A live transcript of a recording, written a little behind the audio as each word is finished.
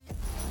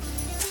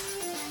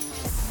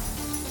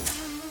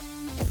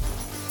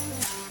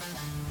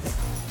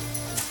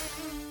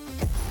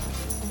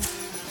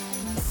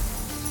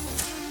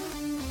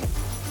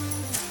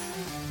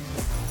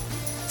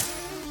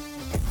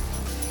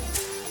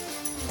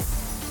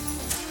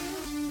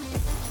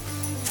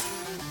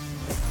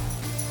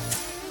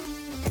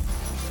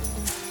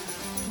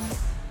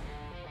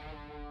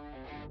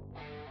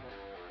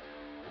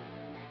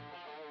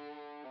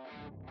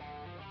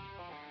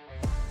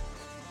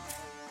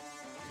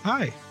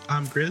Hi,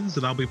 I'm Grizz,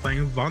 and I'll be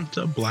playing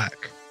Vanta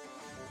Black.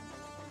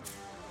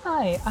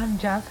 Hi, I'm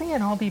Jazzy,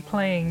 and I'll be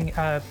playing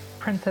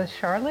Princess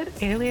Charlotte,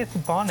 alias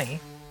Bonnie.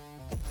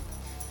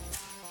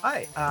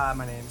 Hi,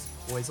 my name's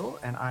Poisel,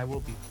 and I will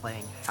be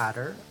playing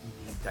Hatter,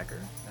 the Decker,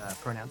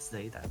 pronouns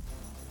they, them.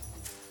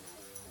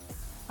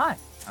 Hi,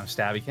 I'm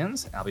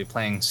Stabbykins, and I'll be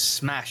playing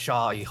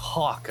Smashaw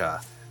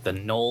Hawka, the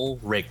Knoll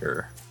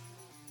Rigger.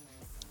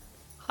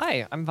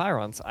 Hi, I'm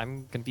Virons. I'm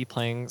going to be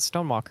playing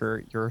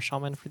Stonewalker, your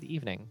shaman for the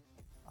evening.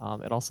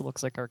 It also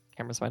looks like our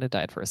cameras might have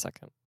died for a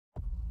second.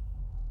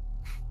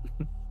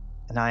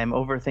 And I am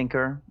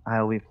Overthinker. I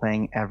will be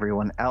playing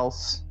everyone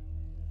else.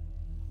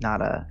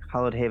 Not a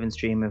Hallowed Haven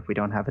stream if we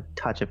don't have a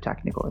touch of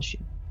technical issue.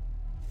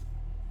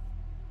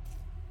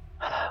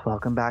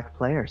 Welcome back,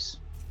 players.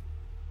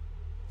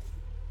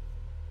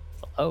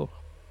 Oh.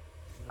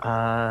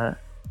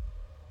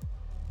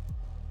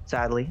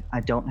 Sadly, I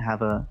don't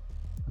have a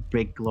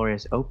big,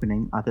 glorious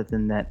opening other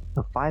than that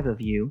the five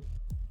of you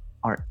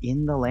are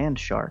in the land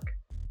shark.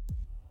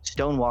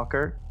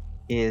 Stonewalker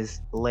is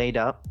laid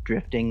up,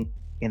 drifting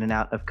in and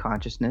out of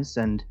consciousness,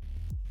 and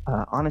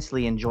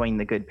honestly enjoying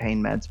the good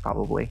pain meds,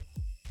 probably.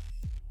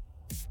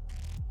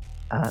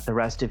 The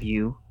rest of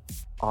you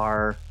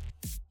are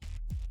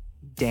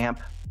damp,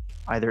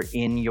 either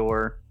in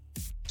your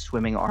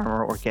swimming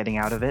armor or getting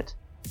out of it,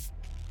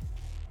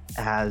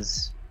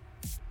 as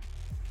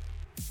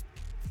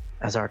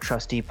our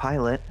trusty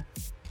pilot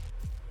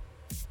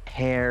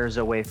tears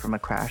away from a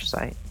crash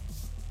site.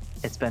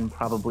 It's been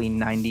probably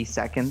 90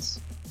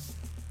 seconds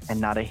and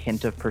not a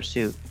hint of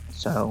pursuit,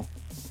 so...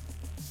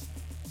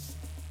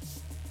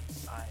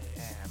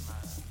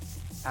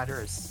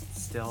 Hatter is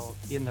still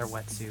in their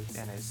wetsuit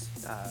and is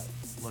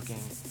looking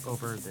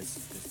over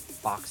this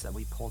box that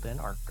we pulled in,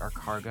 our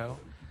cargo,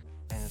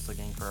 and is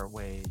looking for a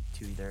way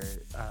to either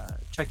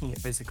checking it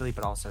physically,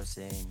 but also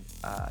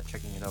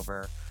checking it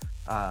over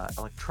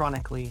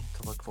electronically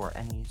to look for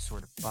any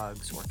sort of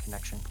bugs or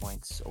connection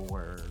points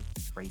or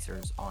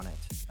tracers on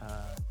it.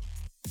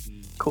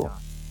 We Cool. do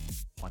not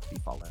want to be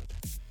followed.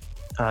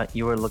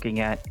 You are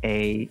looking at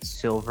a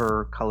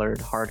silver-colored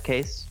hard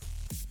case.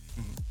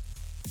 Mhm.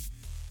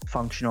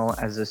 Functional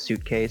as a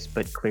suitcase,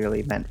 but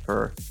clearly meant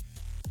to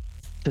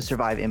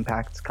survive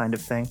impacts kind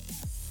of thing.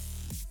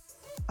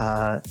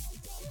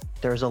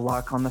 There's a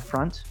lock on the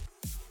front,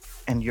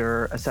 and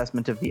your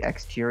assessment of the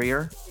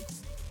exterior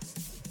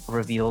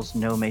reveals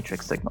no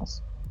matrix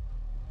signals.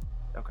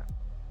 Okay.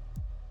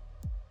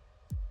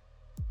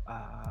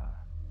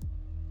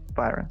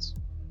 Virons.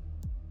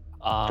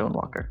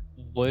 Stonewalker.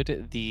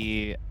 Would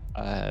the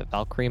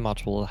Valkyrie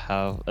module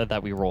have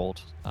that we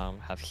rolled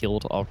have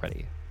healed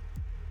already?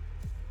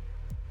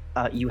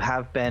 You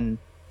have been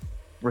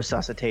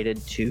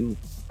resuscitated to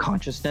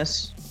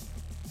consciousness,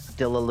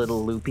 still a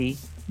little loopy,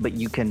 but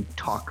you can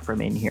talk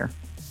from in here.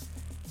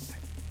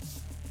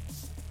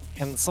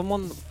 Can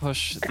someone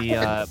push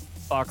the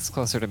box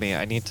closer to me?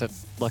 I need to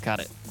look at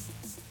it.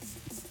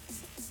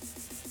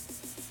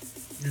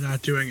 You're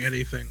not doing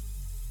anything.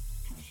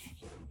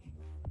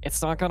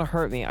 It's not gonna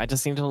hurt me. I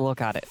just need to look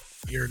at it.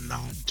 You're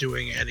not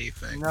doing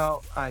anything.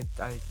 No, I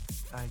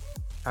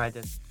tried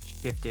to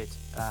shift it.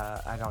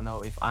 I don't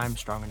know if I'm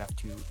strong enough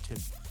to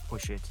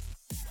push it.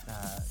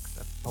 'Cause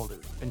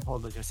I've been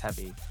told it's just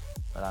heavy,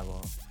 but I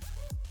will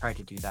try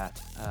to do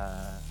that.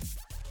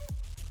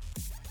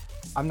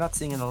 I'm not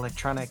seeing an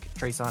electronic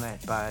trace on it,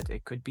 but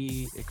it could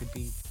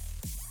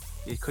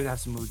have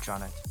some mooch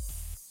on it.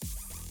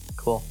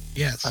 Cool.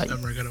 Yes,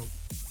 and we're gonna...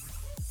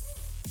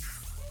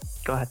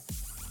 Go ahead.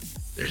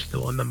 They're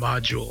still in the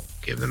module.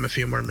 Give them a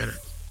few more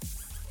minutes.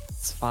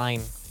 It's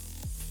fine.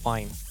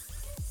 Fine.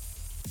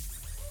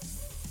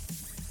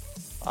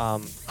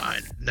 I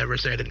never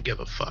say I didn't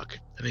give a fuck.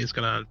 And he's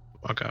gonna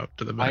walk out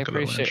to the back of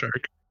the land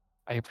shark.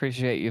 I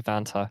appreciate you,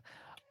 Vanta.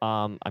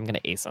 I'm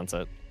gonna A-sense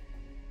it.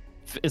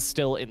 It's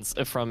still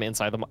from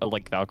inside the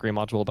Valkyrie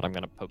module, but I'm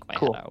gonna poke my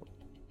head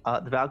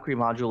out. The Valkyrie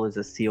module is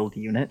a sealed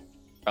unit.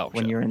 Oh,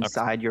 when shit. you're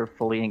inside, you're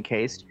fully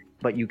encased,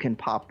 but you can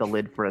pop the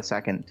lid for a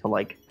second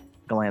to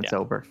glance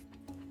over.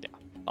 Yeah,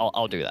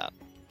 I'll do that.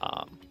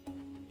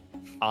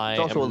 It's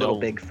also a little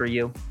big for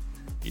you.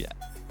 Yeah.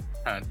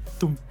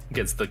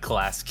 Gets the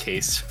glass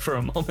case for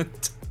a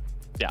moment.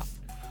 Yeah.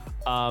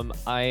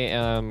 I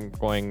am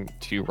going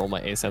to roll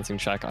my A-sensing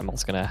check. I'm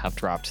also gonna have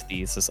dropped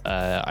the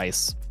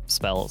ice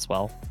spell as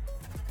well.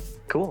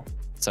 Cool.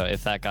 So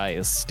if that guy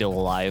is still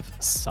alive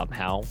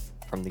somehow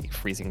from the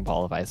freezing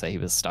ball of ice that he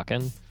was stuck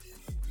in,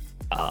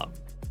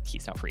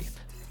 he's now free.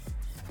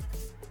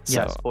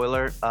 Yeah, So,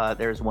 spoiler,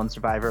 there's one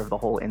survivor of the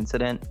whole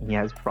incident. He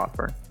has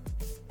Frostburn.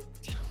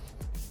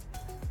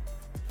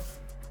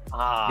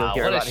 You'll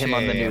hear what a about him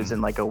on the shame. news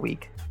in a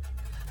week.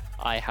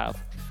 I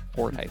have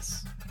 4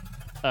 hits.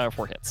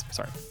 4 hits,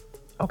 sorry.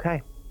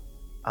 Okay.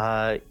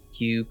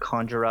 You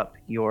conjure up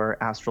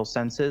your astral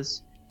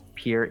senses,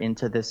 peer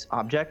into this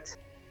object.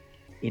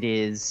 It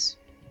is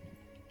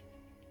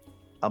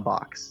a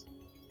box.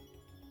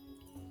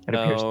 It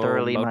appears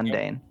thoroughly okay.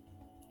 mundane.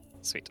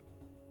 Sweet.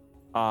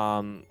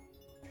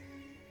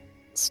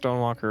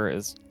 Stonewalker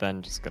is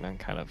then just gonna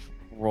kind of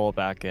roll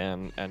back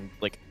in and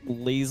like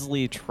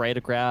lazily try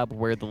to grab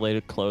where the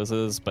lid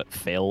closes, but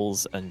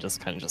fails and just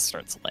kind of just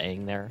starts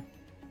laying there.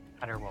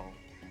 Hunter will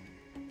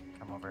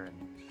come over and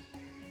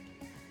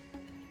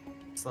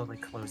slowly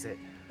close it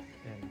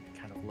and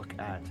kind of look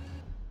at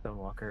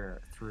Stonewalker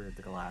through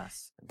the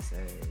glass and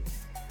say,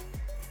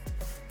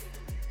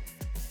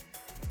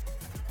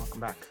 "Welcome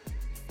back."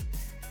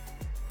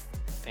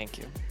 Thank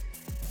you.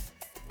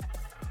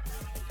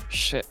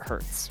 Shit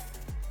hurts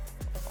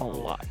a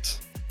lot.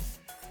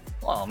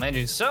 Well,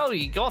 imagine so.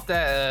 You got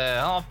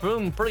that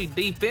harpoon pretty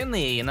deep in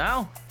there, you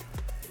know.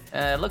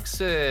 Looks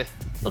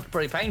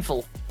pretty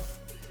painful.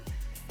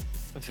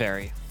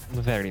 Very,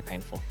 very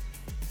painful.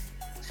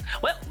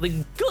 Well,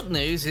 the good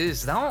news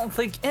is I don't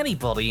think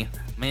anybody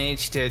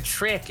managed to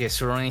track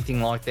us or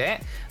anything like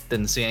that.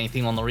 Didn't see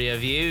anything on the rear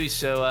view,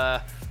 so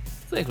I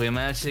think we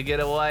managed to get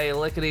away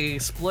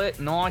lickety-split,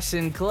 nice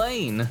and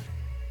clean.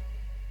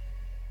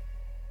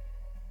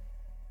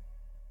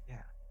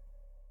 Yeah.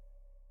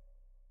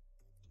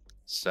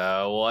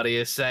 So what do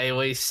you say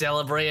we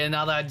celebrate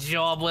another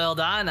job well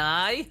done,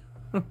 eh?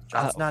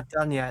 Job's not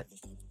done yet.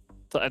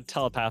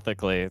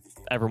 Telepathically,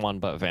 everyone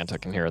but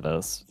Vanta can hear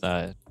this.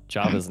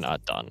 Job is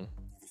not done.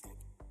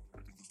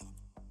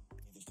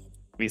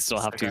 We still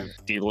have to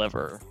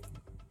deliver.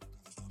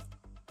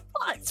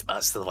 Well, it's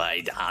most of the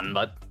way done,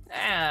 but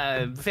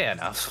fair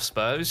enough, I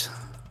suppose.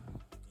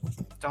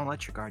 Don't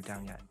let your guard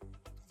down yet.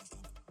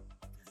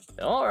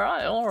 All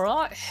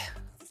right.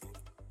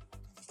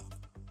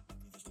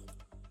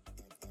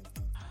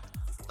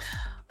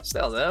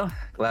 Still, though,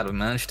 glad we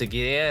managed to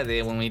get out of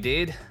there when we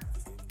did.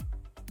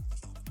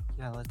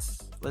 Yeah,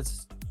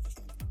 let's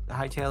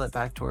hightail it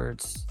back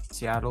towards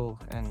Seattle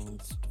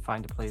and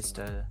find a place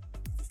to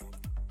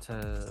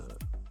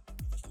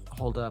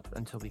hold up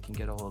until we can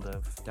get a hold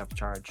of depth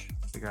charge.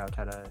 Figure out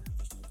how to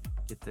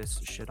get this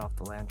shit off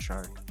the land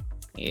shark.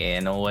 Yeah,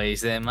 no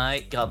worries there,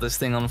 mate. Got this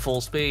thing on full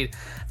speed.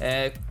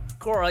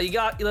 Cora, you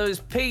got those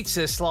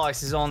pizza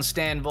slices on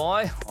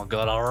standby? I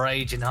got a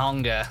raging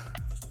hunger.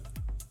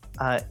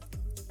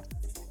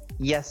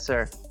 Yes,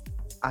 sir.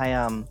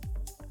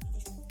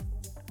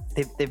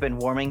 They've been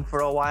warming for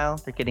a while.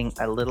 They're getting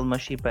a little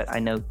mushy, but I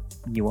know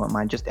you won't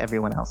mind. Just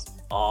everyone else.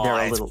 Oh,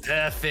 They're it's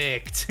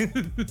perfect.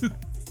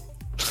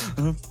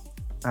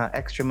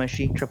 Extra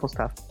mushy, triple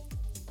stuffed.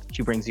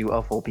 She brings you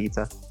a full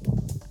pizza.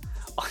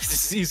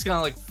 He's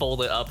gonna like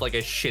fold it up like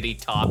a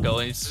shitty taco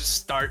and just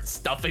start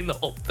stuffing the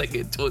whole thing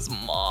into his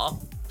maw.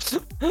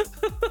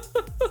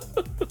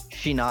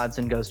 She nods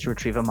and goes to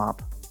retrieve a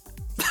mop.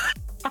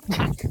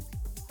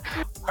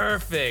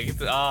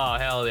 Perfect. Oh,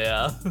 hell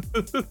yeah.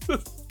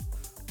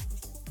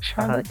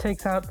 Charlotte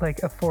takes out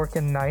like a fork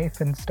and knife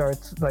and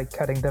starts like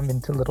cutting them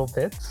into little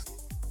bits.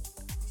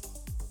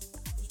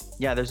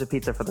 Yeah, there's a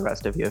pizza for the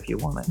rest of you if you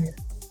want it.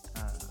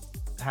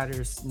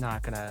 Hatter's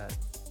not gonna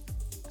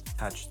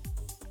touch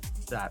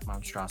that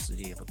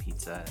monstrosity of a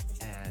pizza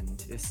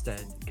and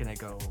instead gonna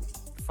go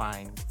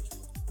find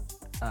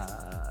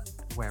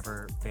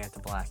wherever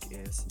Vanta Black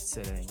is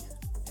sitting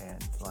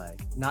and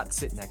like not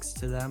sit next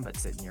to them but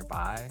sit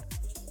nearby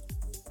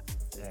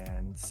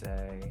and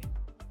say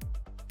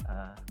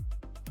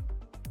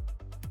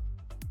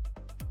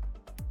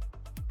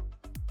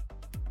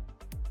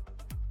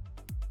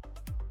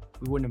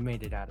we wouldn't have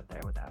made it out of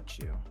there without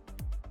you.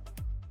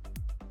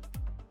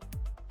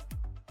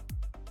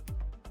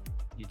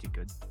 You did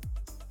good.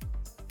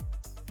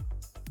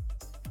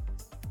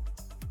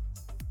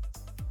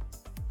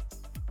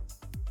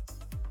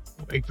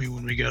 Wake me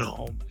when we get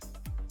home.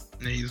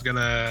 And he's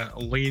gonna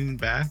lean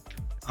back,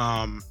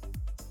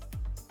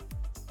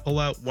 pull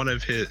out one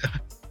of his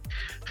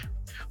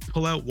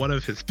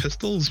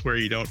pistols where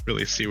you don't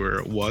really see where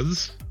it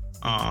was.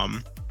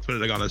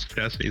 Put it on his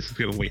chest, and he's just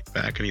gonna lean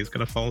back and he's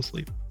gonna fall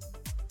asleep.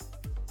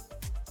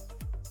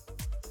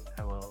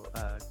 I will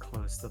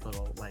close the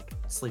little like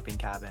sleeping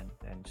cabin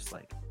and just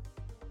like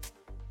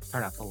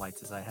turn off the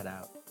lights as I head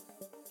out.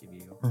 Give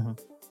you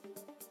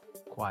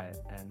quiet,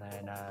 and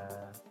then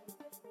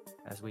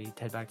as we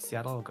head back to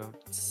Seattle, I'll go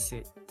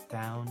sit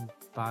down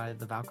by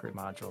the Valkyrie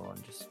module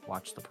and just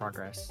watch the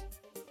progress.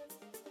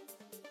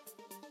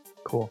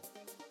 Cool.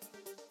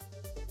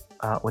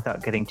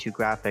 Without getting too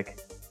graphic,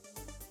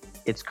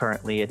 it's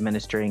currently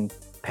administering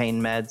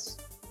pain meds,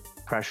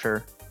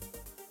 pressure,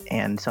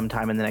 and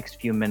sometime in the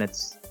next few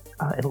minutes,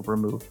 it'll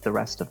remove the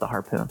rest of the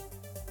harpoon.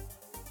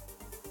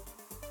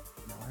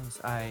 No worries.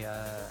 I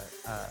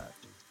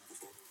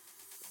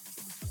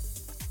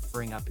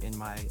bring up in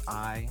my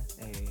eye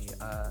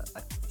a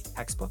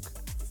textbook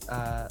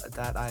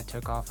that I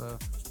took off of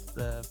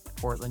the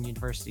Portland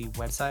University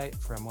website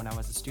from when I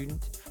was a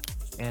student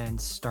and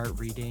start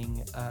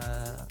reading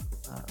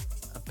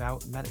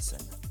about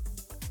medicine.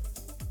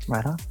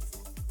 Right on.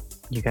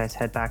 You guys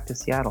head back to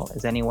Seattle.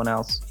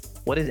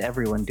 What is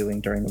everyone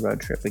doing during the road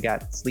trip? We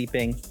got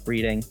sleeping,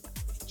 reading,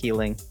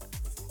 healing,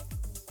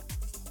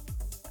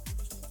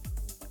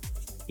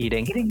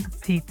 eating. Eating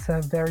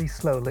pizza very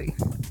slowly.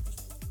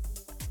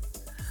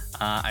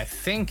 I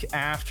think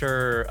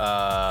after,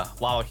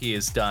 while he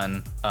is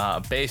done,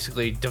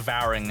 basically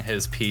devouring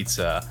his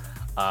pizza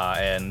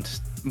and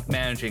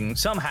managing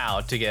somehow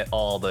to get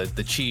all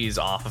the cheese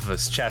off of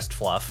his chest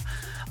fluff,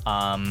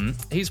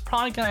 he's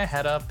probably gonna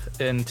head up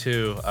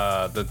into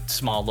the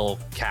small little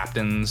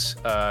captain's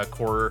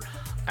quarter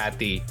at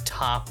the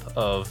top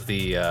of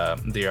the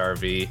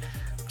RV.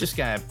 Just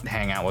gonna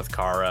hang out with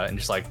Kara and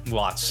just like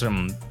watch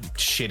some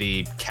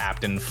shitty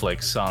captain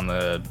flicks on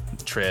the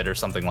Trid or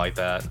something like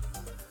that.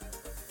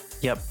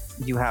 Yep,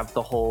 you have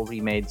the whole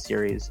remade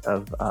series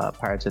of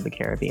Pirates of the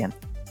Caribbean.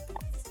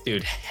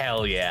 Dude,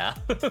 hell yeah.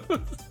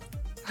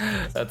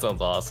 That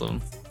sounds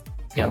awesome.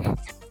 Yep.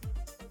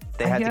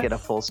 They had to get a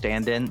full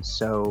stand-in,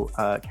 so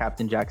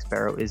Captain Jack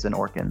Sparrow is an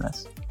orc in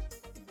this.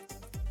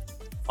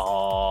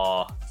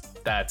 Oh,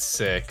 that's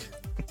sick.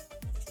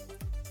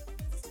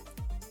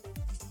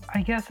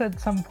 I guess at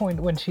some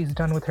point when she's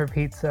done with her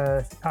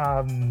pizza,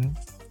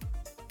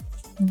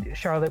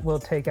 Charlotte will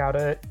take out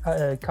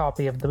a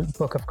copy of the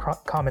Book of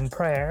Common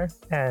Prayer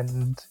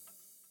and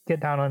get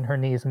down on her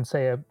knees and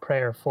say a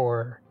prayer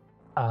for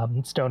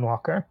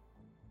Stonewalker.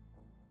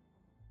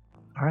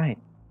 All right.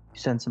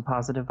 Send some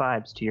positive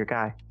vibes to your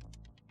guy.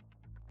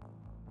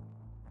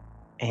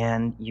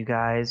 And you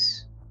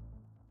guys,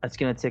 it's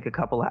going to take a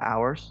couple of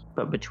hours,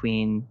 but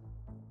between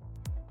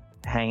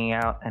hanging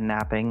out and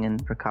napping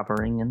and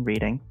recovering and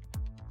reading,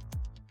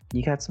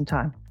 you got some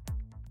time.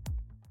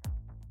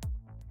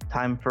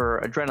 Time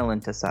for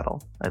adrenaline to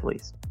settle, at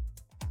least.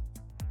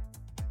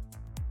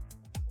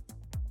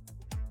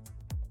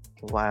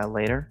 A while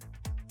later,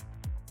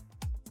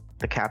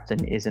 the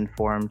captain is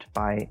informed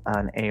by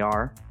an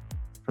AR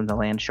from the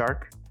land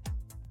shark.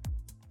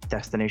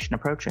 Destination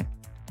approaching.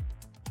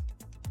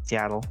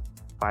 Seattle,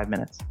 5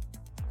 minutes.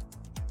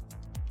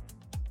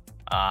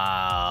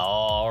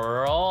 All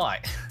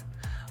right.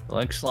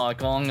 Looks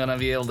like I'm gonna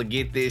be able to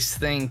get this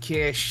thing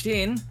cashed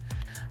in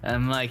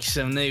and make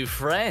some new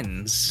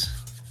friends.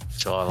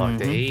 So I like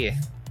to hear.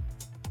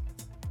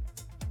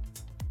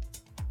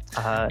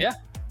 Yeah.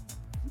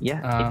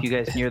 Yeah, if you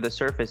guys near the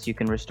surface, you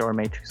can restore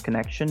matrix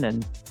connection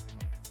and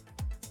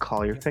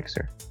call your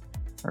fixer,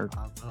 or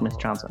Miss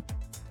Johnson.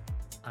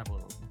 I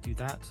will do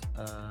that.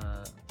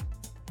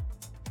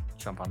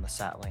 Jump on the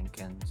sat link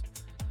and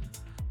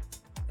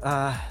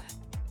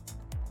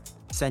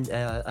send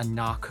a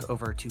knock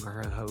over to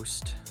her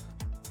host.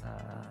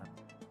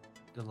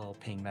 The little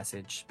ping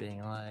message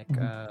being like,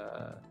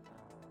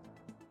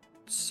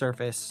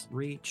 surface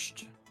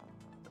reached,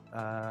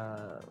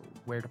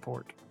 where to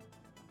port?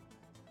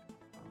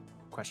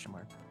 Question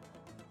mark.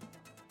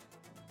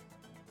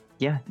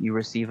 Yeah, you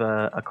receive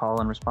a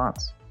call and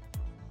response.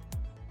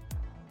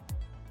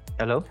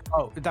 Hello?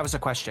 Oh, that was a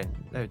question.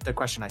 The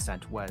question I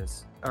sent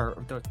was, or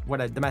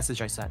the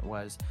message I sent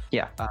was,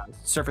 yeah,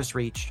 surface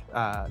reach.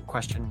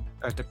 Question,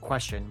 or the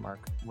question mark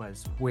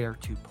was where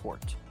to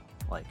port,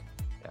 like,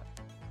 yeah.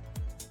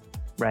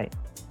 Right.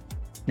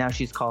 Now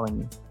she's calling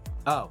you.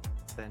 Oh,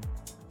 then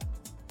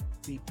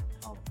beep.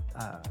 I'll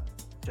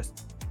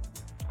just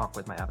talk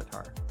with my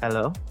avatar.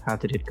 Hello. How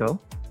did it go?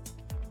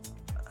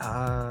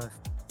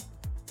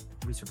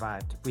 We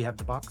survived. We have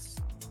the box,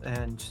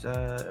 and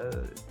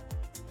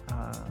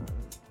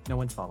no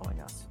one's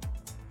following us.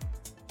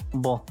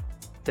 Well,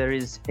 there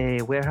is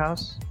a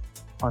warehouse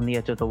on the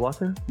edge of the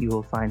water. You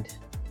will find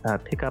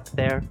pickup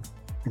there,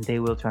 and they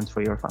will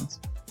transfer your funds.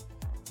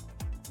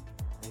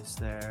 Is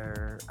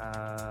there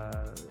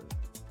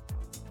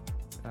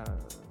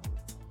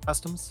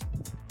customs?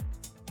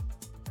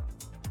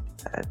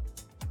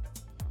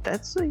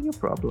 That's your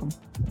problem.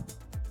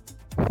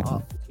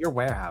 Your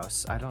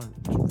warehouse. I don't.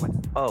 What?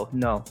 Oh,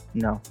 no.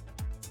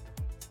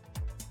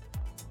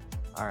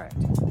 All right.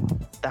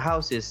 The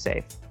house is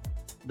safe.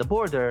 The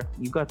border,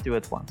 you got through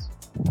it once.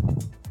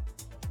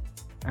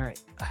 All right.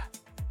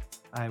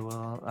 I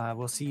will.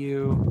 We'll see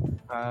you.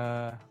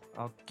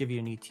 I'll give you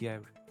an ETA.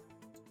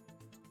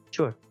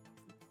 Sure.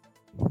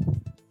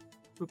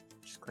 Oop,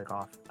 just click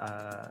off.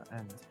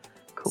 And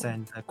Cool.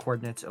 send the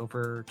coordinates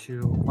over to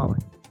Huawei.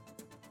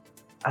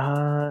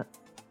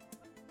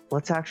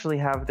 Let's actually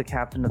have the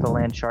captain of the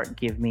land shark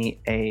give me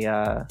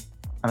an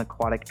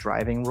aquatic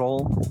driving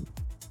roll,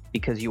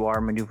 because you are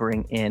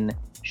maneuvering in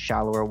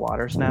shallower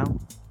waters now.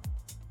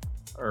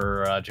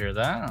 Roger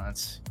that.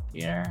 That's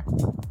here.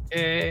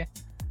 Okay.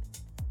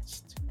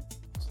 So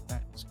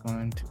that's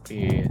going to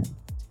be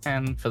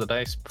 10 for the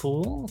dice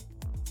pool.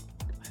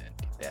 Go ahead and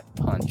get that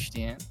punched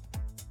in.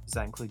 Does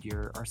that include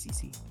your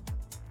RCC?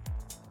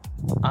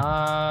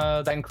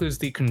 That includes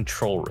the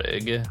control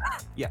rig.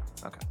 Yeah.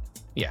 Okay.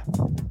 Yeah.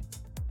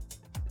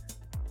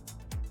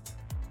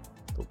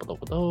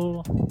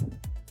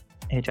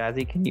 Hey,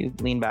 Jazzy, can you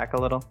lean back a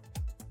little?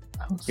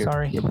 Oh,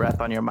 sorry. Your breath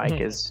on your mic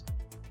is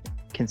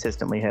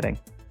consistently hitting.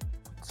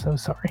 So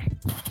sorry.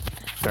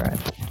 All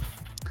right.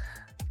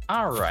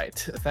 All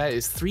right. That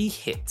is 3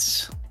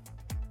 hits.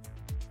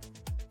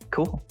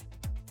 Cool.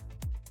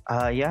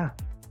 Yeah.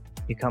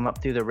 You come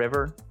up through the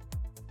river.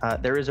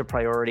 There is a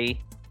priority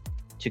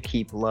to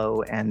keep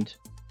low and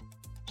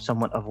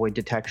somewhat avoid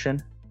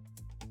detection.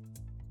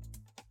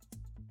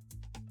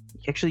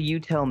 Actually, you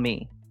tell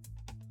me.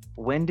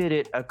 When did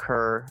it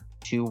occur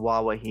to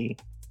Wawahi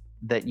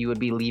that you would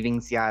be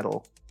leaving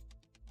Seattle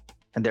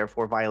and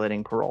therefore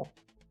violating parole?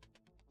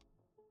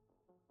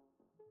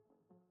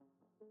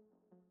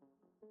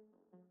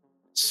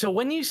 So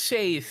when you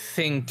say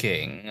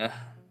thinking,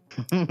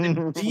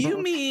 do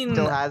you mean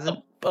Still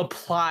hasn't?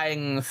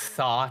 applying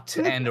thought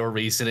and or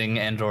reasoning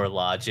and or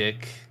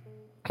logic?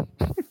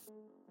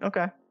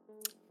 Okay.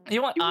 You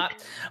know what?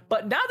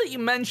 But now that you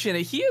mention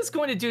it, he is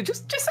going to do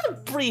just a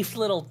brief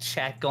little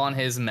check on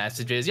his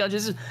messages. You know,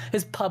 just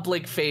his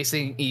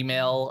public-facing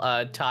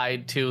email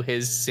tied to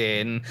his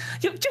sin.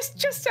 You know,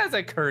 just as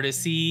a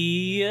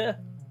courtesy.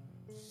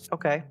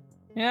 Okay.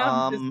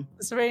 Yeah.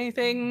 Is there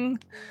anything?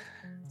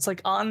 It's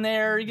like on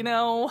there, you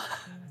know.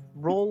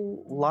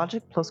 Roll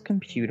logic plus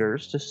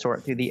computers to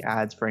sort through the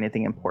ads for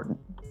anything important.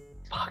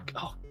 Fuck.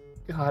 Oh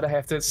God, I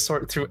have to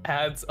sort through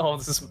ads. Oh,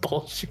 this is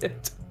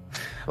bullshit.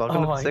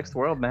 Welcome to the sixth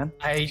world, man.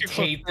 I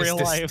hate this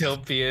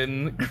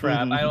dystopian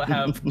crap. I don't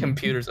have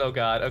computers. Oh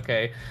God.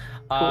 Okay.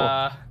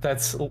 Cool.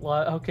 That's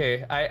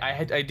okay.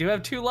 I do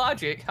have 2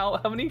 logic.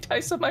 How many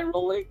dice am I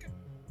rolling?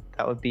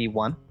 That would be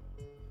 1.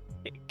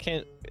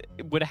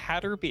 Would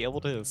Hatter be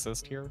able to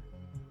assist here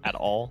at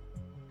all?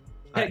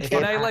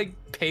 Can I like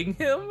ping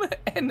him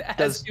and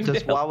ask him?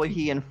 Does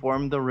Wawahi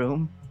inform the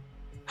room?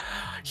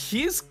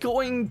 He's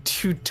going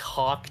to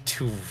talk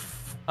to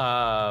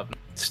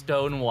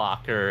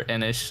Stonewalker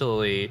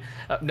initially.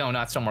 No,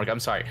 not Stonewalker. I'm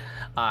sorry.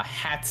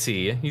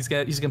 Hatsy. He's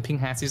gonna ping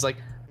Hatsy. He's like,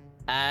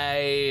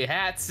 "Hey,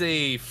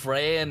 Hatsy,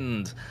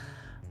 friend,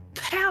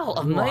 pal,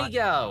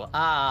 amigo.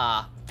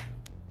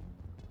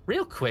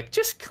 Real quick,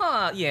 just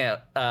kind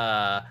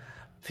of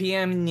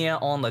PM you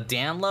on the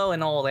down low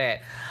and all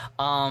that.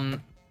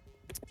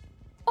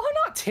 I'm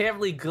not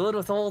terribly good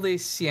with all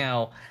this, you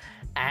know,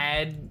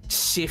 ad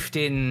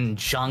shifting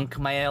junk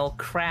mail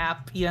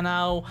crap, you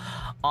know.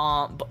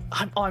 But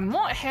I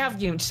might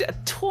have you just a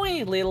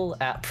tiny little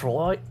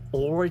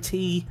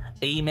priority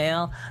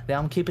email that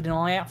I'm keeping an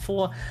eye out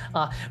for.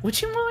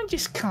 Would you mind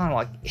just kind of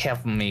like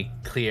helping me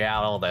clear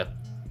out all the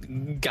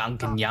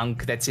gunk and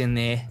yunk that's in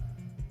there?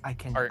 I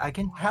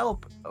can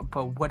help,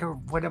 but what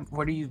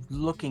are you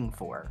looking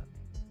for?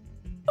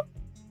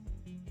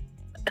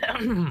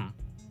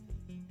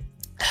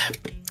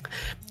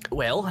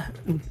 Well,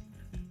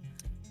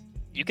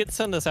 you could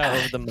send this out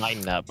over the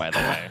mine net, by the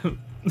way.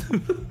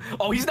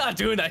 Oh, he's not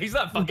doing that. He's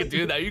not fucking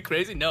doing that. Are you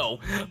crazy? No.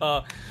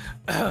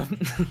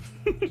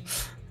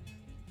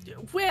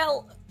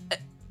 Well,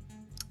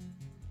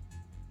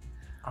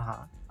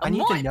 I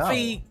need to know.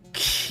 Be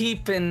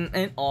keeping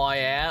an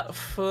eye out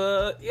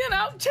for, you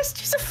know,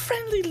 just a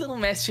friendly little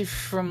message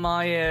from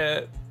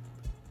my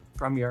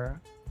from your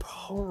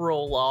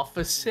parole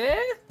officer.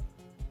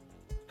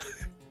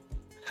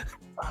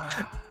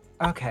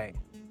 Okay.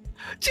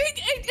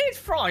 It's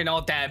probably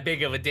not that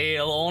big of a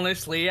deal,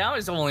 honestly. I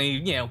was only,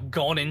 you know,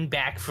 going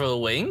back for a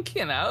wink,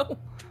 you know.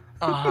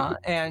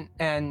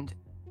 And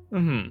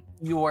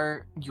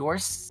your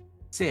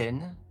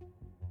sin.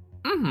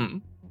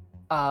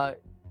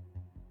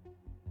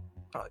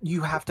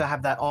 You have to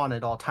have that on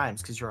at all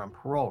times because you're on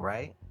parole,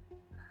 right?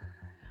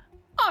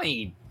 I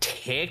mean,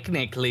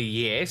 technically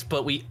yes,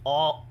 but we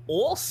are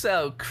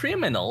also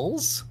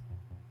criminals.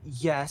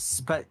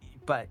 Yes, but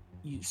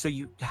so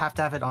you have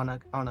to have it on a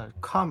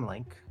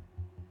comlink,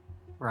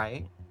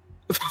 right?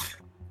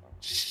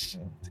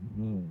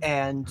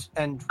 and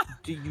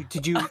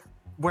did you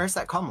where's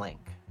that comlink?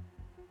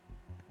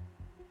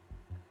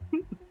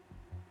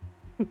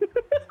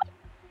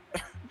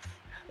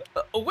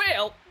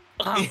 Well,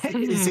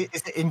 is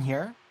it in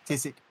here?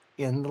 Is it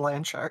in the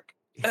land shark?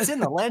 It's in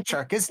the land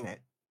shark, isn't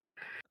it?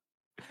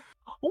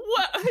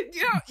 What?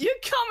 You know, you're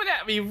coming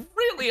at me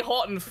really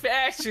hot and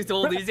fast with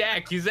all these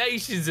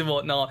accusations and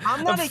whatnot.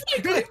 I'm not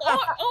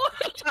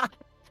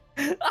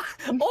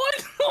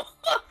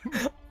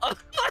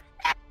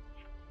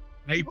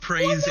I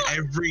praise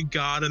every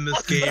god in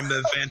this game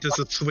that Vanta's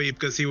asleep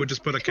because he would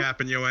just put a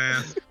cap in your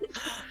ass.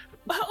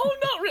 Oh,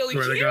 not really.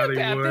 Swear to You God, he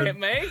got would. that,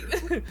 mate.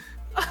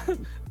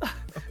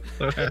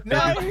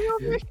 No,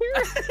 over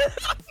here.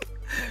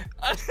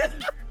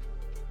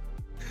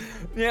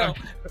 You know,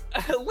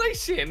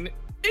 listen,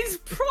 it's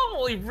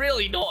probably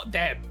really not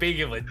that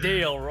big of a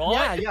deal,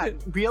 right? Yeah,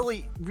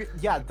 really,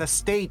 yeah. The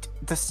state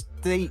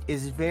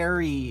is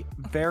very,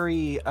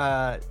 very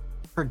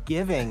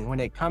forgiving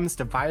when it comes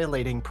to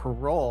violating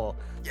parole.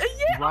 Yeah,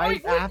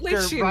 right I mean,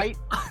 listen. right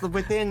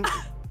within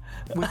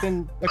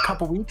a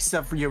couple weeks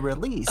of your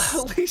release.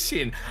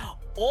 Listen,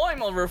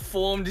 I'm a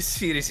reformed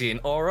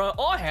citizen, alright?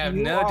 I have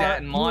no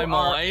doubt in my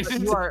mind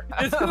that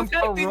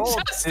the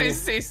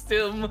justice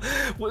system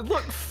would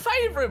look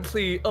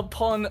favorably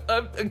upon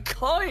a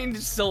kind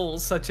soul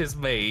such as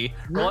me,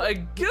 right? A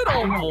good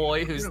old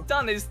boy who's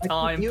done his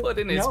time, put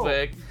in his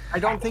work. I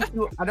don't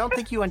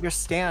think you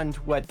understand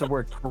what the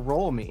word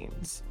parole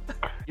means.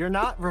 You're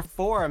not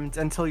reformed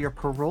until your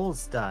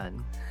parole's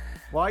done.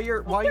 While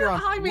you're on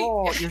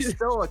parole,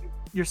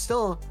 you're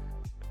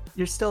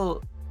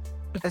still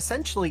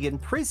essentially in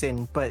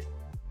prison, but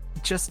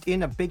just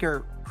in a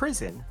bigger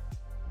prison.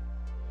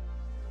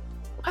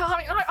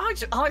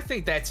 I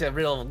think that's a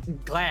real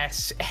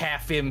glass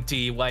half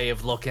empty way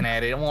of looking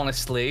at it,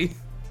 honestly.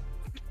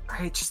 All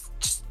right,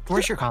 just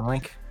where's your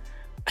comlink?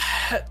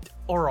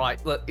 All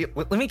right,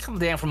 let me come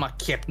down from my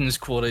captain's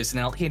quarters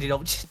and I'll hand it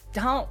over. Just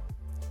don't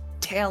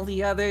tell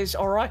the others,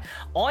 all right?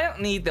 I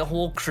don't need the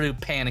whole crew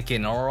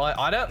panicking, all right?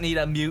 I don't need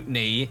a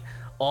mutiny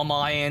on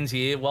my hands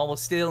here while we're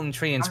still in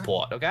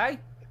transport, okay?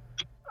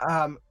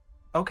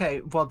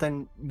 Okay, well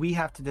then we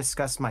have to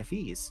discuss my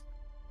fees.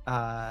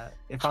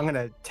 If I'm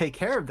gonna take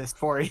care of this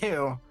for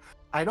you,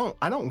 I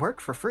don't work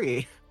for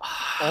free.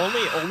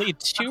 Only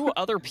 2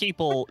 other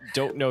people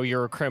don't know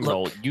you're a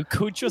criminal. Look, you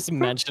could just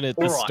mention it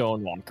to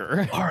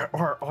Stonewalker.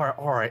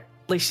 All right.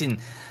 Listen,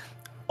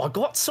 I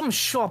got some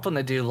shopping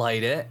to do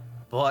later,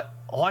 but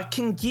I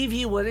can give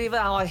you whatever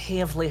I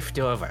have left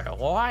over,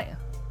 all right?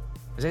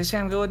 Does that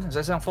sound good? Does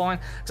that sound fine?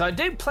 So I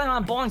do plan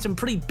on buying some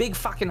pretty big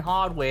fucking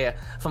hardware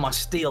for my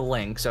steel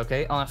links,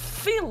 okay? And I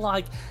feel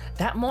like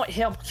that might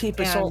help keep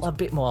us all a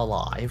bit more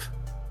alive.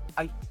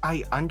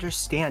 I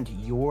understand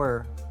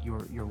your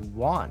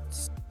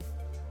wants,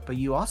 but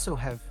you also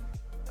have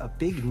a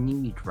big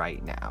need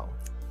right now.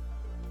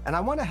 And I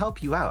want to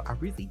help you out. I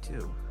really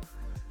do.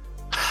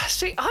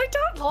 See, I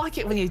don't like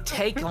it when you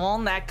take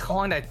on that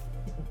kind of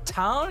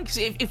tone, because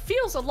it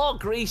feels a lot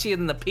greasier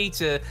than the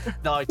pizza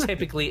that I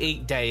typically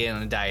eat day in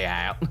and day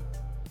out.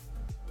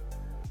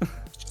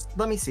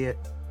 Let me see it.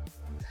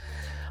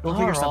 All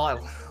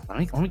right,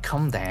 let me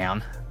come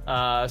down.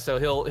 So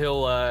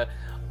he'll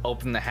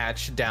open the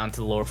hatch down to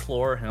the lower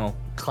floor. He'll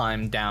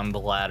climb down the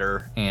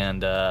ladder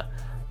and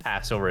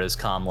pass over his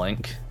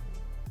comlink.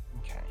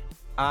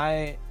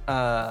 Okay.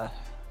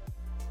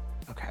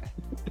 Okay.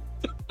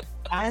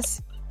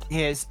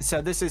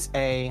 So this is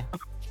a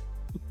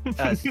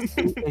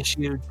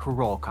issued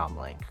parole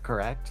comlink,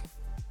 correct?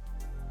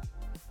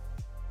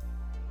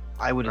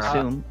 I would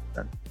assume.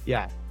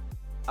 Yeah.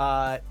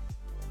 I'm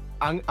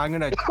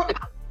gonna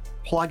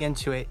plug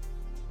into it.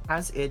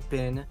 Has it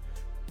been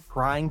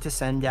trying to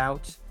send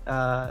out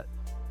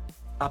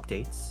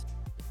updates,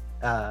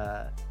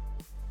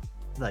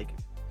 like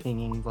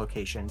pinging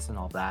locations and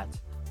all that?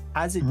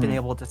 Has it been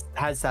able to?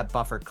 Has that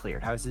buffer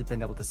cleared? How has it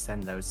been able to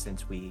send those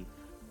since we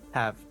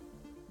have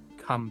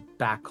come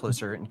back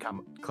closer and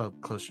come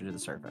closer to the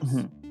surface?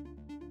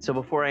 So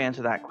before I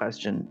answer that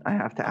question, I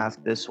have to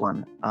ask this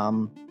one.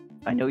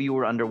 I know you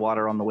were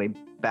underwater on the way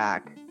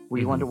back. Were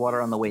you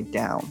underwater on the way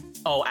down?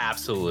 Oh,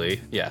 absolutely.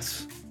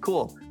 Yes.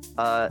 Cool.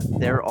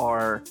 There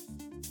are,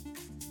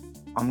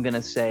 I'm going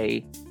to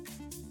say,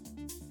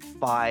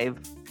 5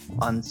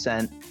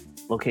 unsent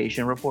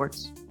location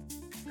reports.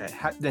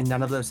 Okay.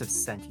 None of those have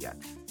sent yet.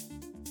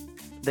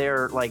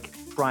 They're like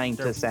trying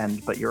to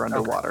send, but you're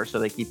underwater, so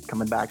they keep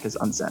coming back as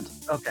unsent.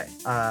 Okay.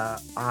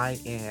 I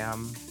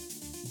am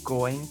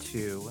going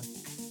to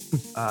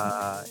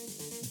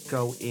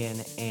go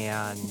in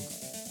and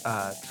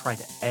try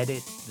to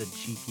edit the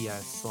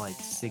GPS like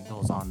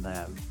signals on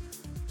them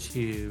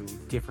to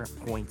different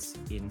points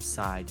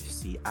inside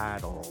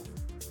Seattle,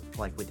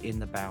 like within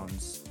the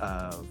bounds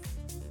of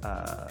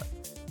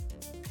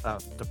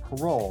the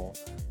parole,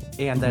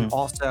 and then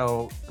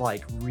also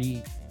like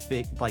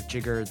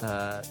jigger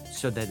the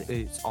so that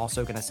it's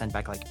also going to send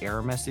back like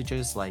error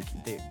messages, like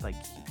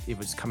it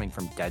was coming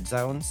from dead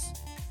zones,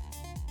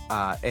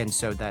 and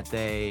so that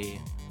they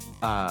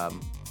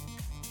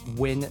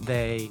when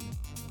they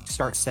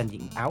start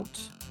sending out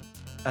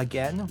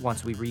again,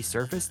 once we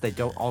resurface, they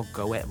don't all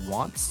go at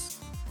once.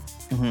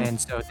 And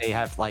so they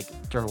have like,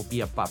 there will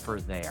be a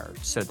buffer there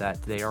so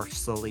that they are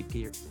slowly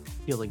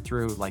peeling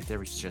through like there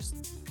was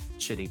just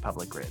shitty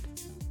public grid.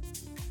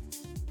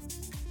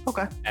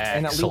 Okay.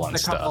 And at Excellent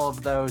least a couple stuff.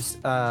 of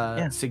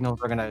those signals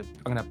I'm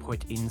gonna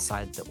put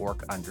inside the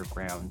Orc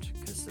underground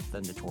because of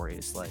the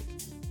notorious like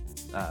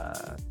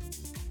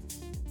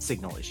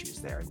signal issues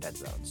there in dead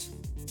zones.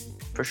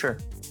 For sure.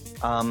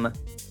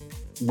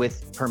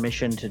 With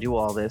permission to do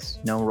all this,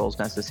 no rolls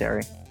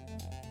necessary.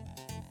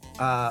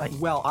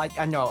 Well,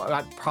 I know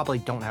I probably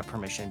don't have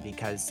permission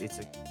because it's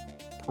a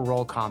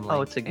parole comlink.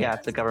 Oh, it's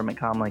a government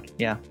comlink.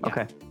 Yeah.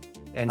 Okay.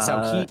 And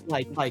so he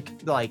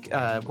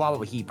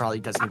while he probably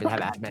doesn't even have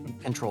admin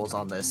controls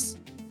on this.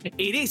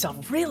 It is a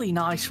really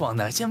nice one,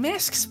 though. It's a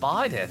masked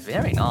spider.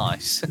 Very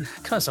nice.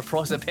 Kind of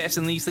surprised they're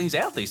passing these things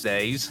out these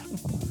days.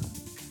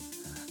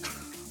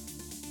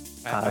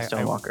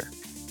 Stonewalker.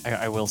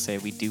 I will say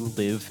we do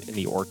live in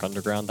the Orc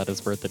underground. That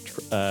is where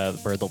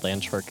the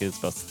land shark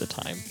is most of the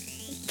time.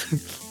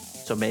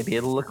 So maybe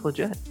it'll look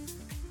legit.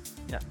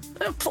 Yeah.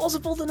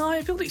 Plausible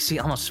deniability. See,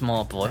 I'm a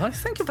smart boy. I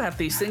think about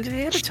these things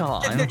ahead of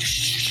time.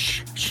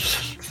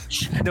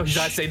 No, he's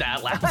not saying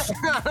that out loud.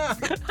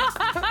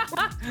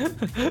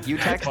 You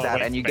text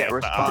that and you get a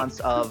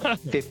response of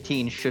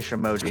 15 shush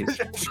emojis.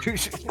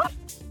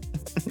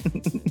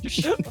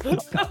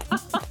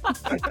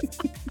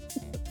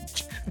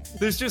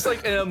 There's just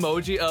like an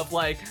emoji of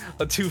like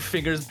 2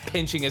 fingers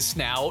pinching a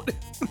snout.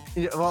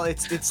 Yeah, well,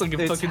 it's like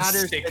a fucking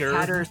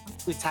sticker.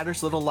 It's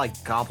Hatter's little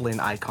like goblin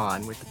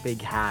icon with the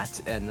big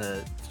hat and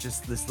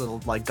just this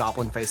little like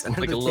goblin face and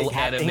like a little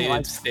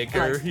animated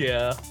sticker.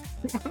 Yeah.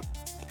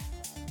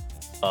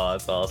 Oh,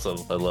 that's awesome.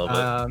 I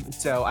love it.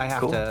 So I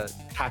have to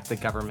hack the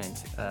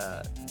government.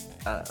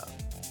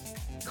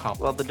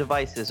 Well, the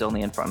device is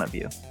only in front of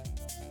you.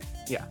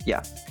 Yeah.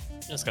 Yeah.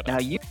 Just gotta... Now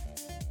you,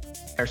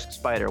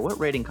 Spider. What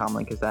rating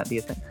comlink is that? Do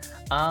you think?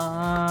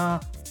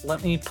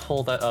 Let me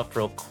pull that up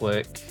real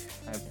quick.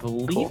 I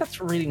believe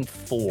that's rating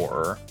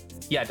 4.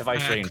 Yeah,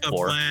 device rating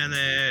 4.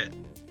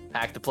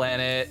 Hack the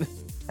planet.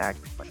 Hack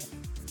the planet.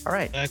 All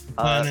right. Hack the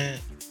planet.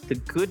 The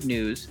good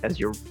news, as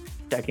you're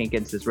decking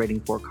against this rating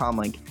 4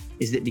 comlink,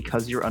 is that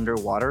because you're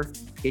underwater,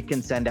 it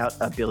can send out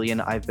a billion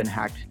I've been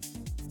hacked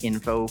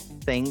info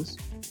things,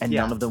 and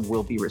none of them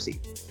will be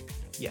received.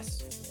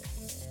 Yes.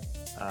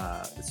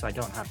 So I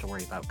don't have to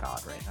worry about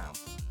God right now.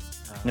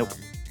 Nope.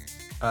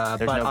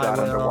 There's no God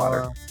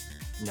underwater.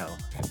 No.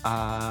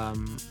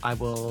 I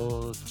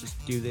will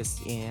just do this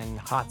in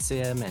hot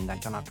sim, and I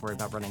don't have to worry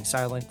about running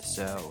silent.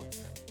 So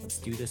let's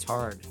do this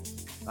hard.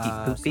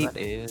 So that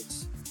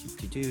is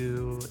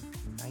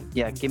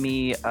Yeah, give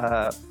me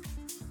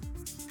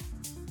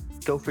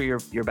go for your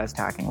best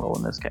hacking roll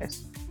in this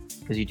case,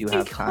 because you do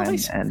have time.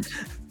 And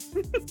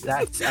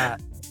that's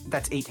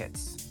 8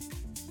 hits.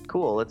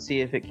 Cool. Let's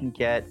see if it can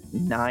get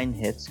 9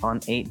 hits on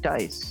 8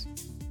 dice.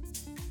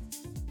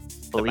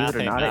 Believe it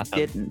or not, it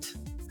didn't.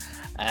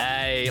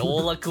 Hey,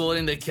 all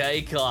according to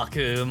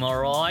Keikaku, am I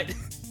right?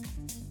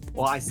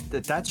 Well,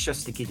 that's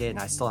just to get in.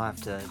 I still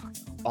have to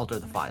alter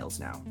the files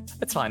now.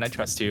 That's fine. I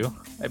trust you.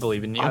 I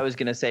believe in you. I was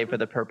going to say, for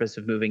the purpose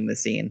of moving the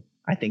scene,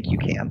 I think you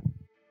can.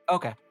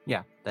 Okay.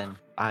 Yeah. Then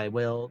I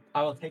will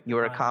take. You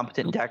are a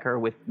competent decker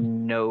with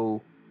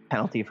no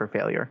penalty for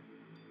failure.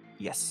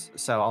 Yes.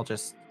 So I'll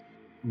just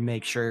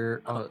make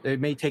sure. It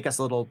may take us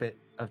a little bit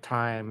of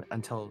time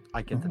until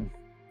I get them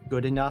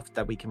good enough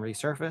that we can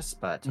resurface,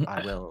 but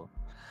I will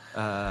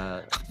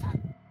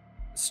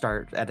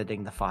start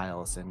editing the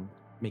files and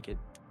make it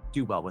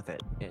do well with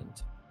it,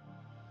 and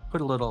put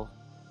a little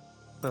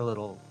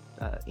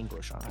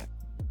English on it.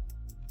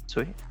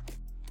 Sweet.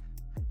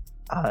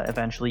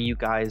 Eventually, you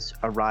guys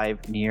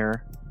arrive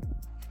near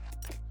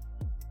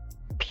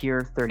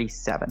Pier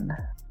 37.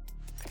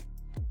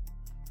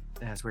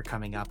 As we're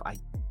coming up, I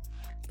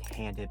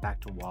hand it back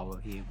to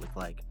Wawahi with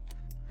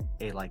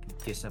a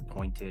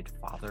disappointed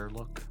father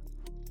look,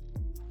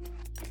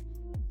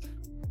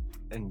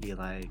 and be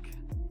like,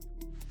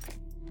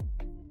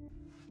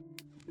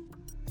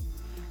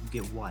 "You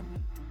get one.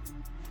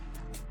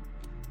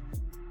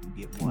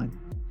 You get one."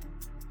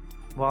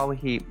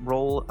 Wawahi,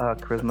 roll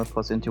charisma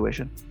plus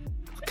intuition.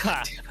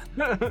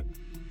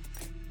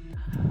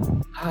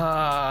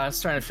 I'm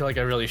starting to feel like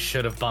I really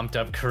should have bumped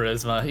up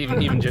charisma,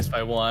 even just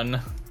by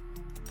 1.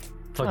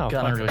 But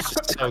Gunner was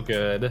just so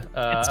good.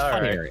 It's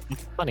funnier. Right.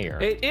 It's funnier.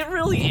 It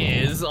really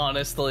is,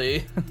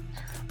 honestly.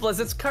 Plus,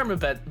 it's karma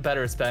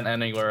better spent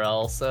anywhere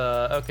else.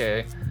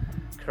 Okay.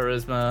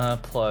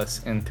 Charisma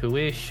plus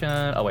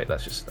intuition. Oh, wait,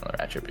 that's just another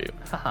attribute.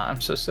 Haha,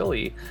 I'm so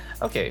silly.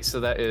 Okay, so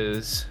that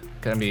is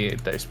gonna be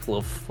dice pool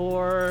of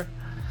 4.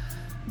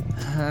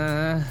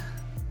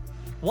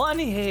 1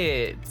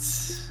 hit.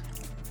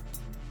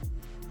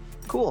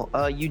 Cool.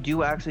 You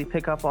do actually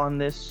pick up on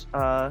this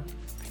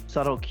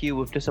subtle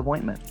cue of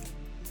disappointment.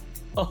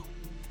 Oh.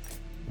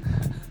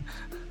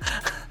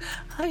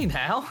 Hey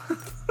now.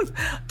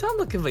 Don't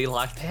look at me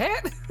like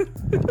that.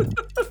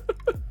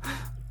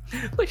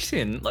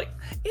 Listen,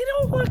 it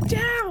all worked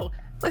out.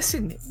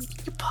 Listen,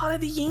 you're part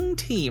of the Yin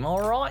team,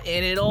 all right?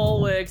 And it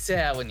all works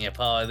out when you're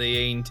part of the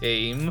Yin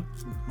team.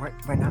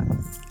 We're not.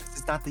 This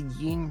is not the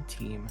Yin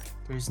team.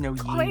 There's no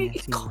Yin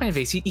team. Kind of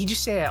is. You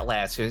just say it out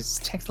loud, so it's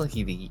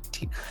technically the Yin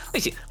team.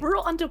 Listen, we're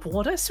all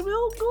underwater, so we're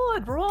all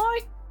good,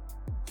 right?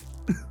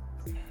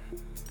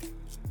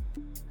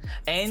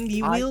 And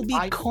you will be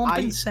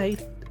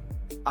compensated.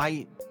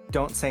 I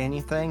don't say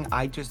anything.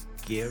 I just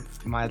give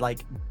my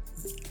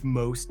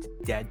most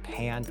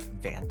deadpan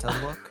Vanta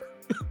look.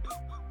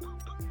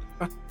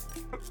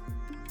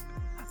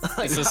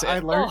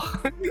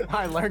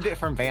 I learned it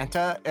from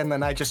Vanta, and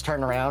then I just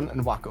turn around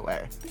and walk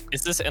away.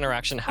 Is this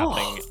interaction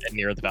happening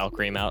near the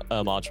Valkyrie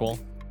module?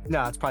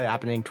 No, it's probably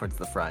happening towards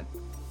the front.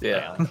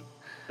 Yeah.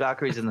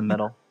 Valkyrie's in the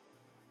middle.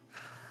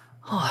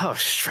 Oh, that was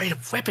straight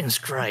up weapons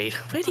grade.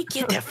 Where'd he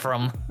get that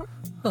from?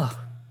 Oh.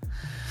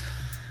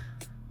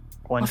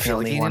 One I feel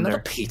like can eating only another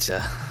wonder.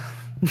 pizza.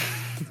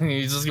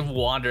 He just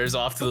wanders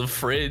off to the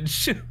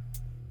fridge.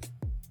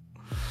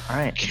 All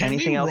right. Can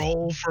Anything we else?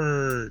 roll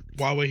for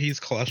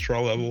Wawahi's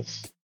cholesterol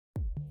levels?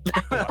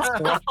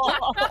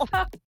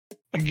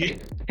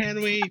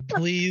 Can we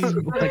please? I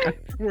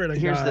swear to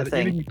Here's God. the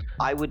thing.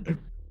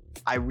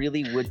 I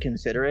really would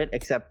consider it,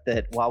 except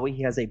that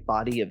Wawahi has a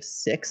body of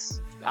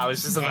 6. I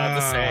was just about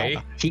to say.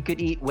 He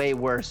could eat way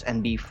worse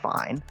and be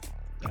fine.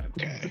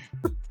 Okay.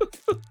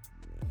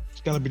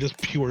 It's gotta be just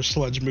pure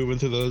sludge moving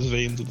through those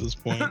veins at this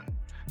point.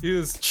 He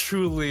is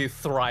truly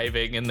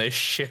thriving in this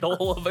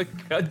shithole of a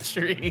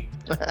country.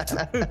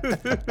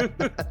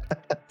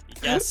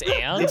 Yes,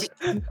 and?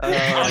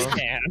 Yes,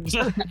 and.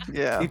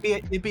 Yeah.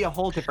 It'd be a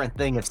whole different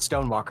thing if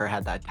Stonewalker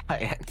had that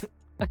diet.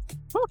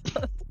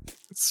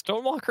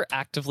 Stonewalker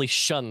actively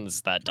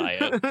shuns that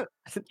diet.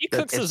 He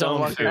cooks his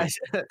own food.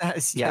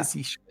 Yes,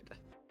 he should.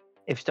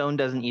 If Stone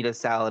doesn't eat a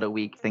salad a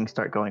week, things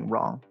start going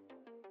wrong.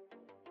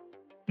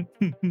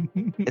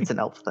 It's an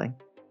elf thing.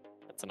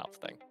 It's an elf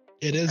thing.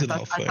 It is an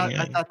elf thing.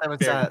 I thought that was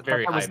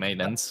Very high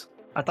maintenance.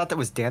 I thought that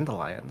was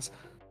dandelions.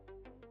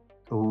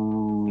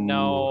 Ooh.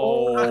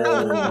 No.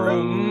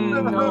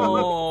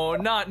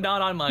 No,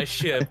 not on my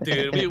ship,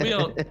 dude. We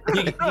don't.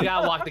 You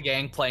gotta walk the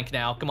gangplank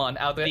now. Come on,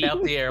 out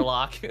the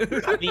airlock.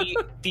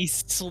 the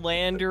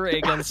slander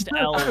against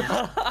elves.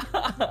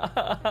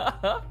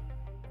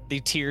 The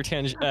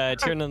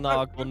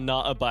Tirnanog will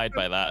not abide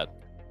by that.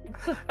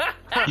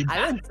 I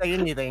didn't say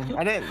anything.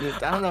 I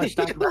don't know what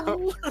you're talking about.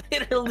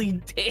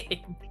 Literally did.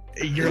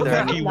 You're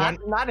lucky one.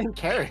 Not in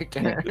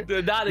character.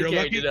 Not in You're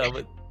character, lucky- no,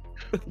 but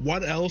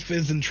One elf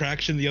is in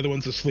traction, the other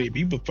one's asleep.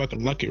 You be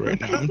fucking lucky right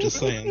now. I'm just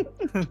saying.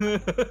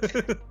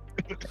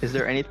 Is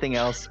there anything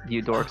else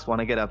you dorks want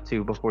to get up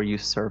to before you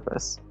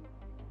surface?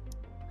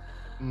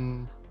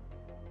 I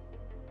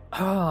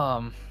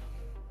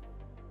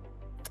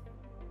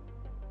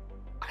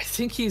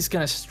think he's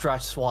gonna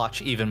stretch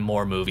watch even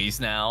more movies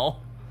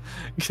now,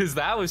 because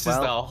that was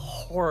just a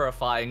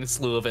horrifying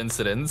slew of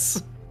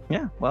incidents.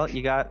 Yeah, well,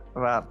 you got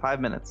about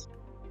 5 minutes.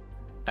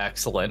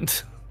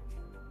 Excellent.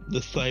 The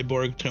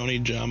cyborg Tony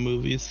Jaa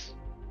movies.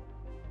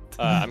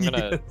 I'm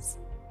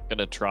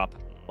gonna drop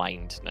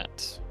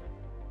MindNet.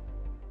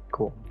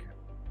 Cool.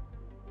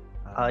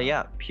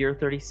 Yeah, Pier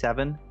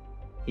 37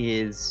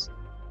 is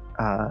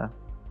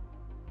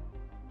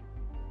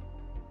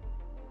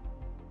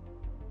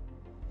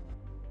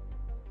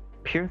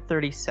Pier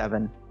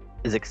 37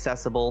 is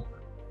accessible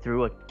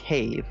through a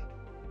cave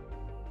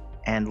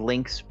and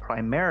links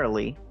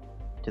primarily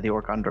to the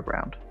Orc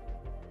Underground.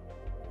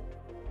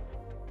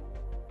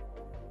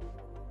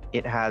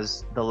 It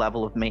has the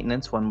level of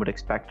maintenance one would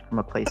expect from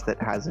a place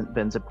that hasn't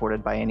been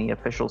supported by any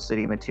official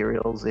city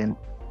materials in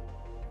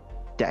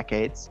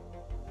decades.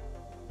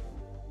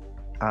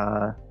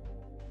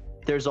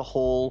 There's a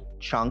whole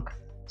chunk,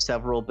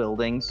 several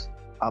buildings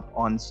up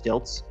on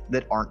stilts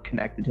that aren't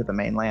connected to the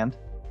mainland.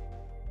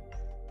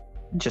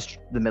 Just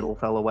the middle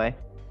fell away.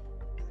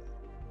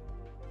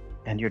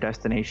 And your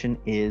destination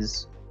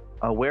is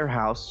a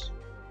warehouse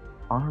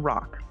on a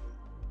rock.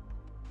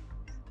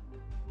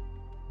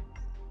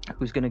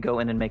 Who's going to go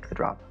in and make the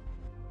drop?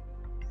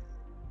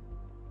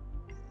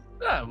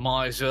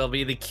 Might as well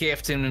be the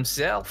captain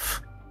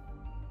himself.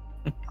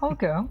 I'll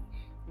go.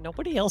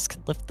 Nobody else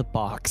can lift the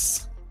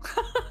box.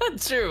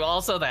 True,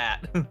 also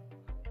that.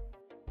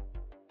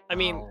 I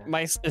mean,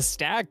 my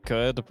stag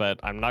could, but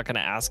I'm not gonna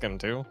ask him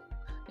to.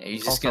 Yeah,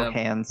 he's just Also gonna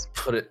hands.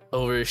 put it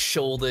over his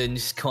shoulder and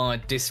just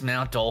kind of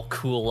dismount all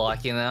cool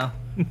like, you know?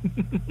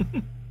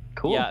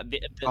 Cool. Yeah,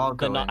 I'll the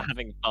go not in.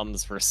 having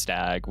thumbs for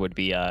stag would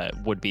be a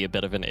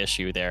bit of an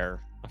issue there.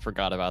 I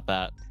forgot about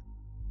that.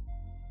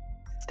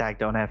 Stag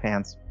don't have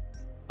hands.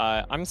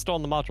 I'm still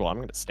on the module. I'm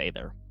gonna stay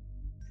there.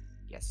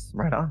 Yes.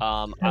 Right on. As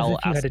I'll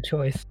if you ask. had a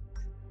choice.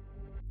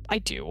 I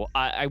do.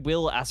 I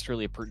will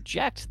astrally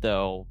project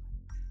though,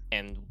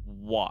 and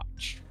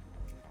watch.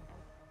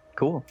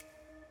 Cool.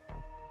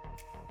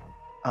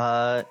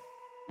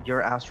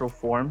 Your astral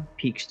form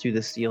peeks to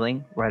the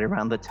ceiling right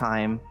around the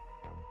time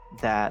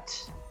that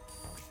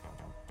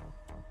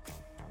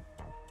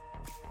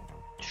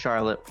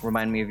Charlotte,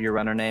 remind me of your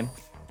runner name.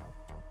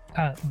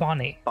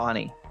 Bonnie.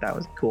 Bonnie. That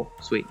was cool.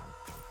 Sweet.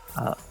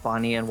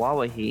 Bonnie and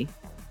Wawahi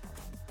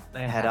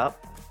head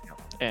up.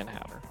 And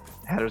Hatter.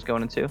 Hatter's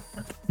going in too.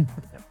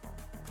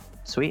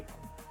 Sweet.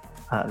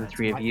 The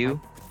three of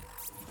you.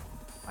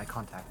 Eye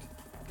contact.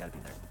 Gotta be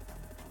there.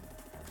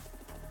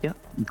 Yeah.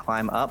 You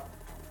climb up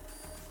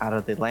out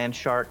of the land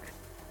shark.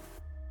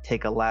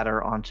 Take a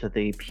ladder onto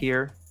the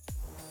pier.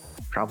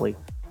 Probably.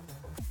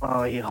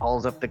 Oh, he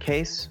hauls up the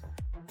case.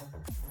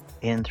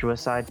 In through a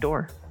side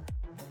door.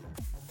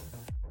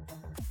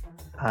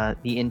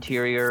 The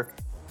interior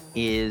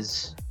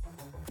is.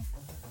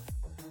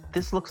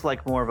 This looks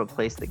like more of a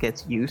place that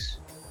gets use.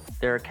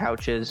 There are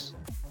couches.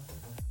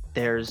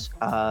 There's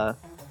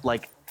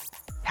like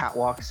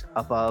catwalks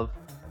above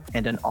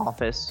and an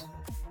office.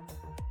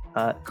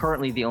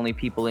 Currently, the only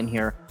people in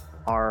here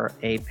are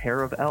a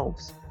pair of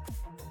elves.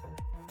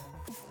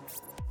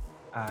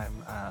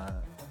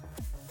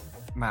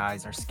 My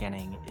eyes are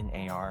scanning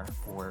in AR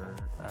for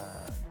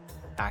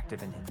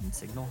active and hidden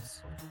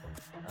signals.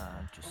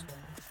 Just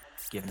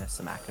giving us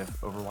some active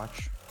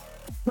Overwatch.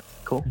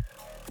 Cool.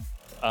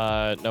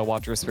 No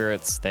Watcher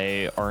Spirits.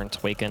 They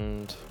aren't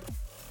wakened.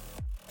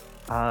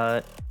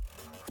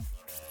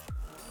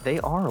 They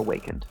are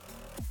awakened.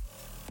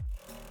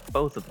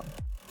 Both of them.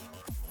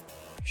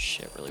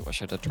 Shit, really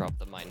wish I'd have dropped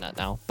the MindNet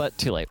now, but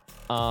too late.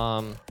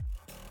 One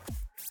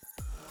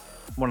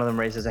of them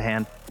raises a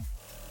hand.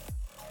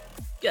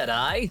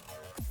 G'day.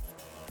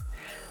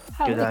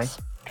 Good How eye.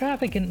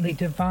 extravagantly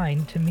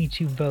divine to meet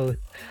you both.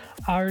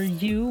 Are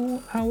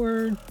you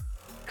our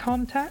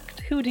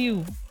contact? Who do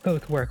you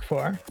both work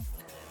for?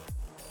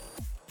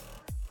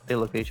 They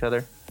look at each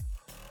other.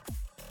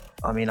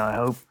 I mean, I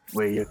hope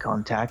we're your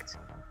contact.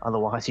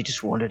 Otherwise, he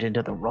just wandered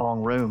into the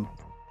wrong room.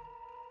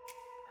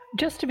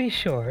 Just to be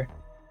sure.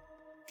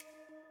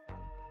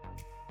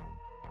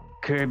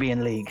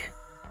 Caribbean League.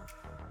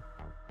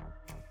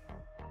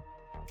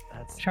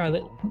 That's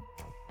Charlotte, cool.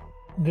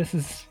 this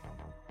is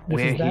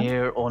We're them?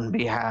 here on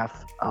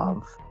behalf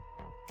of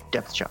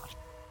Depth Charge.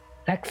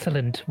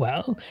 Excellent.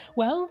 Well,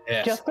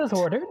 Yes. just as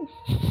ordered.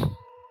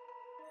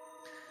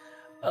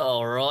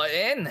 All right,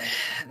 then.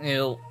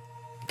 He'll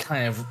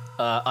kind of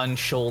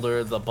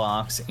unshoulder the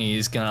box, and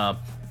he's gonna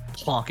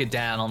plonk it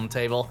down on the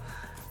table.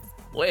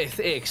 With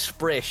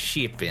express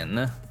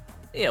shipping.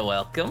 You're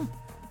welcome.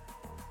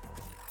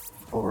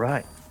 All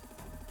right.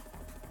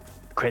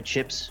 Cred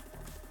ships.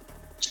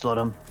 Slot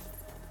them.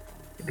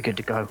 You'll be good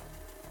to go.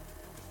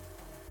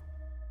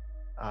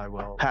 I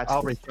will. Pat.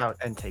 I'll reach out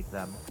and take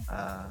them,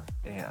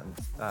 and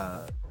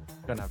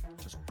gonna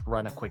just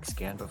run a quick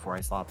scan before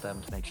I slot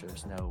them to make sure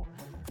there's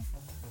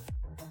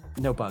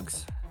no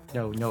bugs,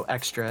 no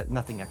extra,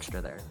 nothing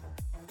extra there.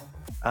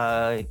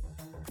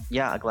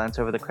 Yeah, a glance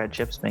over the cred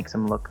chips makes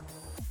them look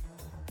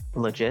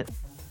legit.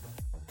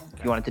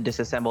 If you wanted to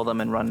disassemble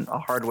them and run a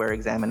hardware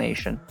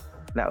examination,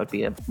 that would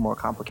be a more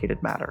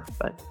complicated matter,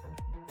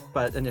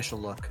 But initial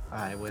look,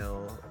 I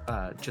will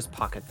just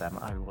pocket them.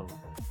 I will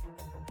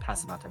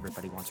pass them out to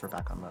everybody once we're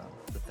back on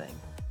the thing.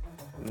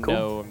 Cool.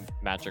 No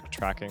magic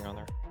tracking on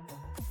there.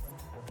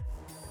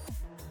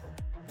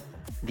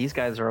 these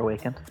guys are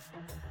awakened.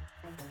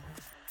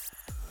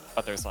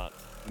 But there's not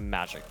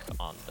magic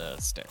on the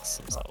sticks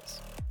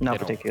themselves. Not They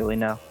don't- particularly,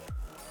 no.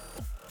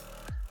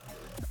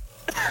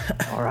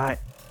 All right.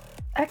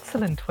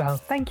 Excellent. Well,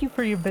 thank you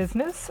for your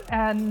business,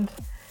 and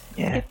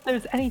Yeah, if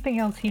there's anything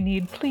else you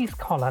need, please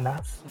call on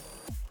us.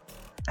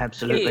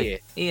 absolutely.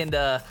 Yeah,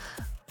 and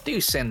do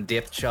send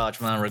depth charge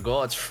my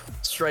regards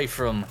straight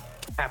from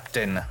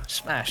Captain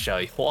Smash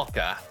Eye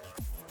Walker.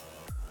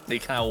 He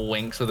kind of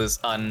winks with his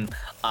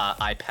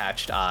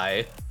eye-patched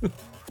eye.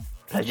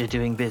 Pleasure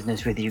doing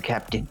business with you,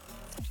 Captain.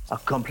 Our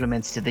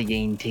compliments to the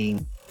Yin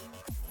team.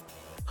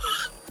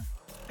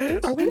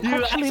 Are we You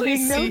actually actually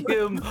being see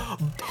known? him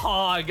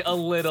pog a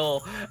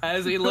little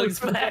as he looks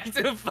back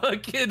to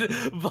fucking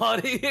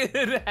Buddy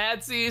and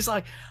Hatsy. He's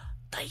like,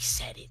 they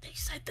said it. They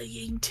said the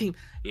Ying team.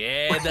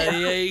 Yeah, the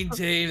Ying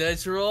team.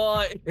 That's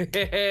right.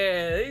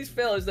 These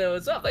fellas know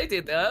what's up. They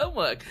did their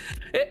homework.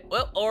 Yeah,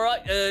 well, all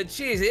right.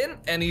 Cheers in.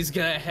 And he's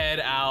gonna head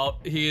out.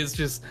 He is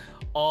just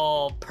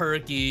all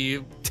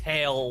perky,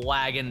 tail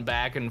wagging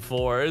back and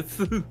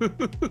forth.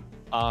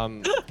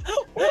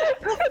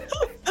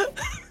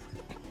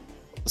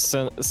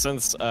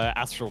 Since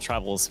astral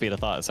travel is speed of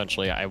thought,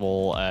 essentially, I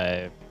will,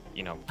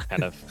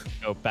 kind of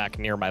go back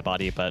near my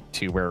body, but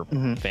to where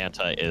Mhm.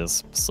 Vanta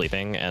is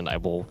sleeping, and I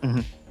will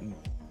Mhm.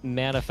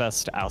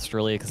 manifest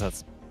astrally, because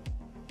that's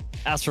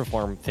astral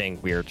form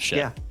thing, weird shit.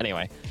 Yeah.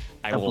 Anyway,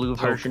 I A will blue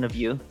poke, version of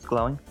you is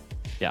glowing.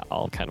 Yeah,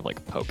 I'll kind of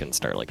like poke and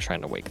start like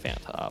trying to wake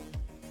Vanta up.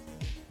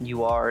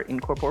 You are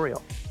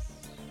incorporeal.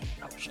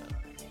 Oh shit.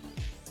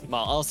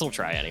 Well, I'll still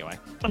try anyway.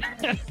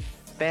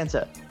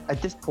 Vanta,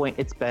 at this point,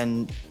 it's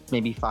been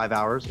maybe 5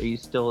 hours. Are you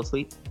still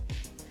asleep?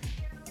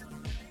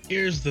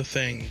 Here's the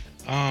thing.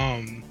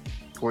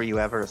 Were you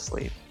ever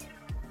asleep?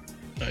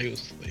 I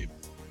was asleep.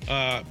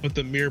 But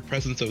the mere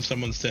presence of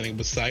someone standing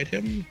beside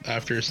him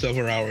after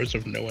several hours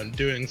of no one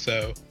doing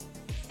so,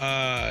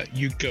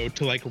 you go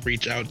to like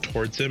reach out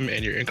towards him,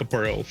 and your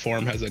incorporeal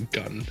form has a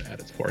gun at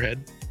its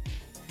forehead.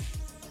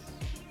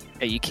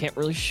 Yeah, you can't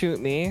really shoot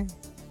me,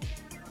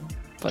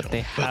 but Don't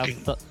they have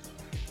fucking- the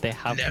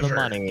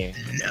money.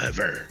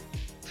 Never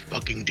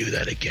fucking do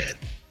that again.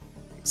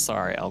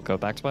 Sorry, I'll go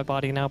back to my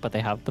body now, but they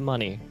have the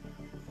money.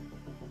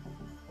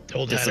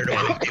 Told Hatter to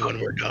wake me when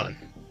we're done.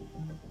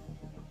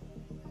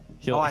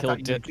 He'll I thought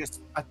you did.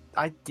 just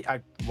I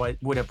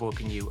would have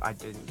woken you. I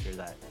didn't hear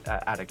that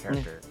out of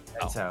character,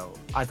 Oh. and so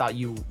I thought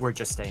you were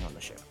just staying on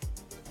the ship.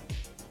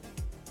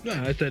 No,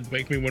 I said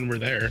wake me when we're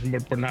there.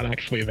 We're not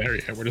actually there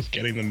yet. We're just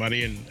getting the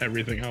money and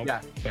everything else.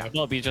 Yeah. So-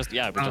 Well, we just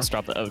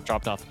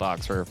dropped off the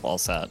box. We're all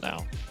set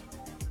now.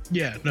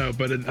 Yeah, no,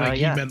 but yeah.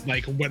 he meant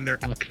like when they're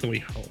actually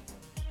home.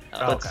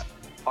 Let's-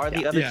 Are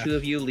the other Yeah. two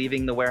of you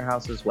leaving the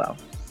warehouse as well?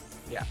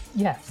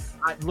 Yes.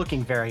 I'm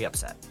looking very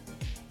upset.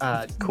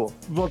 Cool.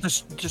 Well,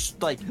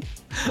 just like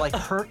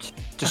hurt,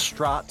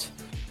 distraught,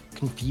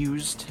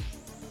 confused.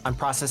 I'm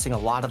processing a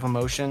lot of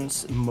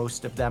emotions.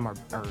 Most of them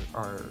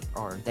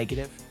are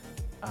negative.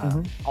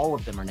 Mhm. All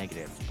of them are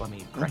negative. Let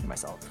me correct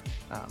myself.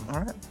 All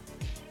right.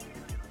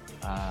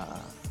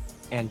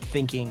 And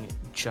thinking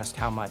just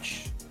how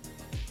much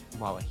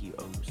he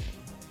owes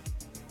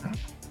me.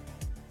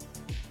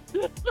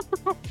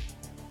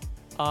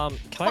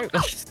 Can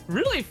I?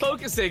 Really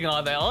focusing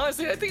on that.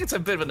 Honestly, I think it's a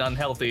bit of an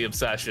unhealthy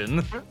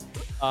obsession.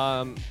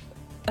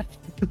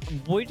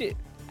 Would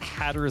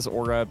Hatter's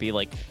aura be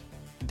like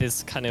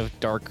this kind of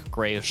dark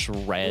grayish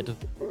red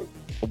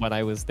when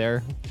I was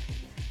there?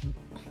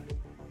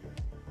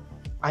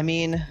 I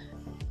mean,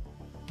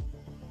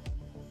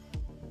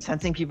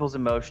 sensing people's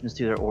emotions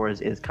through their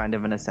auras is kind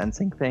of a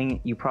sensing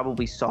thing. You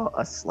probably saw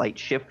a slight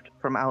shift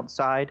from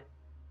outside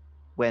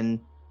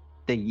when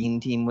the Yin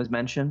team was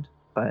mentioned,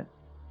 but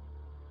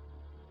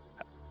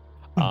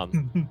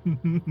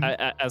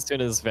As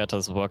soon as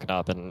Vanta's woken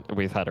up and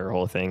we've had her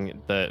whole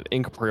thing, the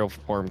incorporeal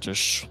form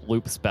just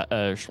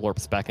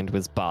slurps back into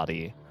his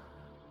body.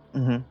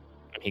 mm-hmm. And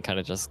he kind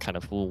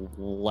of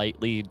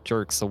lightly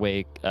jerks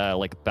awake,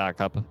 like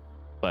back up,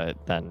 but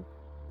then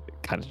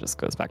kind of just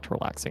goes back to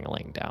relaxing and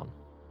laying down.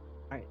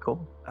 All right,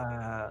 cool.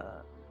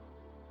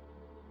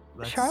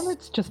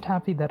 Charlotte's just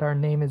happy that our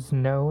name is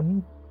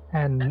known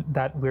and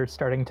that we're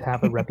starting to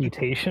have a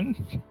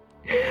reputation.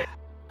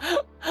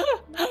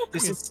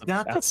 This is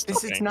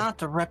not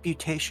the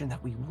reputation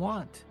that we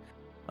want.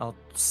 I'll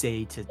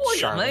say to What do you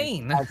Charlotte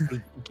mean? as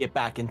we get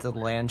back into the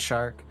land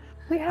shark.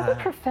 We have a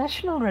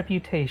professional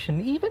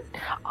reputation. Even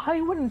I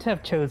wouldn't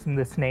have chosen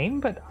this name,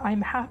 but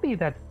I'm happy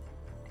that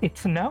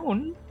it's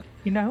known,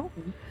 you know?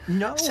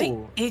 No. See,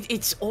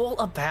 it's all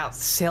about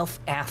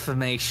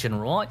self-affirmation,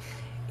 right?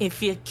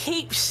 If you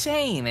keep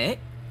saying it,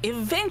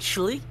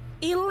 eventually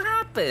it'll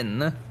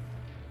happen.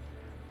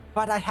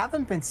 But I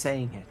haven't been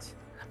saying it.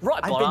 Right,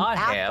 I've but been I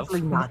have.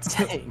 actively not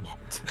saying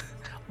it.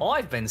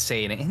 I've been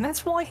saying it, and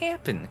that's why it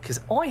happened, because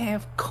I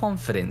have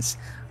confidence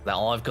that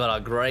I've got a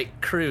great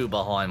crew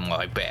behind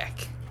my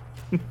back.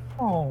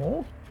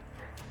 Oh,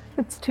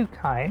 it's too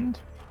kind.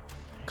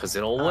 Because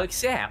it all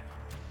works out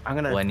I'm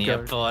gonna when go.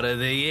 you're part of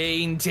the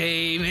Yin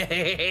team.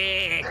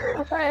 Hey!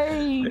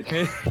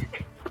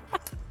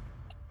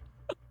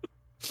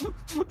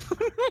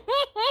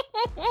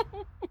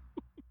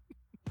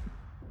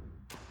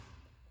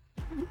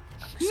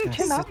 Just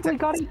gonna sit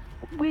down-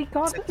 we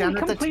sit down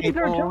at the completed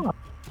our table. job.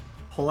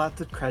 pull out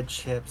the cred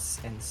chips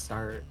and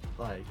start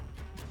like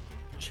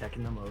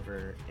checking them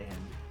over, and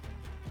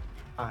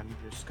I'm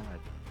just gonna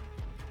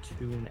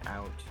tune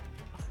out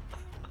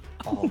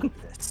all of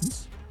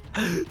this.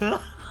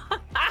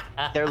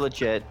 They're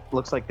legit.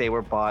 Looks like they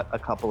were bought a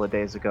couple of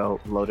days ago,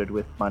 loaded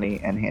with money,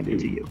 and handed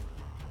to you.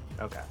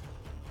 Okay.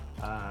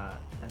 All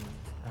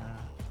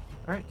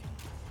right.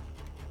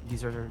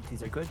 These are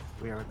good.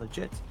 We are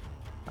legit.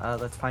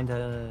 Let's find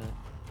a.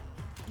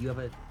 You have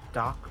a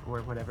dock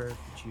or whatever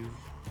that you.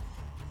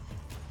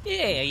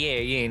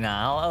 Yeah.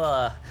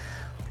 Now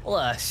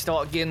I'll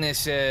start getting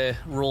this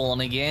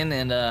rolling again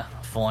and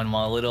find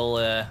my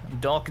little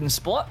docking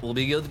spot. We'll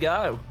be good to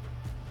go.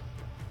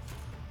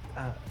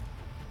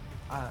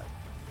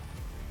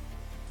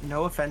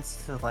 No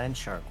offense to the land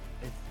shark.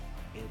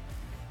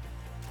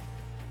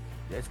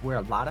 It's we're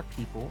a lot of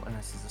people, and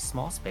this is a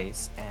small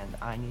space, and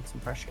I need some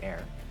fresh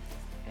air,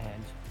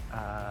 and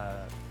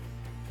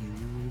you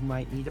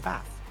might need a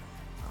bath.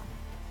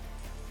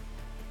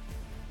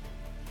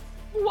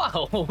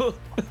 Whoa!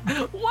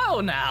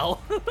 Whoa now!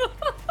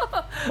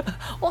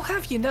 I'll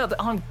have you know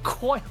that I'm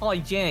quite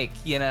hygienic,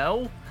 you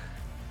know?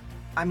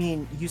 I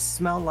mean, you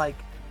smell like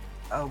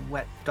a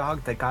wet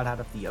dog that got out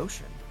of the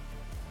ocean.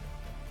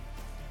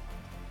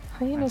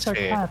 Hyenas are That's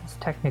fair. cats,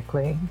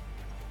 technically.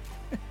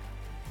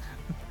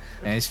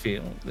 There's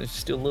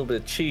still a little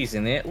bit of cheese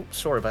in there. Oops,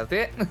 sorry about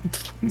that.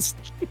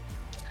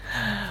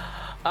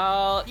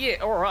 Yeah,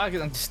 alright, I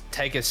can just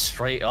take us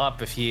straight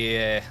up if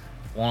you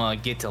want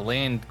to get to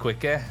land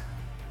quicker.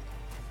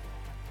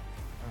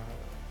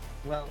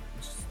 Well,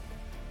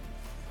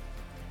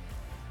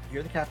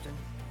 you're the captain.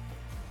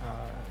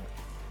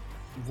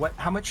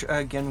 How much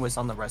again was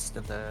on the rest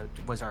of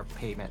was our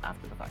payment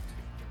after the fact?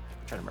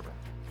 I'm trying to remember.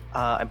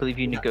 I believe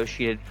you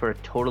negotiated for a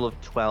total of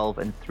 12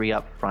 and 3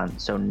 up front,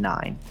 so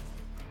 9.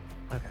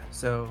 Okay,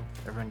 so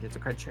everyone gets a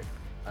cred check,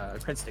 a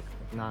cred stick,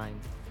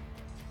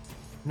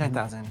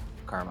 9,000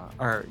 karma,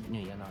 or on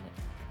it.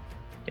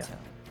 Yeah. So,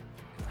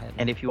 go ahead.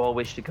 And if you all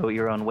wish to go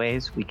your own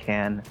ways, we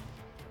can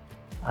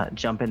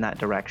jump in that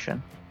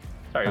direction.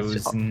 Sorry, it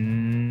was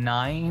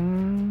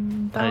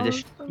 9,000? In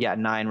addition, yeah,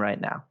 9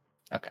 right now.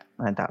 Okay.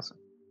 9,000.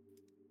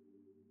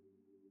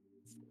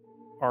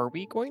 Are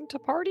we going to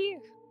party?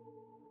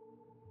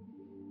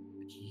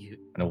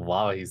 And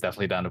wow, he's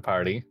definitely down to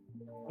party.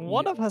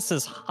 One of us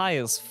is high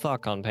as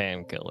fuck on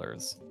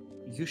painkillers.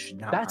 You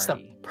should not. That's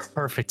party. the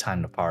perfect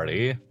time to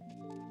party.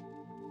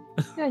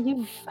 Yeah,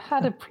 you've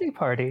had a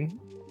pre-party.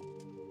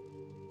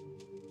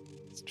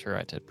 It's true,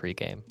 I did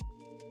pregame.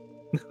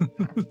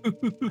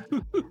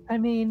 I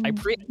mean, I you,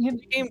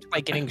 pre-gamed by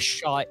getting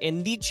shot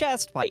in the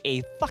chest by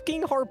a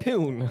fucking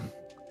harpoon.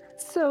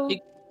 so You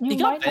you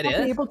got might not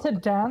better. be able to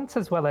dance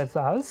as well as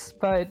us,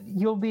 but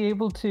you'll be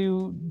able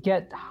to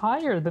get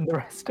higher than the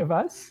rest of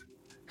us.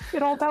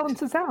 It all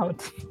balances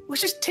out. We'll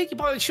just take you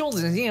by the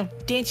shoulders and,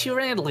 dance you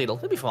around a little.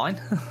 It'll be fine.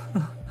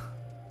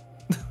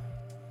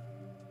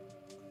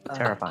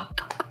 Terrifying.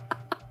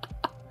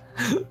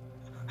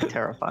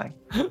 Terrifying.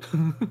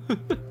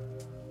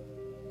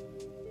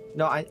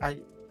 No,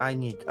 I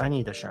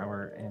need a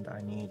shower, and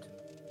I need.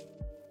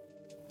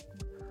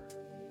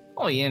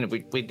 Oh, yeah,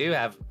 we do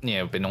have,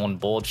 been on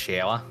board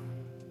shower.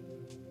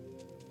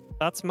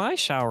 That's my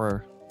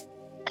shower.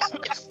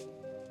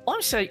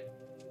 I'm saying,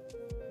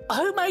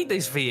 who made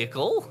this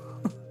vehicle?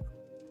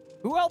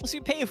 Who helps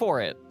you pay for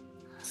it?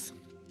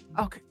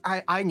 Okay,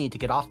 I need to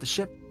get off the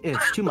ship.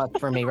 It's too much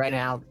for me right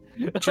now.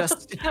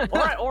 Just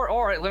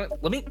all right.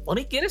 Let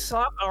me get us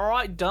up. All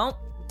right, don't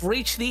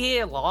breach the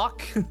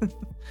airlock.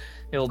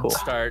 He'll Cool.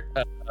 start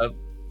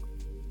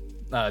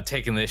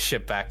taking this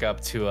ship back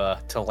up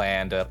to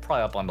land,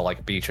 probably up onto like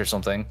a beach or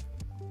something.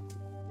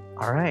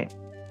 All right.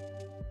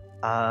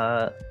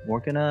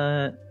 We're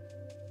gonna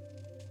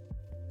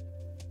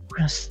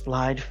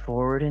slide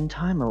forward in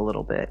time a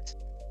little bit.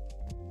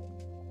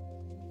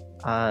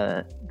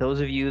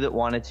 Those of you that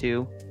wanted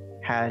to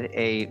had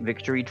a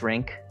victory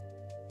drink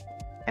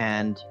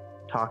and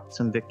talked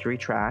some victory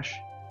trash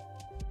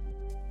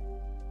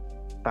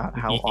about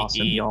how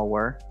awesome y'all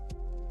were.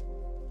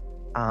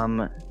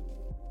 We're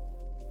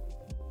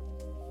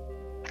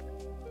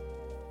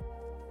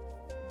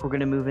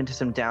gonna move into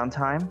some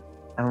downtime,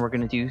 and we're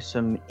gonna do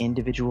some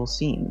individual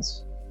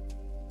scenes.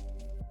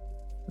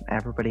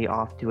 Everybody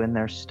off doing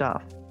their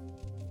stuff.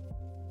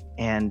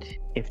 And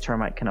if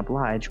Termite can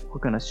oblige, we're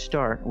gonna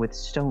start with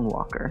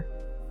Stonewalker.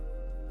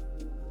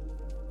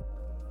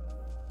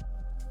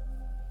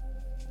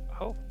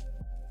 Oh.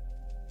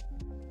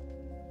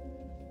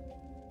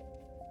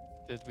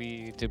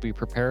 Did we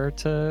prepare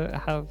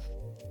to have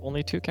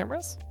only 2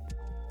 cameras?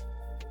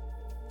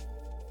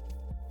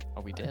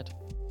 Oh, we did.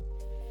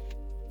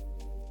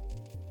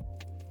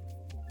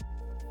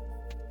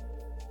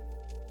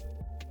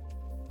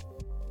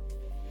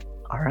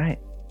 All right.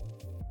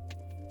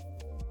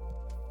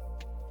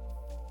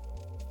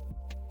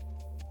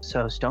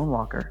 So,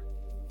 Stonewalker,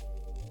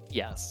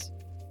 Yes.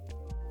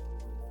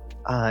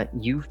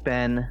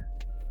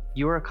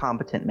 you're a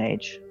competent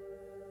mage,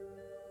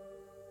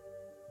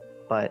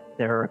 but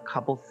there are a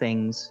couple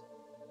things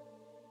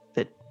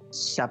that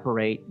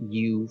separate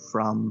you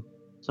from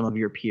some of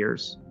your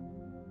peers,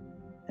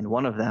 and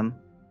one of them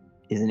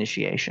is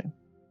initiation.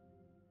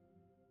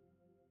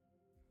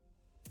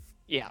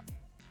 Yeah.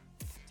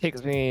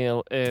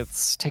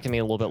 It's taken me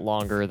a little bit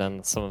longer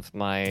than some of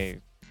my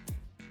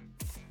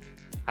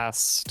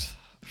past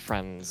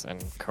friends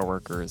and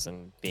coworkers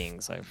and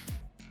beings I've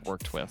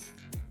worked with.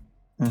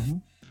 Mm-hmm.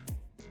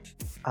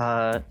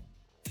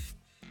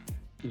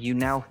 You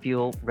now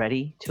feel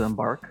ready to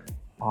embark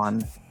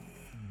on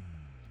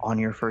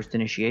your first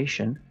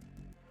initiation.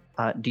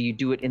 Do you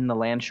do it in the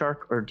land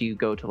shark, or do you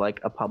go to like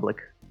a public,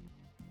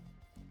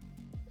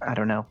 I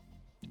don't know,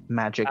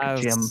 magic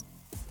gym?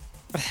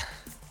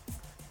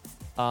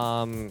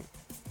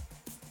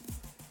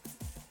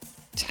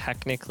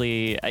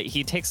 Technically,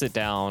 he takes it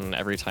down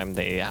every time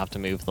they have to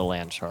move the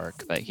land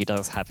shark, but he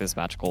does have his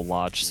magical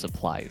lodge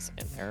supplies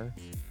in there,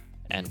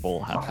 and we'll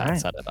have Pat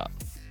set it up.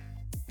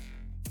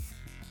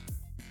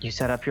 You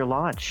set up your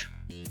lodge.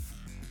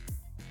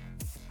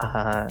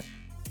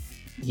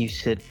 You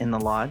sit in the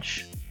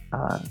lodge,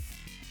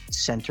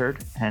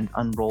 centered, and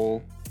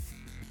unroll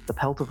the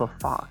pelt of a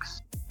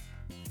fox.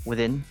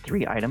 Within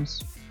 3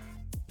 items: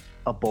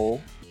 a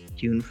bowl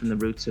hewn from the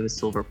roots of a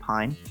silver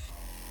pine,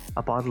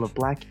 a bottle of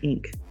black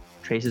ink,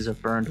 traces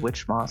of burned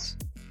witch moss,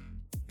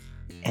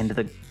 and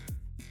the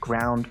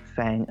ground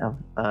fang of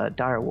a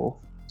direwolf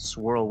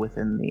swirl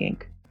within the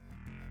ink.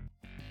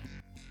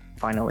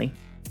 Finally,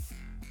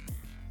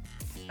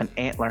 an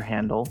antler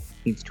handle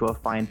leads to a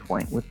fine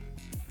point. With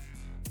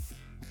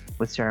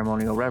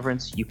ceremonial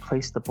reverence, you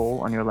place the bowl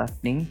on your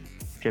left knee,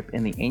 dip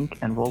in the ink,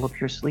 and roll up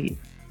your sleeve.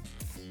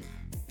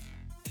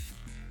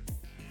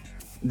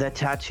 The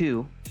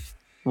tattoo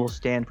will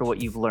stand for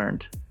what you've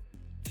learned.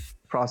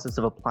 The process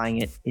of applying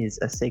it is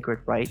a sacred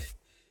rite.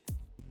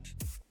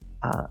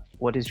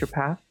 What is your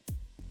path?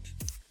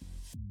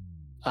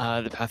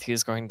 The path he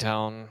is going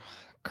down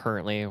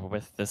currently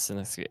with this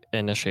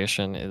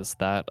initiation is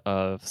that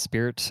of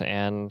spirit,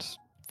 and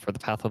for the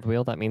path of the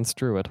wheel, that means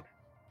druid.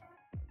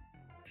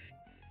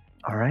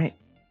 All right.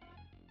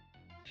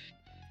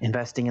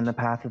 Investing in the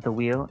path of the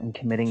wheel and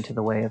committing to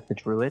the way of the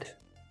druid.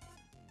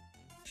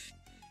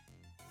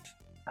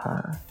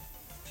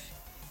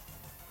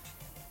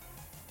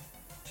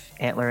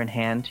 Antler in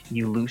hand,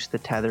 you loose the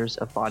tethers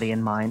of body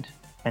and mind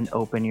and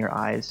open your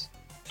eyes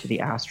to the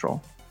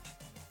astral.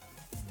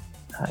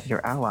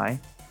 Your ally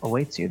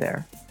awaits you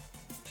there.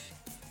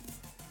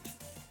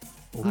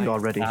 We are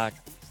ready, I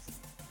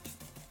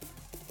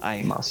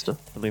Master.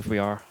 believe we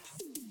are.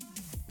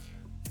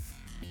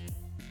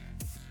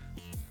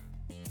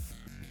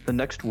 The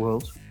next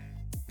world,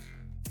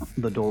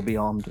 the door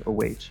beyond,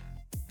 awaits.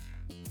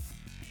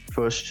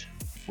 First,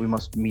 we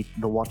must meet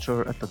the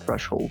Watcher at the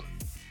threshold.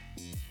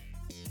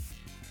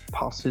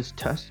 Pass his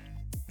test,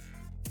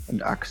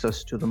 and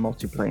access to the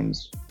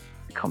multiplanes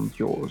becomes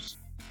yours.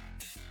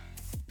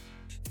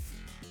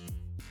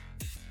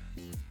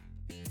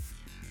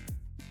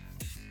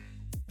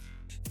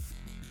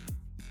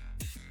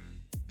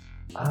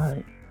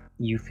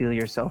 You feel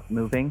yourself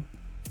moving,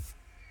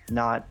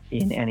 not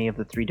in any of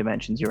the 3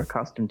 dimensions you're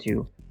accustomed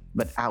to,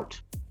 but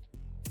out,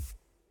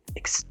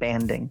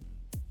 expanding,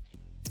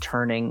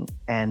 turning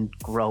and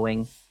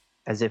growing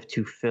as if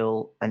to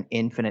fill an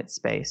infinite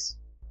space.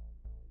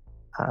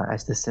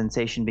 As the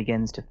sensation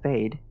begins to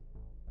fade,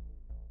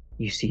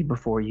 you see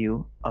before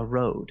you a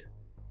road.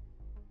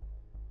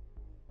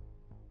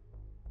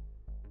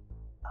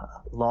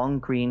 Long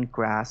green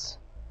grass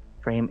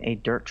frame a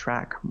dirt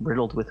track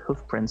riddled with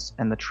hoofprints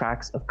and the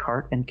tracks of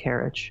cart and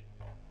carriage.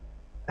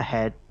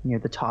 Ahead, near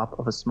the top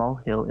of a small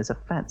hill, is a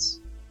fence.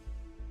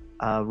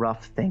 A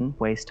rough thing,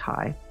 waist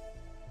high,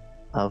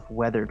 of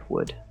weathered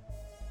wood.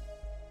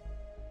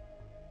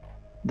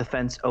 The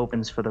fence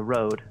opens for the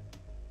road,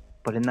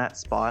 but in that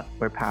spot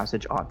where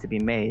passage ought to be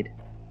made,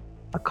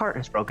 a cart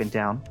has broken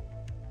down.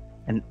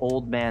 An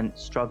old man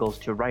struggles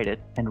to right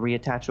it and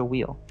reattach a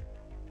wheel.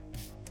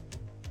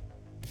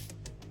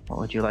 What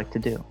would you like to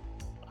do?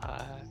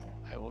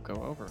 I will go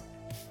over.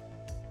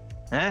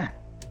 Eh?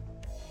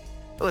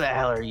 Who the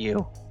hell are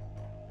you?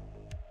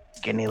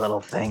 Skinny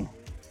little thing.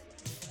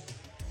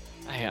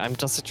 I'm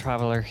just a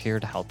traveler here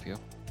to help you.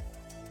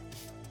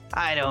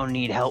 I don't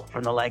need help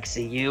from the likes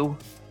of you.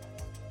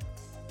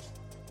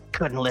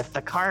 Couldn't lift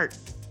the cart.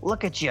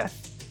 Look at you.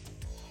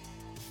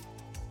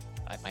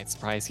 I might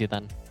surprise you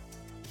then.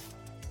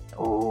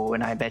 Oh,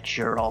 and I bet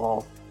you're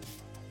all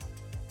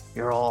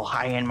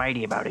high and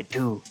mighty about it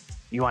too.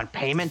 You want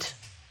payment?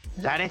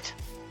 Is that it?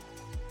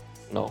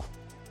 No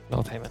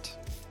payment.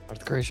 Out of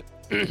the gracious,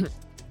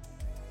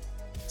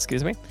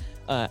 excuse me,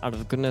 out of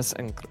the goodness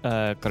and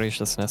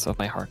graciousness of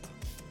my heart.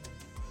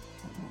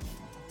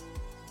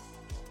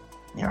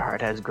 Your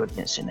heart has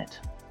goodness in it.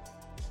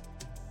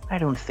 I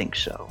don't think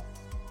so.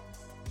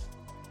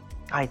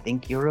 I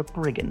think you're a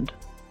brigand.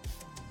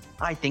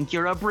 I think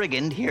you're a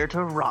brigand here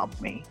to rob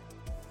me.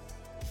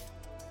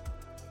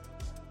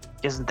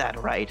 Isn't that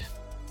right?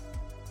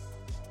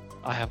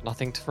 I have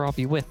nothing to rob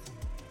you with,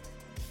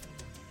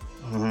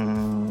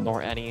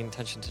 nor any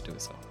intention to do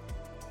so.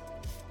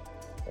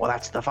 Well,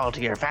 that's the fault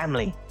of your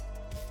family.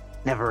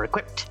 Never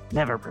equipped,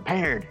 never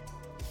prepared.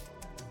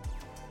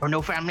 Or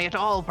no family at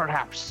all,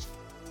 perhaps.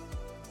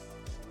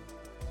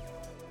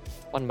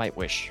 One might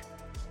wish.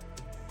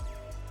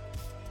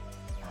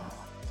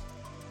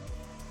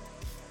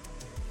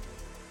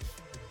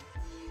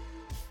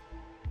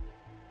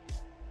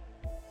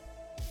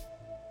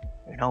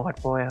 You know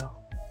what, boyo?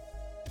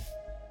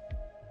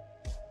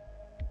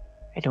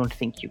 I don't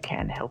think you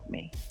can help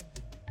me.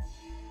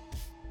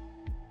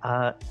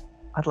 I'd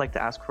like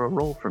to ask for a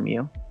roll from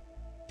you.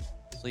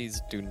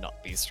 Please do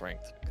not be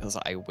strength, because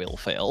I will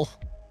fail.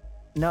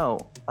 No,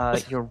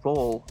 your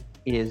roll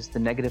is the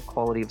negative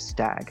quality of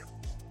stag.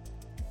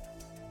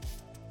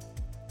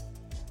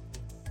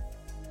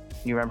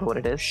 You remember what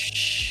it is?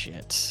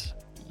 Shit.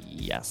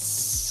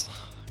 Yes.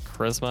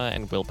 Charisma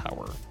and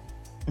willpower.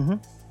 Mm-hmm.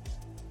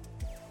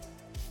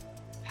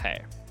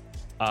 Hey.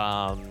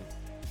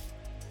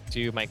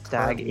 Do my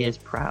Stag current is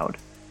proud.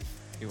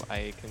 do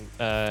I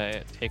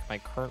can take my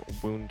current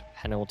wound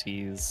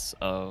penalties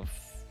of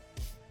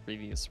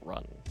previous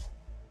run?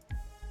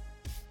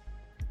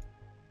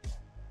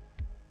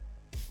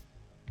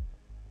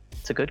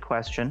 It's a good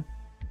question.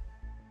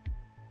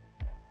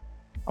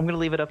 I'm going to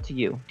leave it up to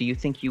you. Do you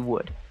think you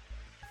would?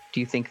 Do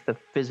you think the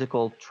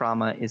physical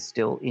trauma is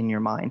still in your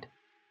mind?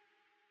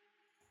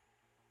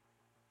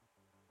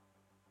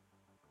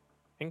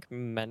 I think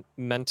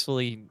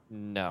mentally,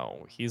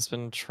 no. He's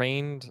been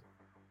trained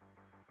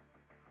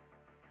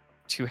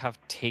to have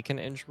taken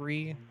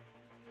injury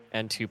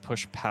and to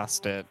push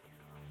past it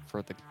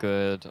for the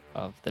good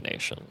of the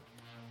nation.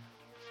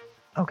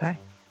 Okay.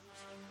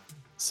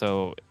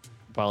 So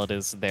while it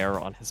is there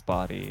on his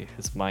body,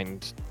 his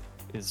mind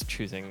is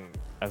choosing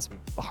as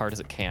hard as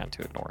it can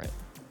to ignore it.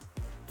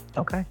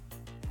 Okay.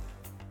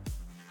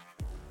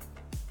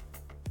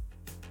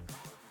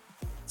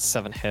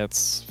 7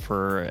 hits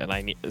for, and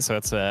I need, so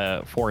it's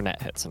 4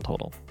 net hits in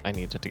total. I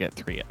needed to get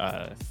 3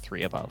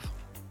 above.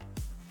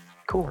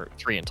 Cool. Or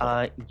 3 in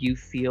total. You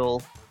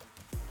feel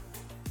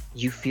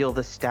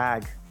the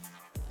stag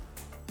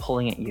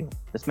pulling at you.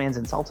 This man's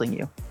insulting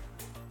you.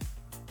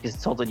 He's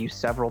insulted you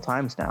several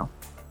times now.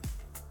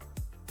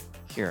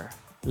 Here,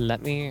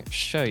 let me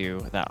show you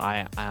that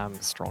I am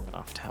strong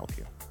enough to help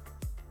you.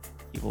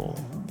 He will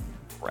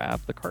grab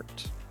the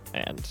cart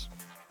and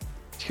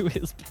do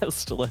his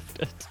best to lift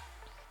it.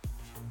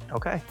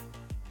 Okay.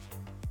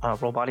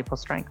 Roll body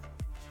plus strength.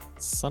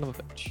 Son of a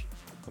bitch.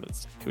 What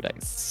is 2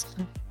 dice?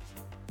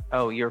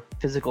 Oh, your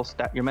mental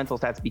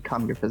stats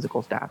become your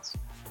physical stats.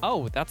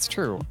 Oh, that's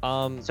true.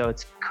 So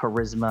it's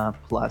charisma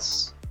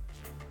plus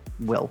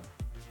will.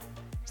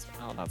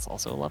 Oh, that's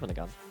also 11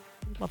 again.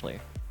 Lovely.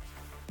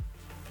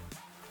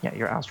 Yeah,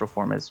 your astral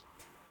form is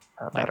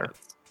 5 better.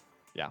 hits.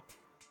 Yeah.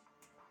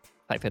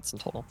 5 hits in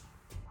total.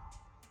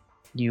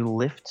 You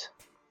lift.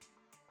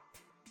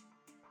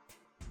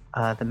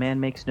 The man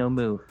makes no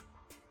move.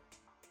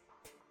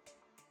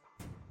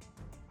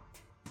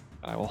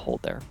 I will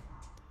hold there.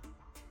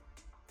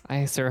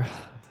 Aye, sir.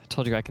 I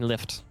told you I can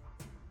lift.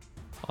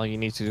 All you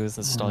need to do is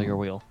install your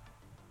wheel.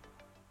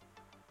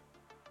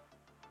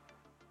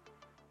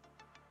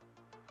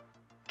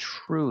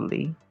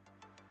 Truly.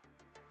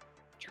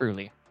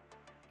 Truly.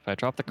 If I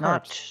drop the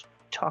cart... Not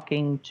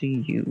talking to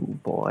you,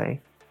 boy.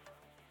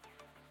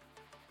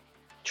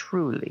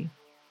 Truly.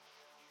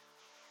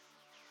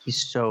 He's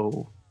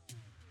so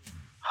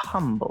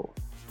humble.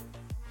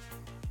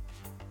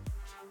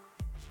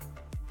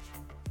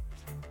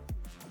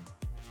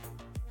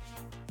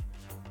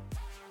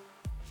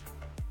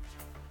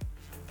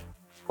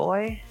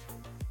 boy.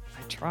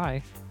 I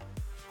try.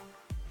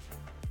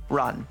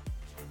 Run.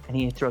 And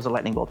he throws a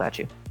lightning bolt at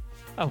you.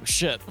 Oh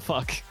shit!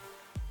 Fuck.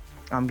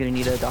 I'm gonna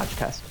need a dodge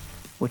test,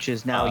 which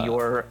is now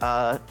your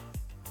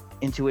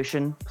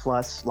intuition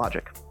plus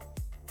logic.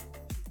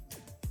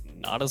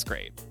 Not as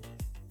great.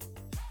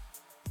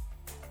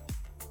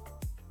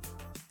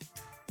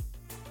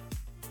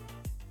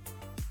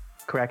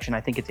 Correction,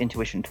 I think it's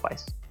intuition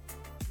twice.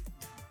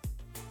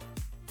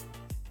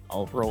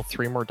 I'll roll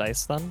 3 more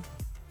dice then.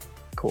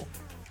 Cool.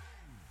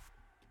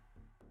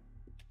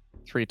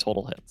 3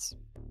 total hits.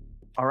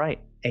 All right.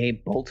 A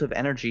bolt of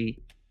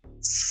energy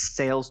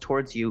sails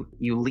towards you.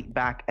 You leap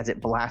back as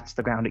it blasts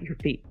the ground at your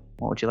feet.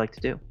 What would you like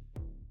to do?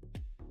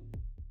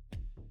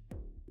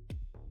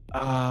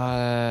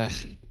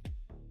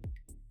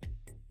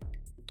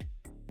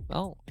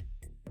 Well,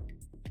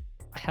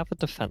 I have a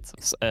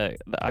defensive. I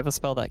have a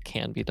spell that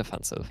can be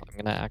defensive. I'm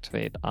gonna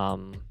activate.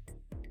 I'm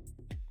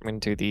gonna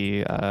do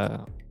the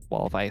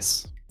wall of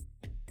ice.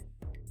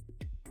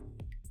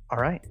 All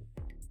right.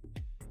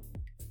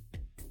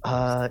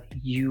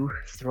 You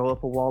throw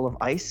up a wall of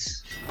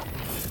ice,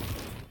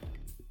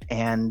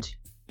 and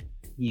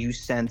you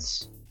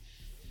sense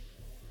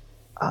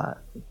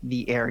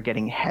the air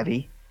getting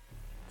heavy,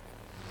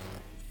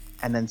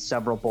 and then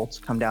several bolts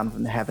come down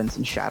from the heavens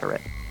and shatter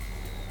it.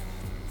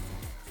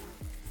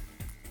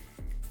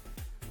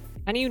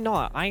 Can you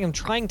not? I am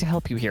trying to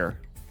help you here.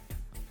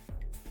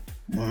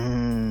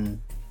 You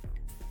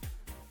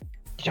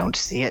don't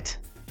see it.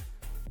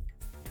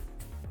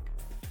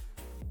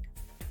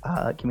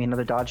 Give me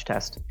another dodge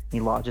test. He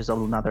lodges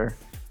another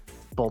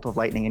bolt of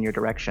lightning in your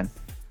direction.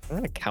 I'm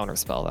gonna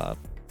counterspell that.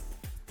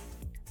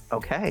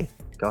 Okay,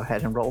 go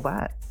ahead and roll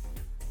that.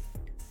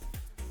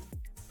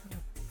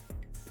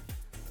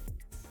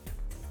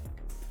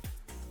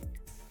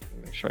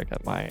 Make sure I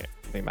get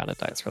the amount of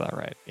dice for that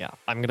right. Yeah,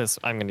 I'm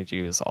gonna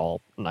use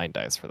all 9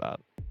 dice for that.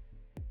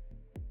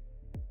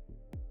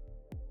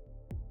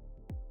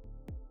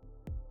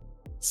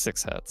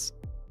 Six hits.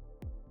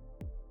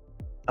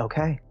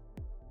 Okay.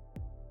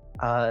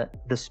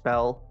 The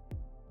spell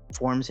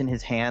forms in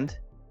his hand,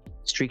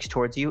 streaks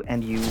towards you,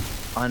 and you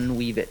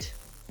unweave it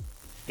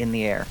in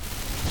the air.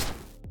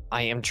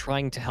 I am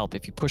trying to help.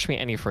 If you push me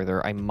any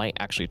further, I might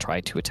actually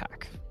try to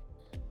attack.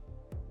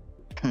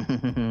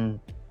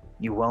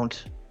 You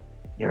won't.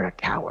 You're a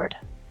coward.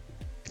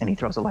 And he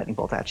throws a lightning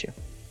bolt at you.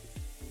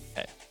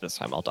 Okay, this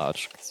time I'll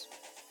dodge.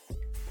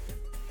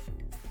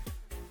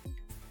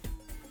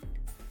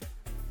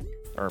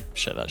 Or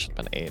shit, that should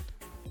have been 8.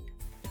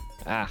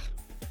 Ah.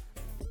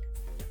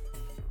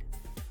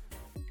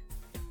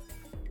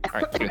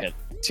 Alright,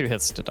 2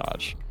 hits to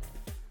dodge.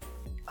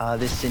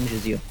 This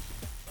singes you.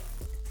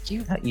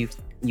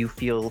 You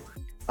feel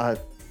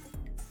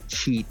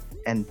heat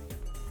and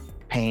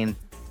pain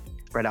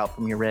spread out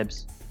from your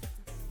ribs.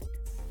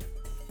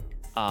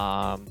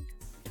 I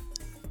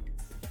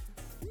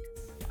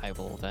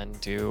will then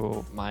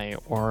do my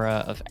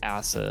aura of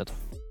acid.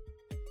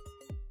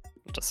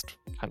 Just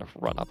kind of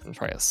run up and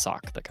try to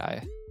sock the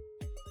guy.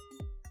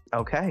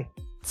 Okay.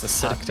 It's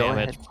acidic Go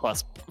damage ahead.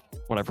 plus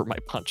whatever my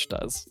punch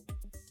does.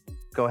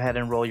 Go ahead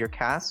and roll your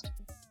cast,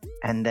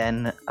 and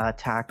then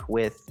attack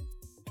with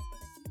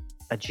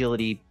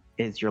agility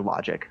is your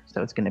logic.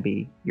 So it's going to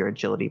be your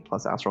agility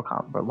plus astral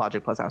combat, or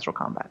logic plus astral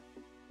combat.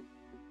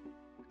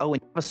 Oh,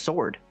 and you have a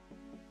sword.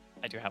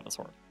 I do have a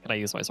sword. Can I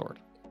use my sword?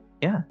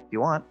 Yeah, if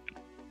you want.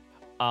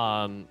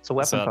 It's a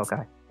weapon so foci.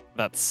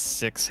 that's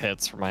 6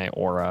 hits for my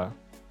aura.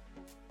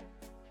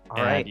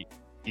 All right.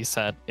 You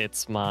said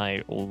it's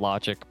my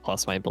logic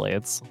plus my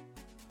blades,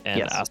 and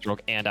Yes.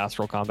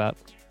 astral combat.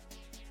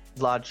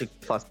 Logic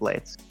plus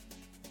blades.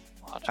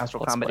 Logic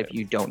Astral plus combat blades. if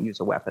you don't use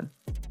a weapon.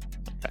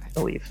 Okay. I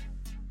believe.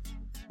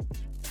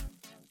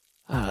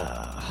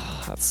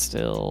 That's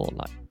still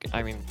not.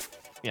 I mean,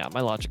 yeah,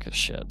 my logic is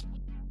shit.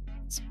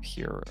 It's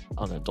pure,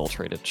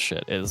 unadulterated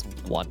shit. It is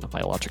 1.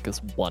 My logic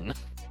is 1.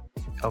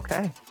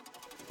 Okay.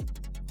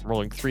 I'm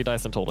rolling 3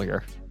 dice in total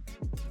here.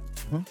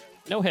 Mhm.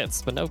 No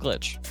hits, but no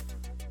glitch.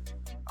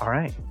 All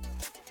right.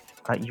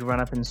 You run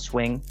up and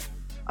swing.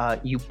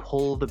 You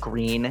pull the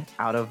green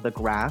out of the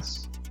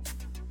grass,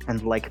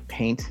 and like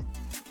paint,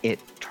 it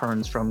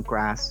turns from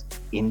grass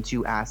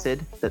into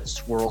acid that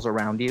swirls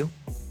around you.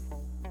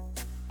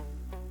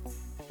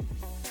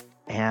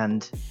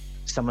 And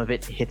some of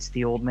it hits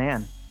the old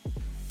man.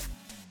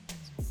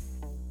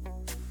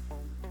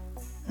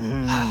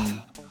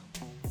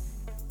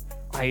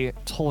 I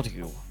told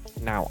you.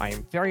 Now I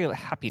am very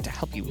happy to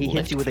help you. He hits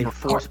lift you with a your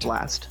force cart.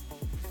 blast.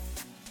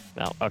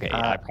 No, okay,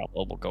 I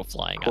probably will go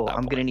flying. Cool. At that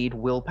I'm point. gonna need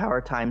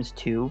willpower times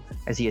 2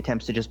 as he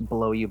attempts to just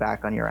blow you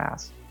back on your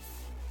ass.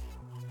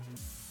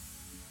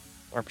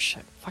 Or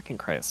shit, fucking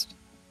Christ.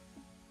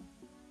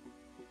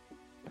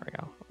 There we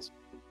go.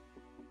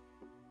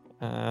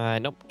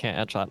 Nope, can't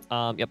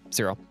headshot. Yep,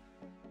 0.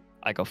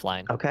 I go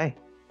flying. Okay.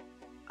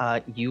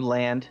 You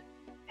land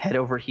head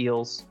over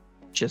heels,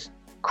 just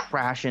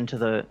crash into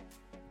the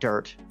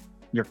dirt.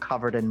 You're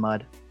covered in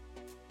mud.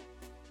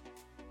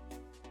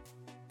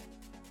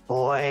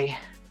 Boy,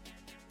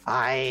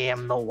 I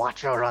am the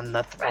Watcher on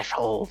the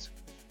threshold.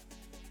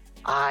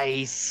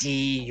 I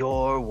see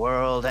your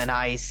world and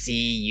I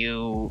see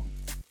you.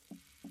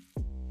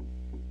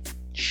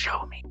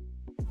 Show me.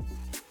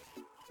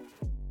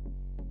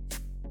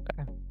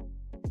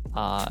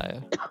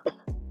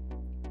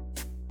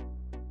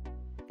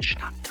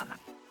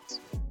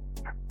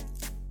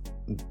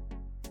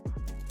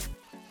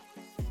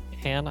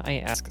 Can I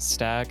ask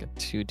Stag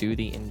to do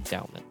the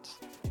endowment?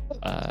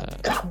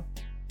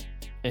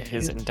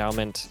 His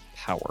endowment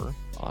power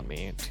on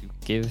me to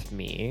give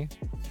me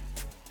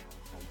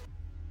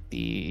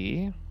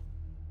the...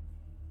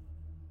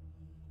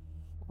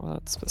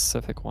 What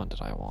specific one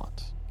did I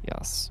want?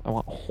 Yes, I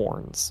want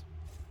horns.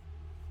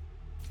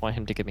 I want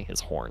him to give me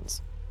his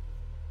horns.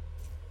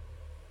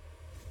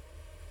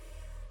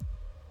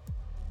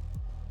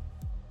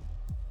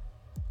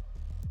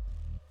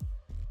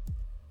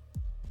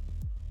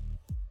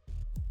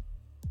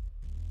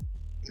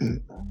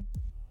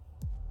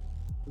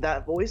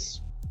 That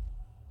voice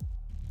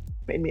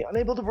made me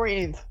unable to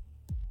breathe.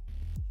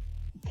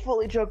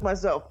 Fully choked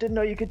myself. Didn't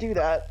know you could do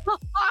that.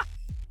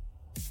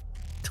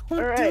 Don't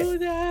All right. do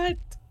that.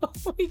 Oh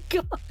my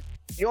god.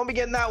 You won't be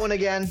getting that one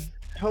again.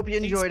 Hope you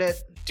enjoyed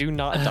it. Do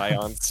not die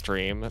on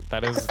stream.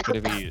 That is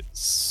going to be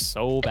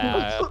so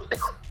bad.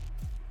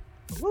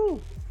 Woo.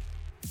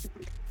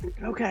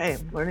 Okay,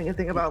 learning a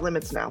thing about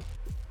limits now.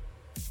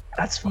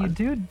 That's If you fun.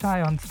 do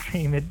die on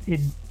stream, it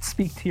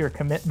speak to your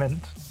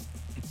commitment.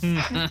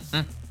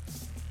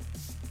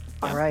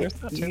 All right, there's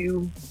that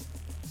too.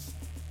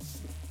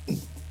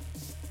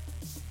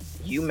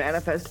 you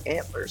manifest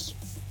antlers.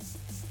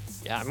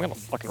 Yeah, I'm going to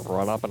fucking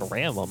run up and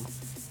ram him.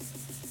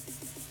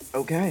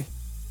 Okay.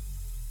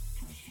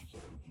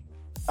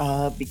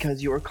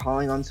 Because you are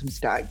calling on some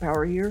stag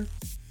power here,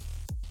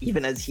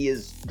 even as he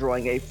is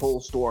drawing a full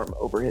storm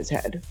over his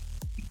head.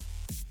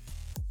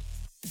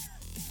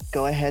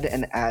 Go ahead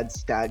and add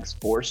stag's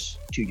force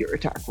to your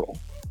attack roll.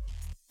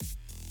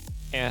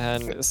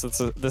 And this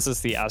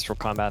is the astral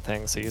combat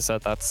thing, so you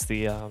said that's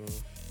the...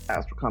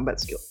 Astral combat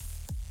skill.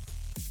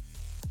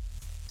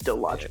 Still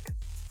logic.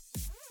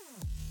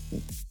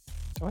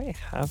 Do I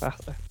have...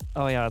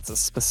 Oh yeah, it's a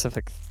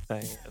specific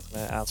thing, isn't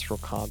it? Astral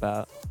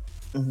combat.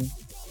 Mm-hmm.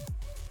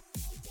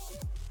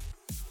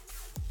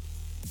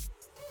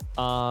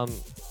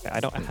 I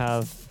don't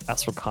have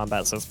astral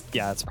combat, so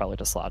it's probably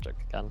just logic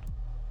again.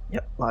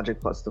 Yep,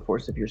 logic plus the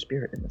force of your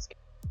spirit in this case.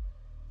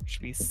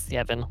 Should be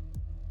 7.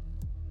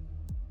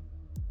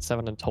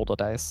 7 in total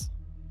dice.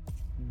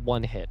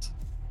 1 hit.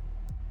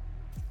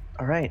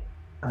 All right.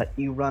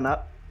 You run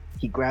up.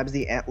 He grabs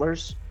the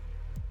antlers,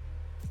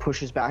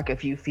 pushes back a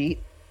few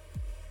feet.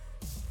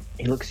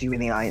 He looks you in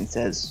the eye and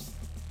says,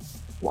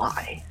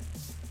 "Why?"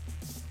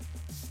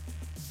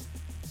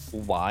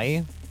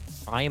 Why?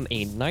 I am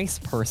a nice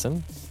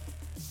person,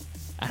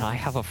 and I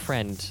have a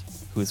friend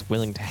who is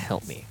willing to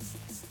help me.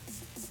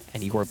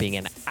 And you are being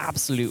an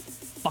absolute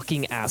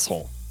fucking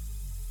asshole.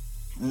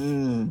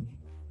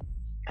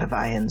 Have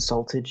I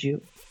insulted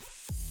you?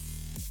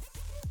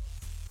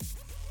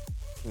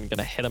 I'm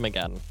gonna hit him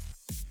again.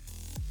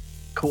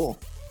 Cool.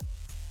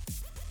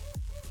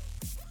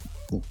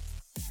 What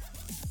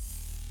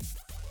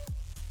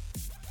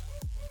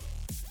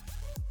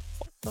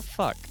the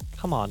fuck?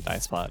 Come on,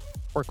 Dicebot.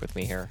 Work with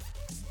me here.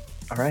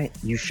 All right.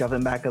 You shove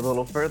him back a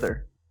little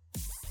further.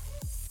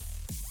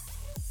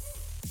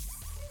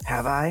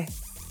 Have I?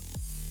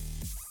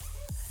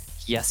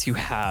 Yes, you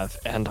have,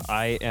 and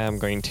I am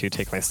going to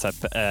take a step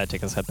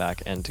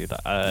back and do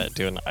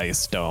an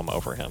ice dome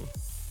over him.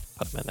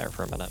 Put him in there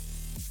for a minute.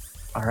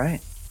 All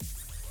right.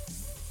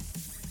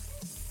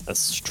 As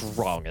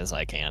strong as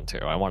I can too.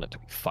 I want it to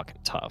be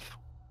fucking tough.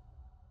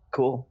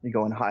 Cool. You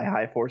going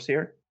high force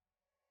here?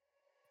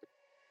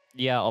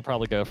 Yeah, I'll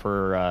probably go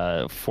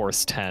for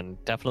Force 10.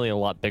 Definitely a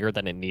lot bigger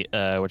than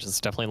which is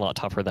definitely a lot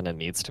tougher than it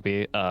needs to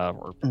be,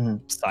 or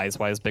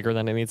size-wise bigger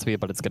than it needs to be,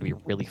 but it's gonna be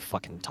really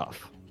fucking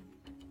tough.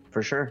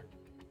 For sure.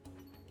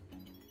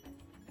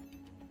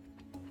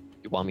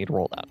 You want me to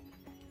roll that?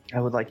 I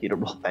would like you to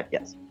roll that,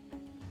 yes.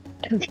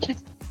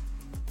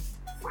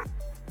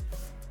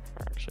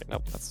 Actually,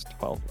 nope, that's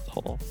 12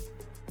 total.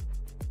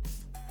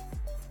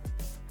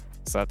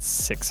 So that's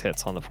 6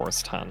 hits on the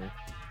Force 10.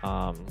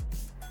 All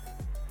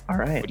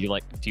right. Do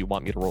you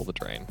want me to roll the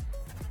drain?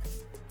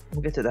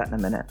 We'll get to that in a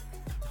minute.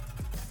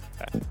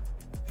 Okay.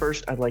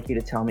 First, I'd like you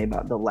to tell me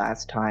about the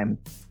last time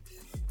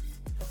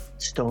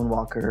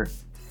Stonewalker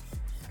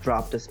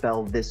dropped a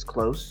spell this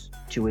close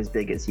to as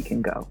big as he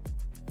can go.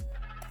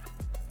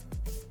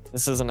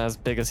 This isn't as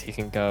big as he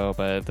can go,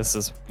 but this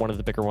is one of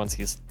the bigger ones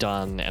he's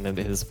done, and it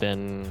has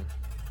been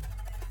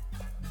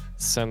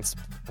since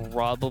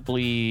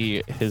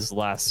probably his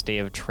last day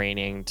of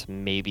training to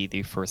maybe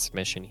the first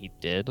mission he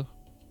did.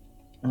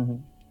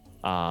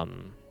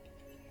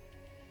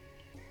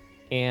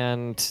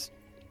 And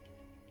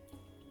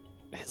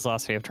his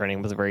last day of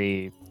training was a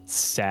very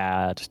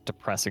sad,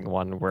 depressing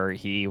one where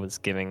he was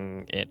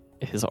giving it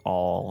his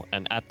all,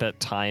 and at that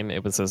time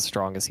it was as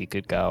strong as he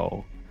could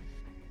go.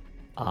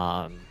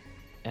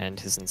 And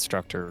his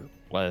instructor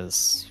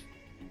was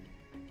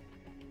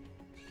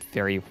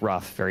very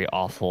rough, very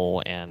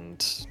awful,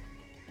 and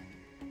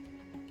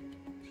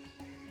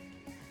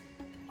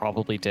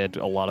probably did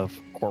a lot of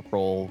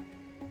corporal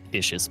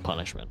vicious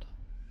punishment.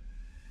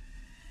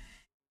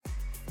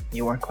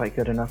 You weren't quite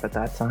good enough at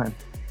that time.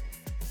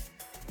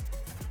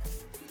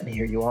 And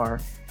here you are,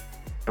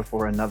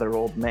 before another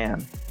old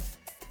man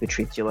who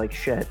treats you like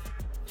shit.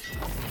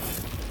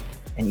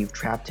 And you've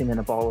trapped him in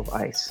a ball of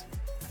ice.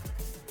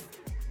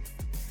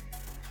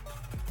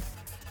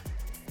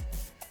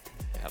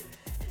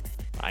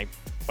 Yep.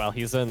 While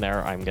he's in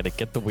there, I'm gonna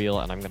get the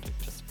wheel and I'm gonna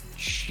just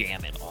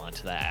jam it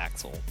onto the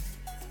axle.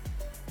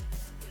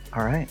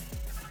 All right.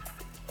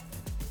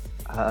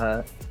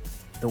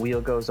 The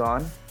wheel goes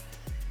on.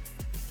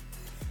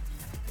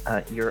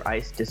 Your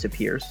ice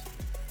disappears.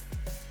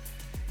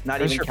 Not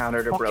There's even your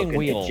countered or fucking broken.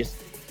 wheel.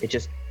 It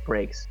just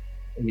breaks.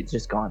 It's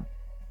just gone.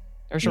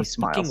 There's He your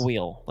smiles. fucking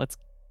wheel.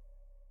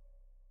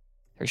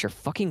 There's your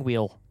fucking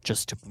wheel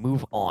just to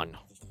move on.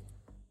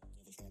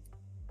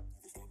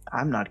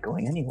 I'm not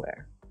going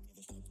anywhere.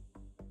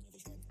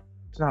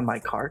 It's not my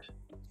cart.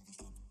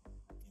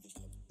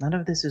 None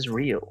of this is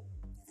real.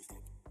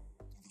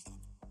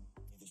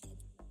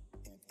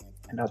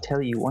 And I'll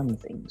tell you one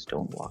thing,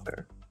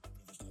 Stonewalker.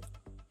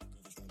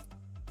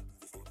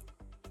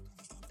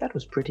 That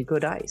was pretty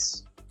good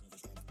ice.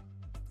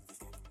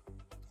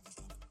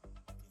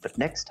 But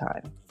next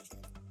time,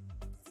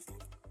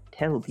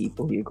 tell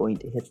people you're going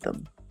to hit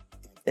them,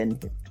 then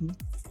hit them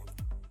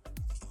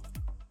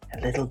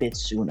a little bit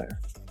sooner.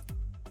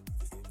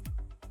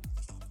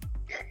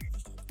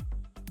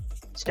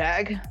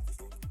 Stag,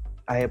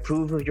 I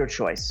approve of your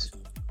choice.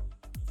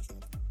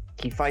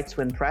 He fights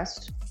when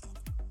pressed,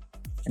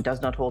 and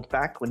does not hold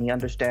back when he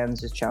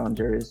understands his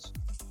challenger is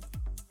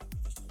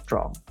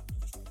strong.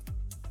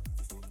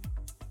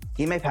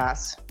 He may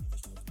pass.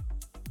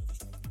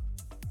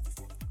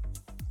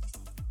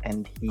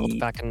 And he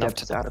Back enough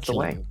steps to out of the kill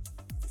way.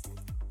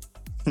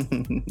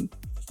 you.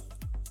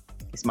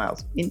 He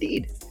smiles.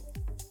 Indeed.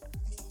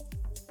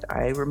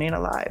 I remain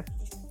alive.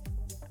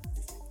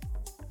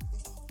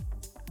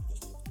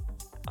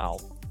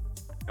 I'll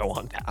go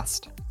on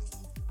past.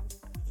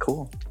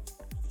 Cool.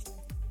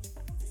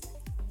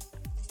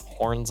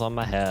 Horns on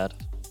my head.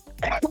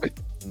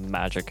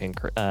 Magic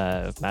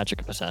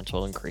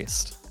potential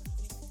increased.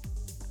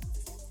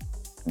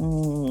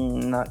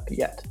 Not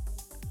yet.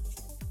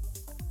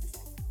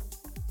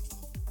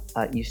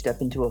 You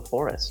step into a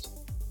forest.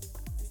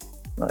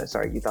 Oh,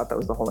 sorry, you thought that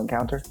was the whole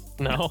encounter?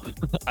 No,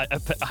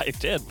 I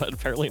did, but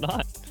apparently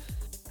not.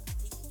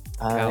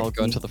 I'll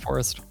go into the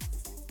forest.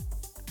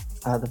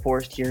 The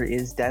forest here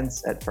is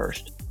dense at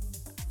first.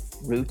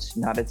 Roots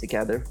knotted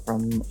together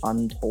from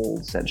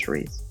untold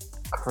centuries,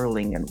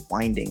 curling and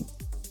winding.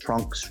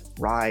 Trunks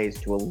rise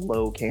to a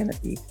low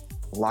canopy,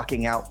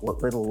 blocking out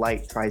what little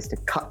light tries to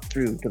cut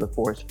through to the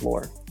forest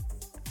floor.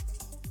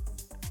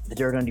 The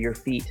dirt under your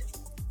feet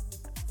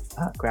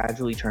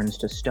gradually turns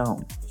to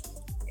stone,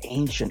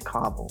 ancient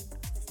cobble,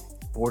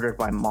 bordered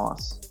by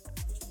moss,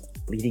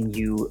 leading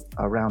you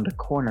around a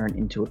corner and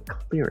into a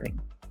clearing.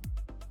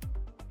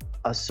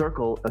 A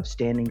circle of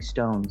standing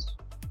stones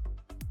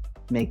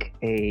make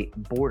a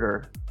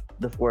border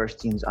the forest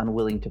seems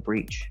unwilling to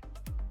breach.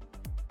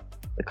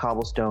 The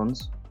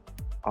cobblestones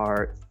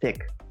are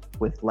thick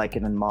with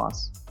lichen and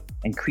moss,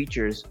 and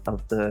creatures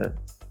of the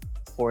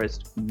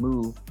forest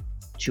move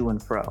to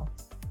and fro.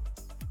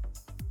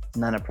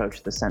 None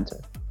approach the center,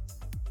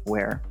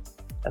 where,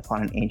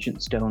 upon an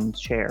ancient stone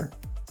chair,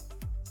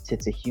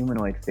 sits a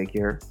humanoid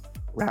figure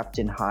wrapped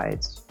in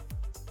hides,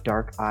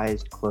 dark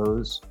eyes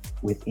close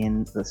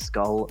within the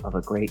skull of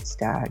a great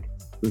stag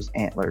whose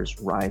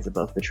antlers rise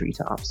above the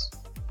treetops.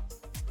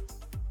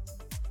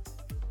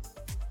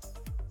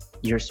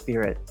 Your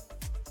spirit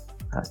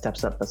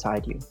steps up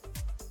beside you.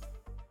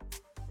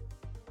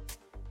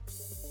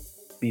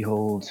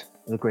 Behold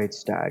the great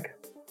stag,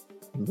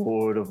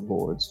 Lord of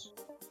Lords,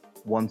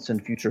 once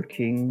and future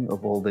king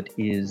of all that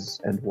is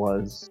and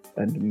was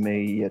and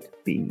may yet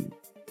be.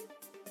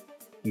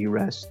 He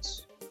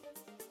rests,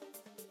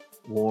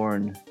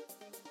 worn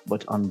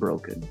but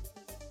unbroken.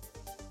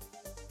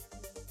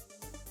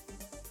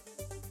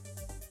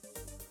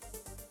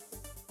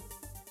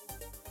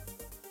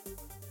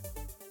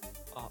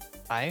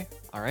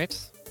 All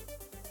right.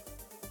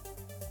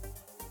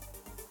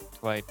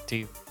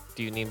 Do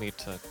you need me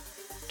to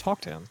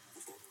talk to him?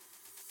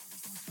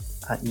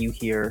 You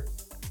hear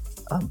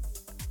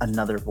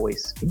another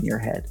voice in your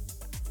head.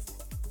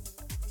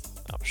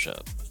 Oh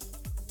shit.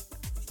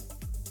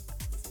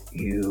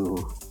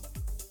 You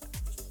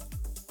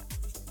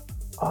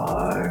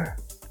are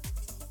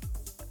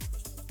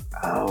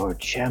our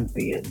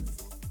champion.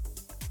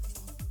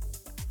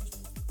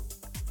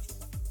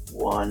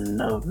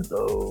 One of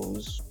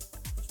those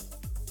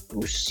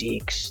who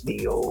seeks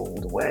the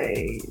old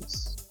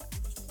ways.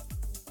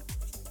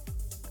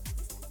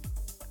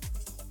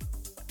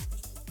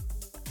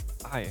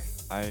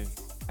 I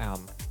am.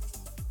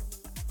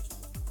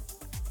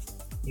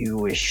 You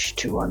wish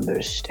to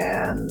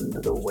understand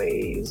the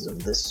ways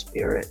of the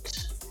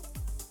spirit.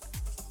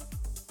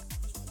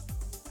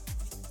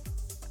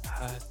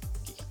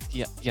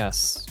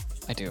 Yes,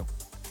 I do.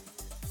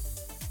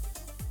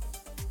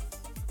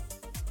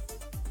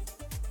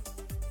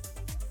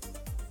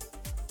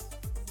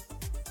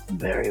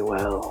 Very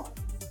well.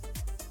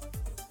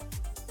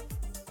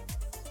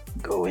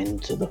 Go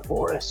into the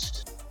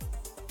forest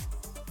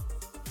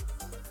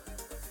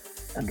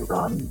and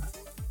run.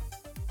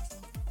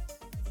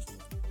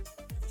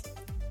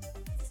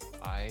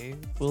 I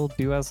will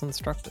do as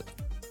instructed.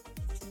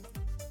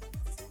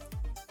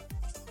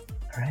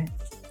 All right.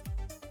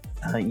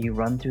 You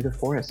run through the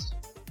forest.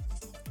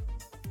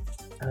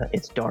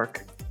 It's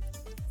dark.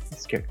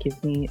 Scared.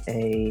 Give me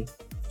a.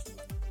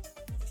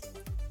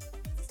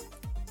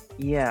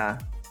 Yeah,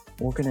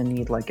 we're gonna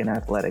need like an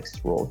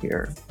athletics roll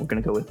here. We're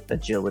gonna go with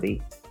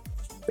agility,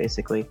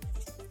 basically,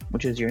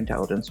 which is your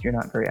intelligence. You're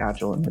not very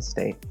agile in this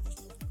state.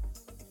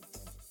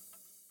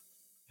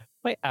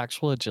 My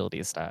actual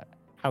agility stat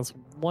has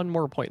one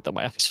more point than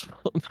my actual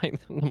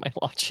my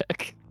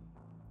logic.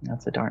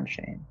 That's a darn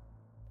shame.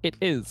 It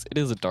is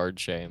a darn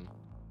shame.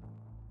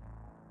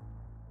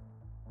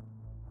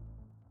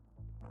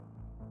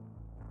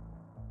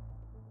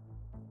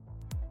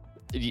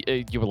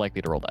 You would like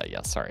me to roll that?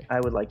 Yes, sorry.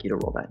 I would like you to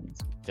roll that.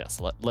 Yes,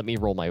 let me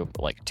roll my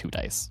 2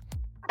 dice.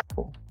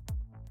 Cool.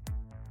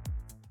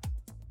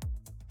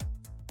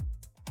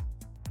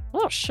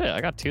 Oh shit, I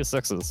got 2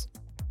 6s.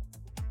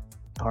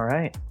 All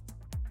right.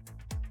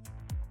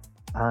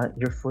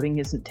 Your footing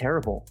isn't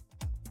terrible.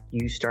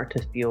 You start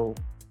to feel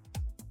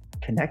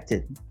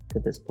connected to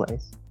this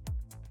place.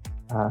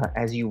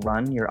 As you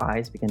run, your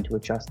eyes begin to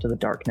adjust to the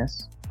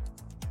darkness.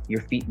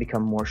 Your feet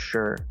become more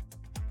sure.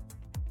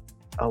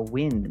 A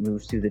wind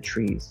moves through the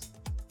trees,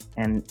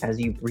 and as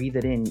you breathe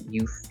it in,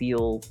 you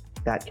feel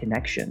that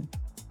connection.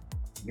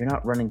 You're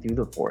not running through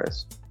the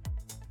forest.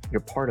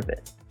 You're part of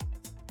it.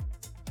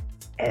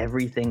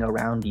 Everything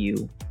around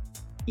you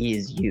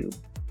is you,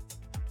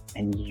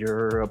 and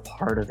you're a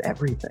part of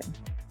everything,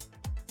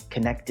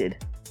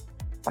 connected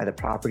by the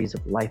properties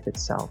of life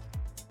itself.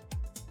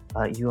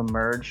 You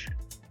emerge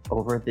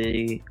over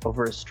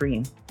a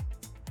stream,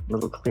 a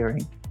little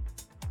clearing,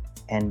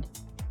 and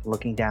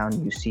looking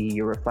down, you see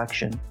your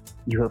reflection.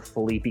 You have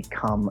fully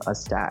become a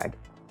stag.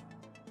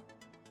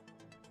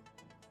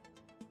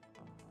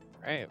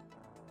 Right.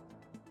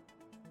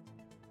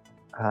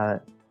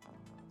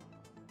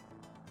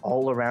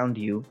 All around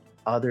you,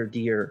 other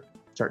deer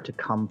start to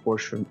come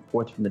forth from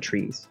the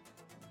trees.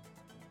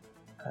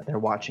 They're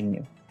watching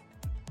you,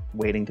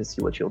 waiting to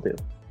see what you'll do.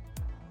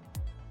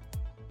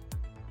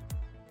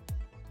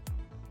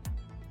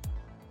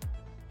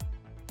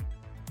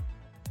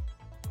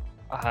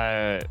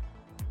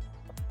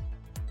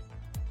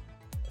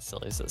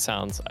 Silly as it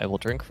sounds, I will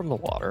drink from the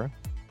water.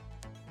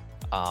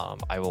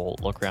 I will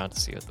look around to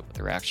see what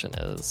the reaction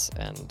is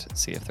and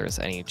see if there's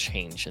any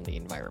change in the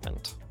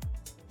environment.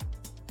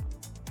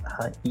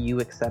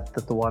 You accept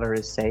that the water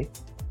is safe.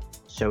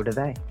 So do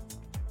they.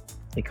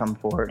 They come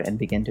forward and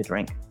begin to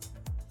drink.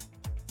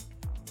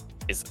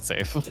 Is it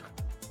safe?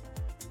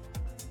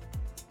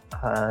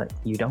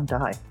 You don't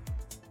die.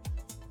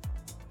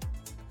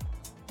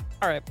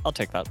 All right, I'll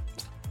take that.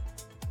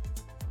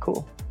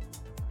 Cool.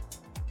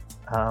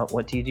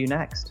 What do you do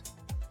next?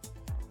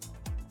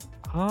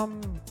 You're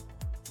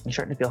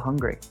starting to feel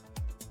hungry.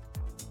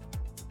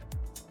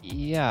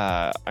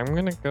 Yeah, I'm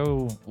gonna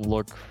go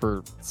look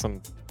for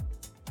some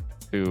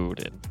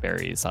food and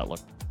berries that look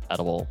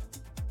edible.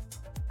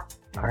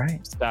 All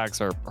right.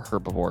 Stags are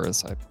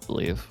herbivores, I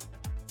believe.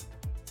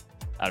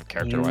 Out of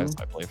character-wise,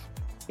 I believe.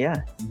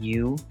 Yeah,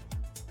 you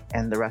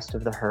and the rest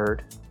of the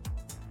herd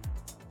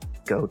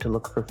go to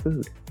look for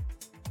food.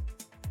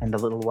 And a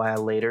little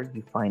while later,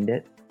 you find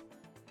it.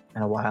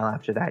 And a while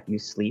after that, you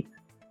sleep.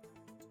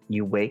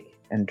 You wake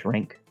and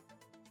drink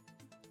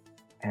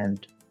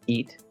and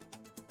eat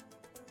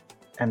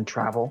and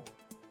travel.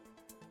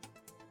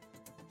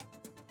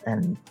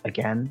 And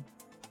again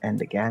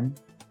and again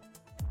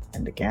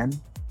and again.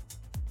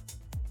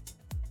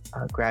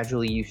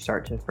 Gradually, you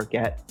start to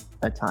forget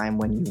a time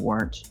when you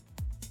weren't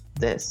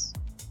this.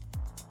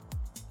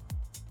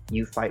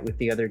 You fight with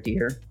the other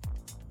deer.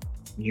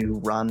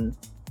 You run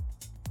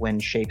when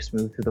shapes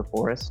move through the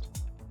forest.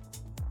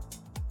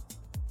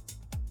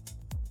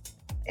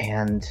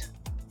 And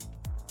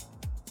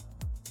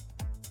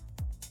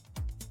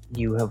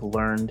you have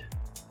learned.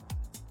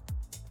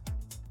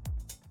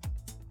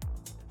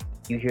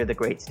 You hear the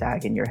great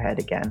stag in your head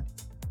again.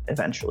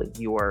 Eventually,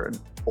 you are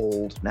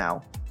old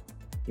now.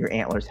 Your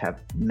antlers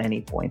have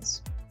many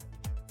points.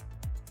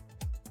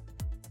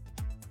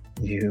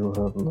 You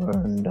have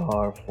learned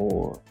our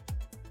force.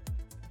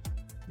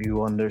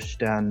 You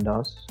understand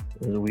us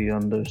as we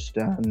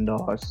understand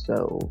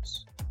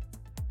ourselves.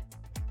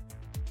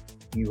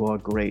 You are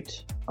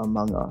great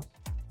among us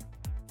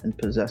and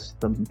possess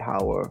the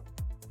power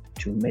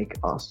to make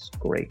us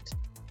great.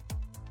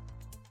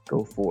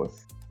 Go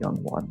forth,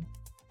 young one.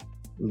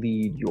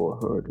 Lead your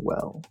herd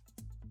well.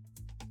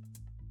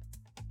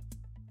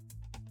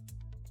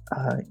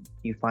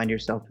 You find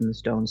yourself in the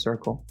stone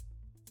circle,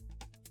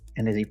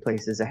 and as he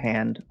places a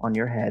hand on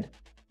your head,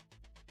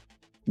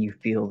 You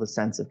feel the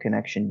sense of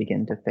connection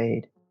begin to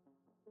fade.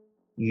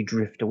 You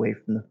drift away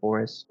from the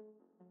forest,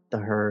 the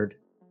herd,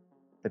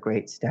 the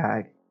great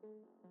stag.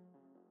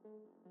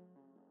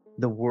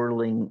 The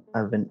whirling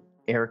of an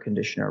air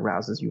conditioner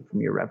rouses you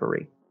from your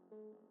reverie,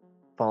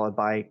 followed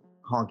by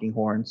honking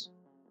horns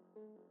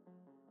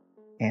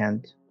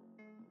and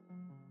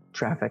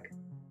traffic.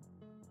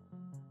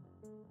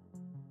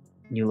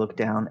 You look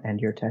down and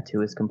your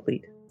tattoo is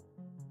complete.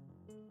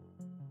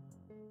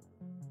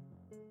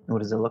 What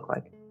does it look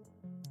like?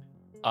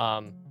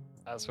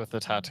 As with the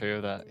tattoo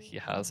that he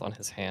has on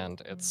his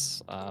hand,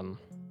 it's the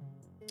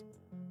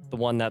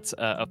one that's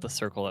of the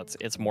circle.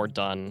 It's more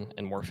done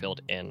and more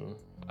filled in,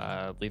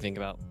 leaving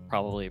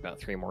probably about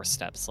 3 more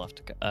steps left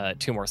to go,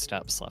 2 more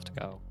steps left to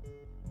go,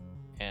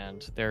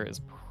 and there is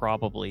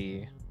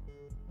probably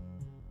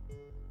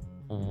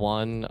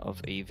one of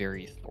a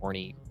very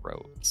thorny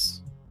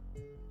rose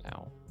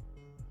now.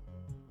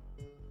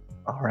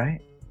 All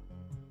right.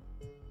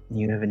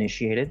 You have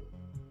initiated,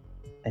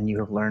 and you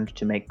have learned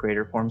to make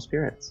greater form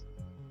spirits.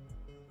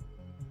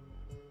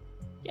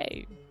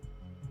 Yay.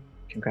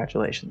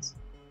 Congratulations.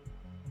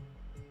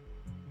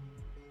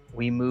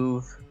 We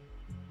move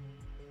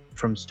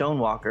from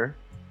Stonewalker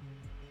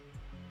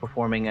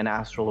performing an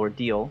astral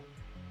ordeal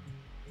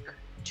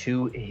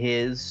to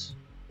his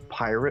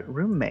pirate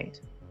roommate.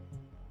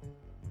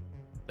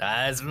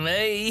 That's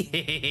me.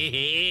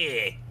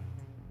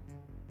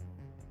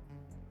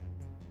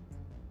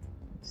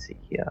 Let's see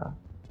here.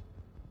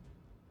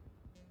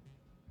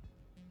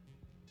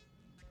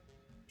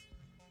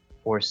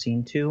 For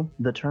scene 2,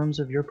 the terms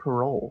of your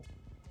parole.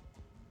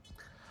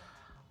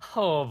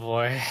 Oh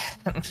boy.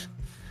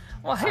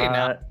 Well, hey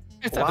now.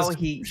 While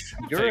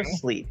you're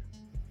asleep,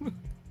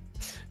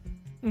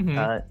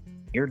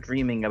 you're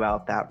dreaming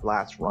about that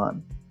last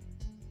run.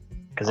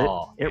 Because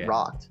it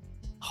rocked.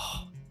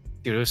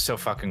 Dude, it was so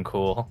fucking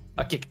cool.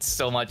 I kicked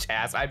so much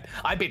ass.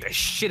 I beat the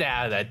shit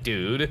out of that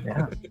dude.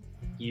 Yeah.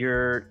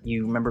 You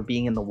remember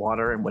being in the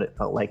water and what it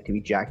felt like to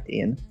be jacked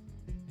in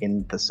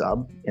the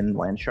sub, in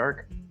Land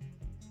Shark?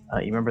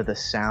 You remember the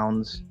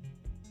sounds,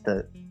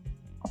 the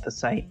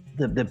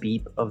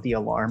beep of the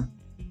alarm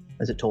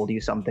as it told you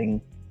something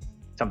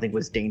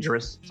was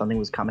dangerous, something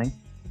was coming.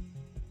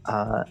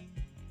 And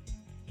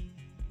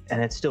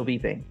it's still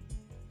beeping.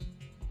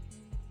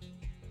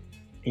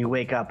 You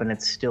wake up and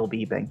it's still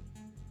beeping.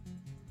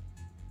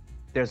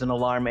 There's an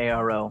alarm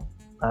ARO.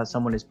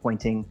 Someone is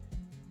pointing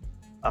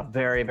a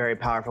very, very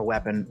powerful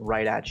weapon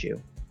right at you.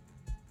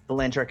 The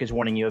Land Shark is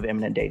warning you of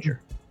imminent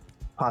danger,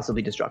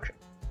 possibly destruction.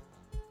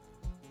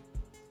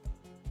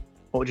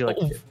 What would you like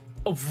to do?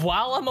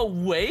 While I'm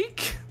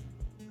awake?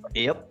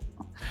 Yep.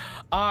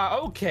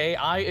 Okay,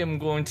 I am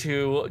going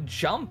to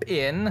jump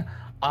in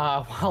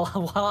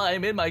while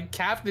I'm in my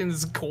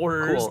captain's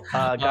quarters. Cool.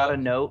 Got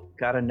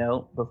a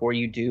note before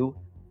you do.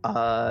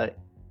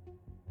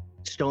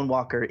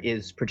 Stonewalker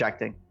is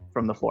projecting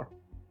from the floor.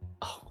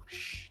 Oh,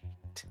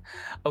 shit.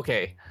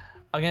 Okay,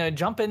 I'm going to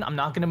jump in. I'm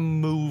not going to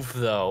move,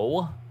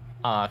 though.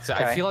 Because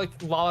I feel like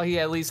while he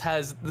at least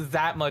has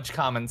that much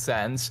common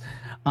sense,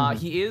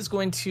 he is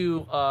going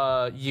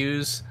to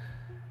use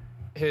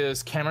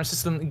his camera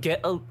system,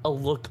 get a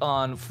look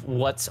on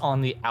what's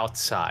on the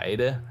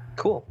outside.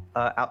 Cool.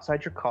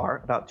 Outside your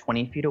car, about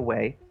 20 feet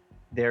away,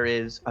 there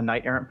is a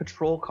Knight Errant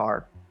patrol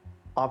car.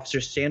 Officer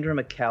Sandra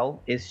McKell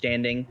is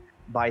standing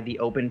by the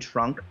open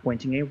trunk,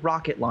 pointing a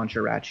rocket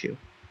launcher at you.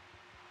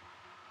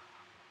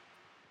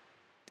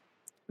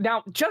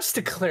 Now, just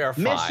to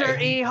clarify...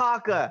 Mr. E.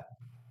 Haka,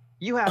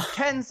 you have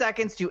 10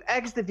 seconds to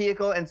exit the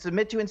vehicle and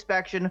submit to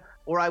inspection,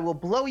 or I will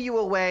blow you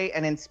away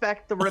and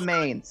inspect the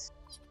remains.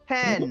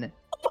 10, 9.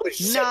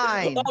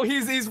 Oh,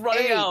 he's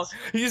running 8. out.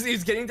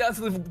 He's getting down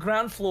to the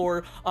ground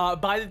floor.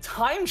 By the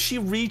time she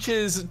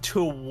reaches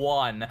to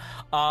 1,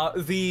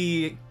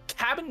 the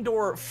cabin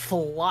door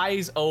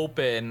flies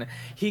open.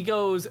 He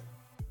goes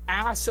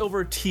ass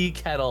over tea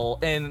kettle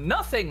in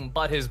nothing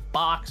but his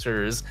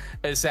boxers,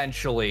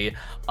 essentially.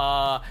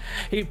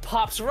 He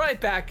pops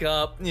right back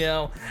up,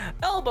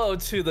 elbow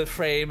to the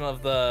frame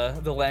of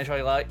the Land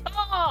Shark, like,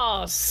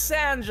 oh,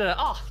 Sandra,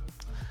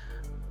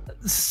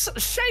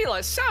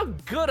 Shayla, so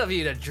good of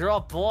you to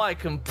drop by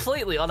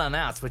completely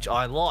unannounced, which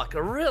I like. I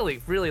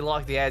really, really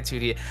like the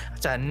attitude here.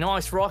 It's a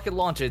nice rocket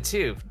launcher,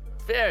 too.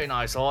 Very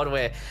nice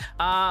hardware.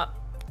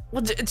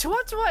 Well, to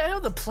what do I owe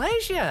the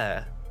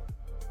pleasure?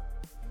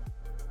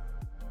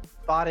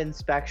 Spot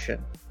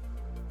inspection.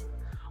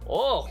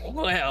 Oh,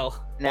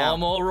 well, Now,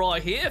 I'm all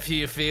right here if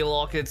you feel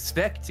like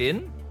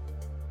inspecting.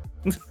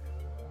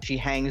 she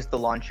hangs the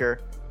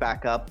launcher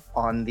back up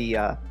on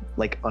the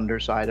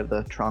underside of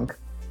the trunk,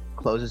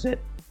 closes it.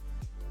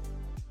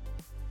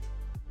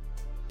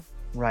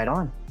 Right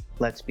on.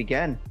 Let's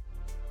begin.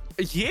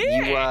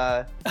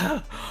 Yeah.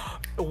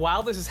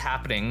 While this is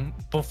happening,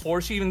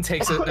 before she even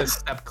takes a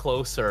step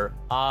closer,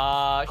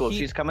 cool.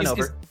 She's coming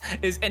over.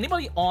 Is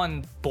anybody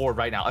on board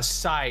right now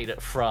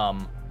aside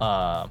from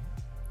I'm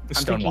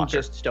thinking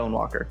just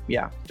Stonewalker.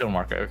 Yeah.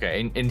 Stonewalker.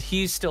 Okay, and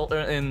he's still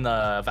in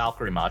the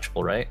Valkyrie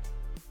module, right?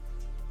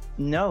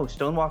 No,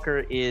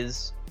 Stonewalker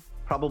is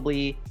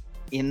probably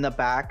in the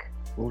back,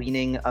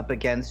 leaning up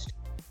against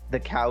the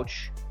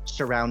couch,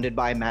 surrounded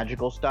by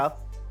magical stuff,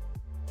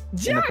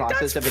 in the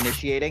process of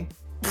initiating.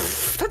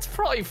 That's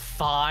probably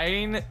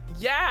fine.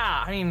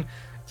 Yeah, I mean,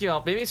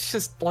 maybe it's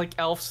just like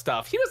elf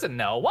stuff. He doesn't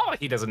know. Wow,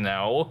 he doesn't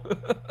know.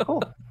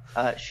 Cool.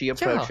 She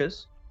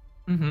approaches.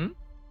 Mm-hmm.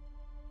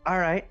 All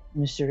right,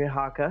 Mr.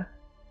 Ihaka.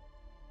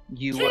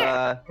 You,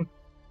 are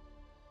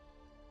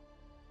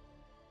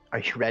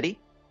you ready?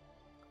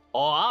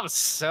 Oh, I'm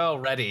so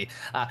ready.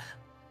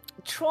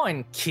 Try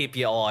and keep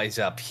your eyes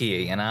up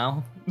here,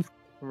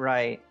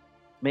 Right.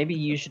 Maybe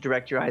you should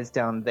direct your eyes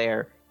down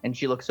there. And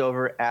she looks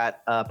over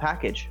at a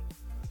package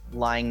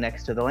lying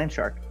next to the land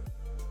shark.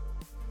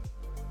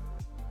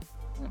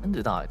 When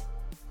did I?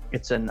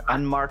 It's an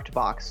unmarked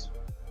box.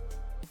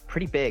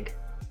 Pretty big.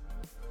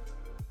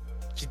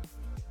 She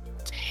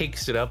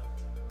takes it up.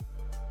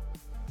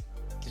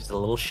 Just a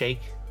little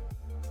shake.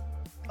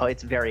 Oh,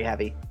 it's very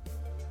heavy.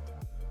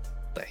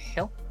 The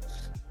hell?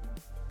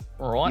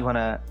 Right. You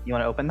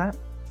wanna open that?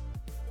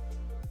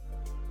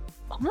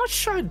 I'm not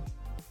sure I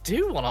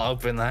do want to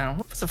open that.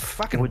 What's a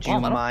fucking Would you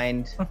bomb?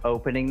 mind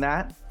opening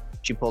that?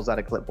 She pulls out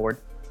a clipboard.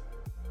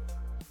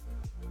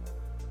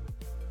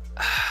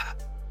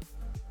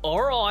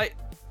 All right.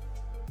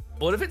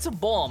 But if it's a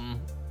bomb,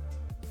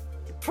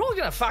 you're probably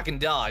gonna fucking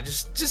die.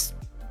 Just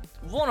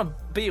want to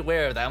be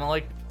aware of that. I'm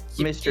like,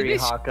 Mr.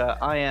 Ihaka,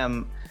 I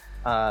am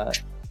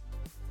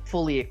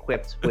fully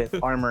equipped with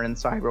armor and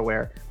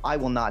cyberware. I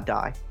will not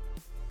die.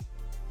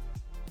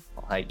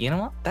 Like, you know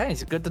what? That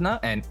is good to know,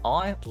 and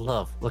I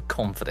love the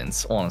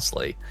confidence,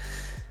 honestly.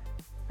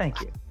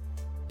 Thank you.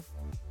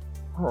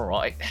 All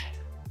right.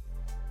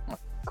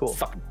 Cool.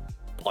 Fucking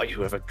boy,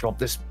 whoever dropped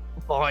this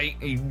boy,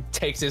 he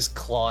takes his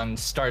claw and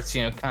starts,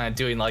 kind of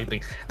doing like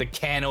the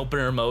can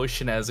opener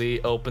motion as he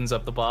opens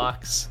up the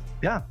box.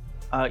 Yeah.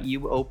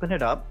 You open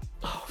it up.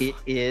 It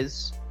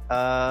is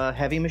a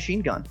heavy machine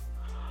gun.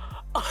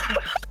 Oh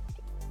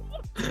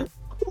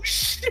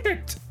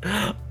shit!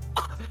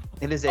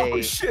 It is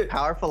a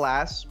powerful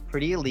ass,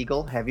 pretty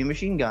illegal heavy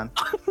machine gun.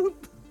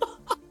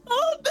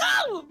 Oh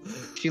no!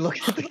 She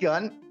looks at the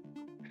gun.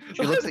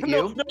 She looks at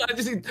you. No, I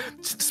just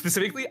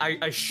specifically,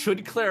 I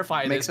should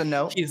clarify Makes this. a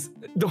note.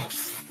 No,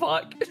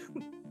 fuck.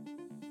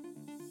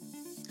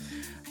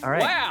 All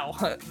right.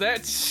 Wow,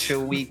 that's.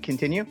 Shall we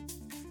continue?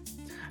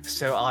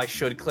 So I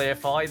should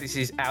clarify, this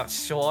is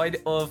outside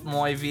of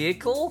my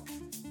vehicle,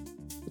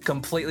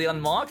 completely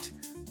unmarked.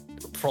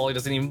 Probably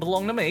doesn't even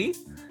belong to me.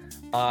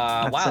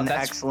 That's wow, an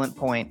that's excellent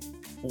point.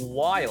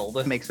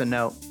 wild. Makes a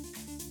note.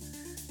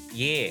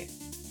 Yeah.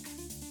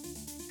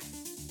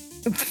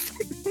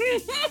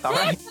 All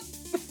right.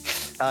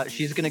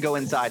 She's gonna go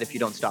inside if you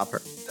don't stop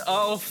her.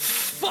 Oh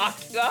fuck.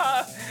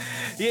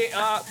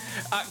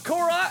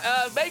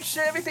 Cora, make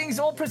sure everything's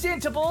all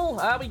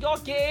presentable. We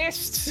got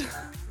guests.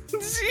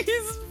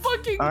 She's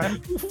fucking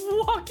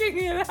walking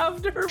in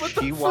after her with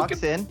She the walks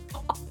fucking in.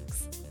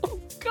 box. Oh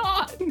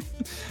god.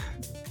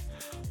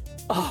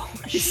 Oh,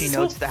 She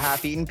notes the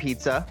half-eaten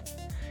pizza.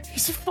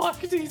 He's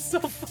fucked. He's so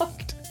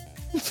fucked.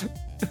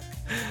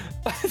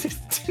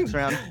 Looks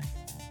around.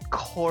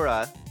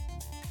 Cora,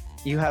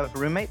 you have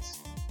roommates?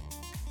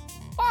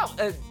 Well,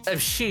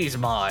 she's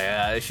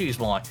my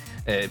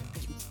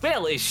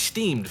well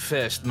esteemed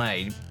first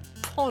mate,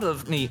 part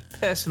of me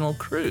personal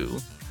crew.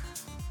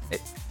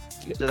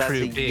 So that's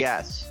Crew a dick.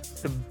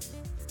 yes.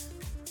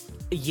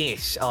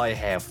 Yes, I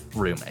have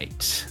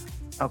roommates.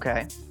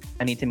 Okay.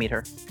 I need to meet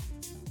her.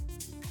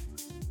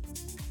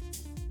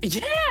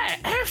 Yeah,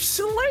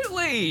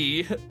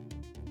 absolutely.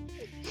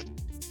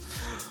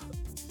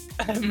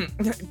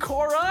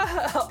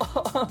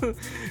 Cora,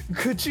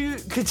 could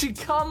you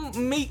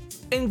come meet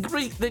and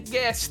greet the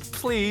guest,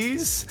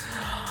 please?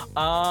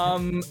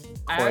 Cora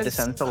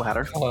descends the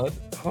ladder. God,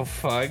 oh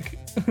fuck.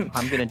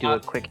 I'm gonna do a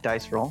quick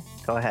dice roll.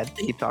 Go ahead.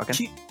 Keep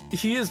talking.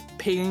 He is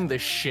paying the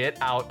shit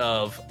out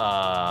of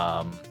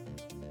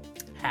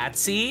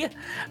Patsy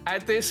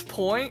at this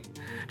point.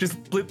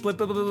 Just blip blip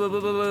blip blip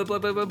blip blip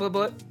blip blip blip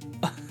blip.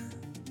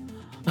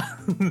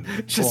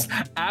 Just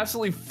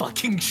absolutely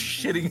fucking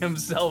shitting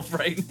himself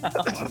right now.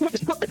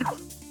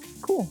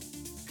 Cool.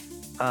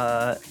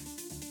 Oh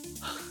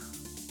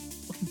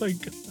my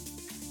god.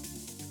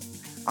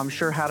 I'm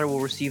sure Hatter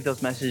will receive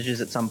those messages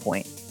at some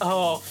point.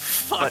 Oh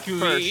fuck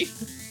me.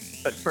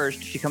 But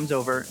first, she comes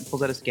over and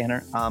pulls out a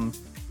scanner.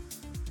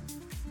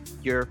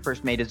 Your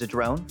first mate is a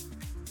drone.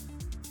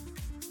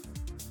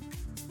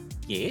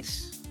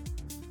 Yes.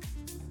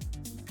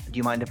 Do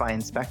you mind if I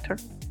inspect her?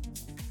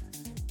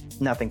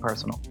 Nothing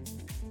personal.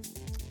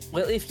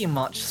 Well, if you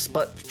must,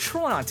 but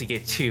try not to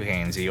get too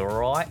handsy,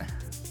 alright?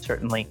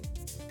 Certainly.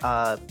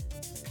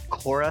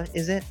 Cora,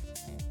 is it?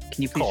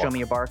 Can you please show me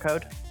your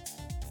barcode?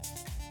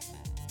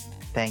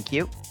 Thank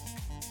you.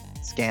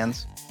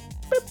 Scans.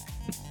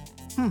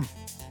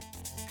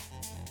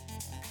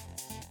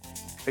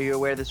 Are you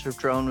aware this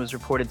drone was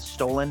reported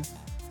stolen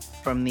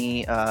from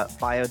the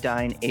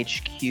Biodyne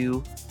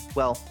HQ?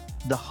 Well,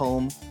 the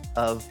home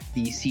of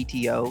the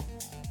CTO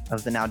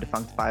of the now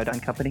defunct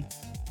Biodyne company?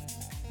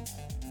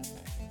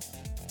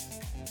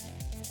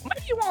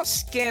 maybe you want to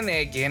scan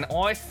it again.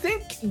 I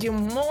think you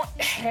might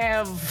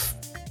have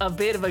a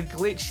bit of a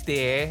glitch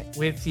there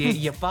with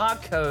your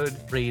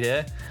barcode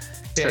reader.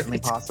 Certainly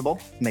It's- possible.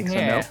 Makes a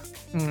Yeah.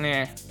 note.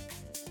 Yeah.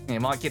 You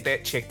might get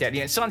that checked out.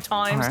 Yeah,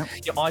 sometimes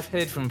Alright. I've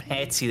heard from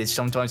Patsy that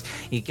sometimes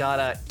you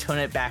gotta turn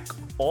it back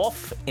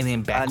off and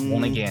then back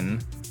on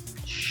again.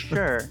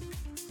 Sure.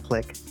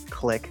 Click,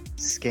 click,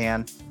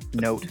 scan,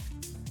 note.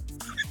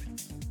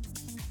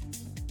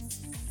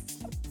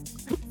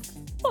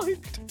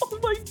 Oh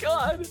my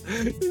god!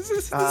 This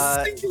is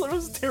the singular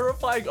most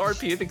terrifying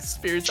RPM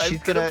experience she's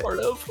I've been a gonna- part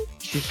of.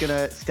 She's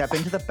gonna step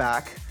into the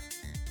back.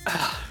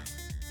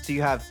 So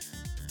you have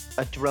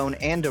a drone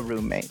and a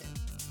roommate.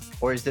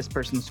 Or is this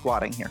person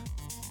squatting here?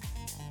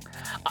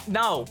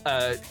 No,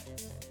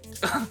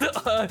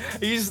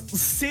 he's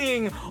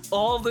seeing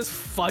all this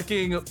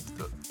fucking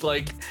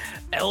like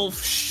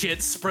elf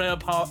shit spread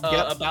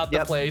about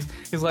the place.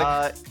 He's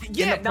like,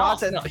 yeah, in the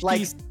process, no, like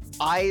he's-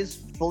 eyes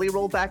fully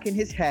rolled back in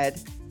his head,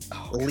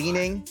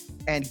 leaning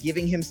and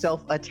giving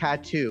himself a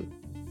tattoo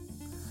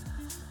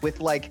with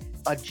like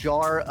a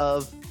jar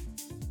of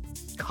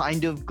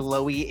kind of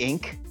glowy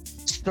ink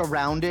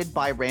surrounded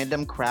by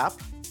random crap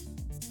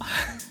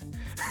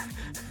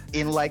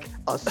in like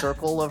a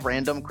circle of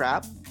random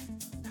crap.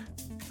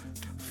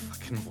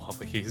 fucking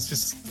Wobbly. He's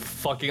just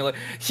fucking like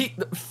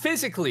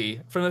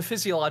physically, from a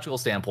physiological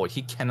standpoint,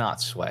 he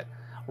cannot sweat.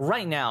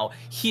 Right now,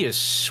 he is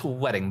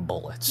sweating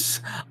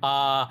bullets.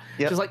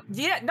 Just like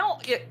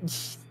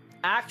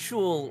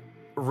actual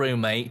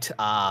roommate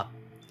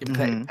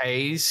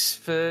pays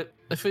for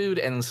the food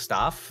and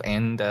stuff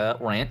and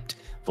rent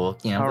for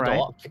the Alright.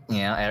 dog.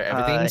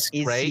 Everything's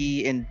Is great.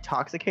 he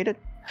intoxicated?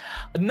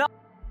 No,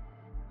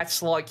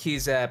 that's like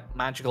his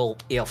magical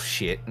elf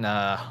shit. No,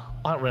 I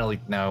don't really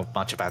know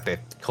much about their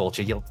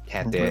culture. You'll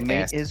have to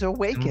Roommate ask. is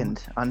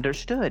awakened.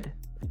 Understood.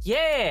 Yeah.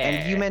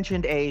 And you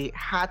mentioned a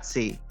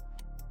Hatsi.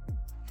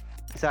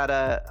 Is that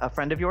a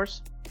friend of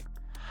yours?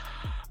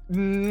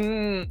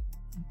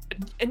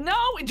 No,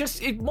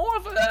 it's more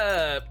of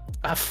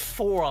a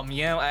forum,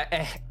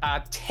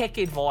 a tech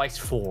advice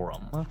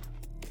forum.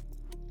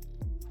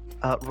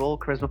 Roll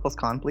charisma plus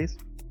con, please.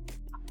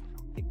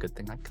 Good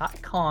thing I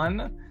got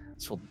con.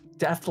 This will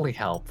definitely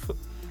help.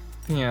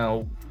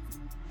 Oh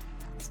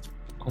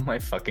my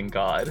fucking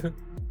god.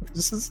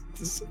 This is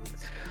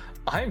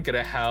I'm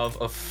gonna have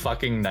a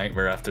fucking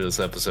nightmare after this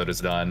episode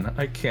is done.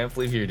 I can't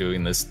believe you're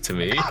doing this to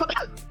me.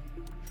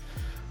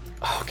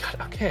 Oh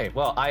god, okay.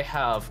 Well, I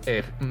have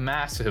a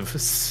massive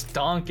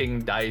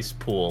stonking dice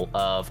pool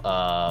of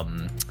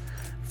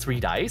 3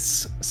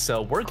 dice.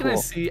 So we're gonna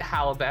Cool. see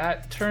how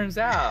that turns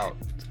out.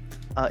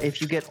 If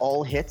you get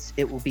all hits,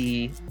 it will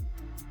be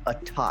a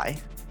tie.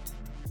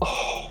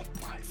 Oh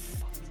my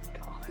fucking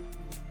god.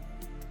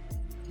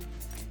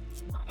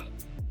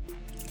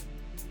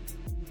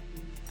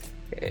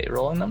 Okay,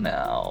 rolling them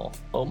now.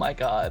 Oh my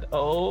god.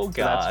 Oh So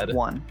god. that's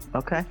 1.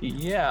 Okay.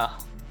 Yeah.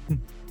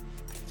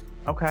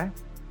 Okay.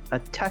 A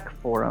tech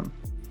forum.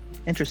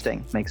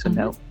 Interesting. Makes a Mhm.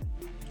 note.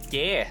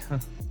 Yeah.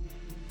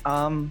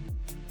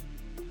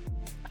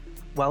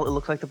 Well, it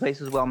looks like the place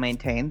is well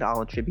maintained.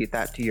 I'll attribute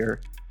that to your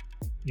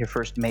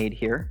first maid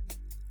here.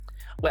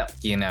 Well,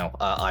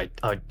 I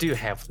do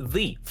have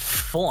the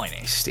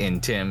finest in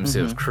terms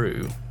of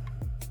crew.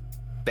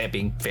 That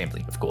being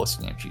family, of course.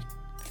 She's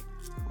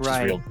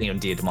Right. real near and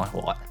dear to my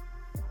heart.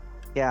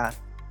 Yeah.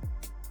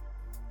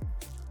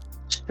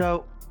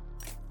 So,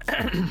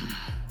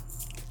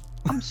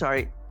 I'm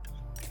sorry.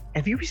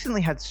 Have you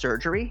recently had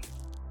surgery?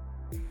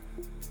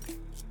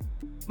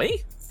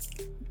 Me?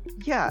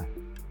 Yeah.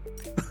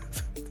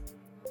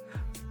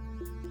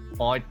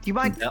 I Do you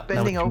mind know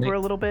bending what you over mean. a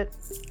little bit?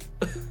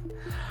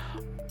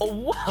 Oh,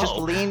 wow. Just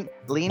lean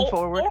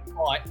forward,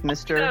 All right. I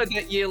Mr. know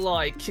that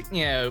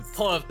you're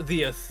part of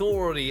the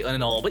authority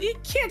and all, but you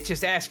can't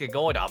just ask a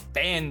guy to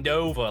bend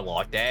over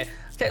like that.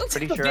 Okay, let's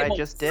Pretty have a sure bit I more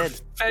just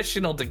did.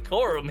 professional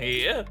decorum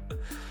here.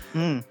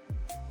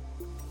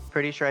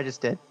 Pretty sure I just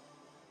did.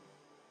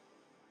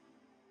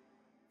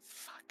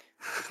 Fuck.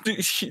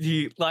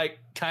 He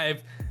kind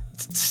of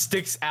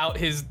sticks out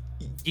his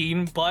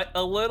yin butt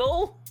a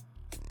little.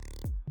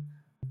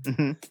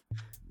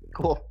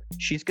 Cool.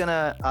 She's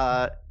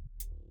gonna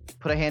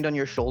put a hand on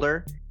your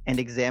shoulder and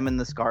examine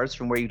the scars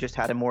from where you just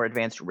had a more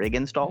advanced rig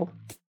installed.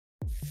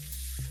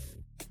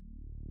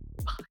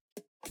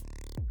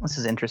 This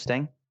is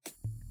interesting.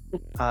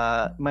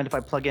 Mind if I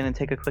plug in and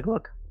take a quick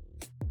look?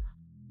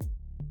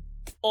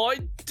 I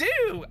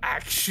do,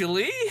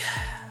 actually.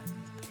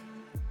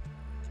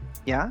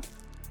 Yeah?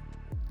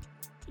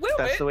 Little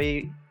That's bit. the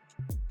way.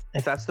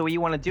 If that's the way you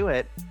want to do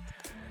it,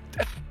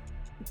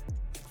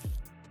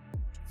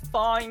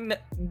 Fine.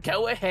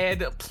 Go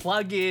ahead.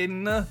 Plug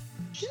in.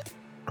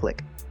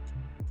 click.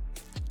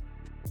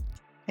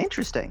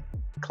 Interesting.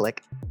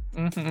 Click.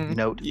 Mhm.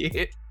 Note.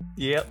 Yeah.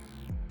 Yep.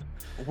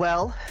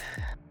 Well,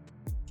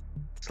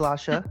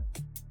 Slasha,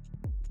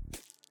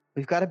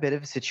 we've got a bit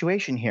of a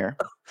situation here.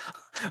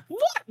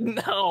 What?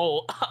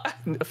 No.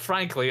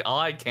 Frankly,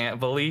 I can't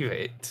believe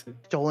it.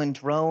 Stolen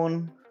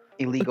drone,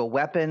 illegal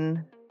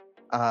weapon,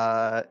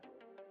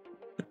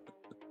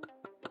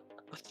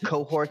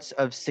 cohorts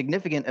of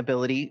significant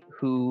ability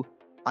who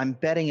I'm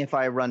betting if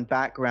I run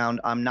background,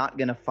 I'm not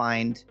going to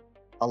find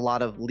a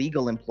lot of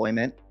legal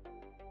employment.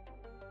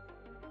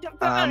 Yeah,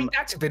 I mean,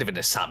 that's a bit of an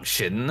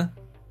assumption.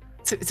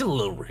 It's a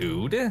little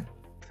rude.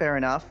 Fair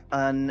enough.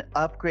 An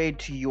upgrade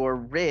to your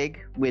rig,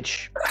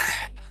 which,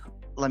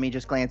 let me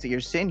just glance at your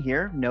SIN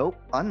here. Nope,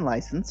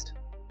 unlicensed.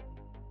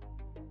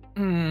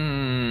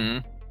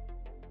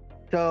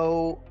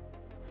 So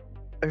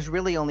there's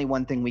really only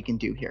one thing we can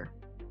do here.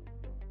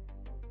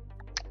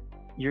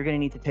 You're going to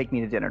need to take me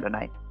to dinner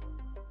tonight.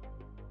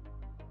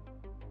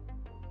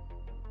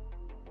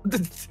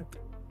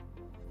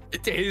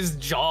 His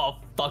jaw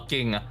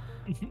fucking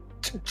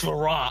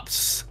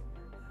drops.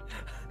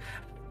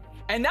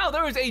 And now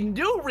there is a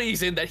new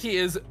reason that he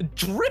is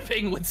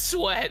dripping with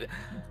sweat.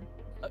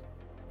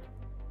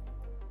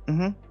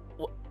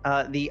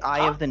 The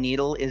Eye of the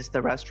Needle is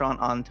the restaurant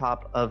on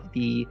top of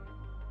the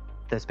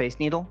Space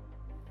Needle.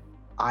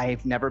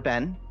 I've never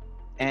been,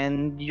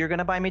 and you're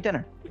gonna buy me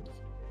dinner.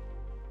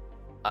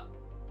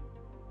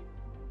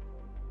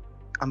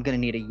 I'm gonna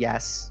need a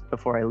yes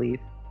before I leave.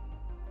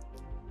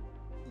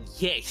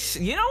 Yes.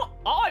 You know,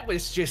 I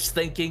was just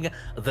thinking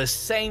the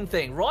same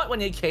thing. Right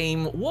when you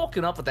came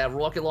walking up with that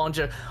rocket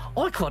launcher,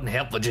 I couldn't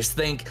help but just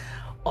think,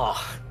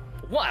 oh,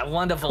 what a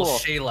wonderful Cool.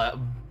 Sheila.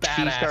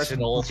 Badass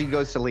and all. She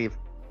goes to leave.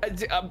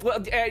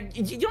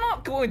 You're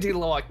not going to,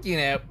 like, you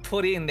know,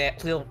 put in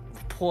that little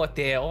report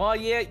there, are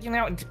you? You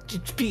know,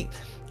 just be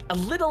a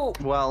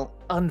little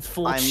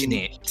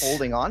unfortunate. I'm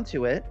holding on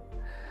to it.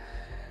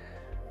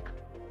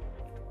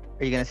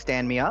 Are you gonna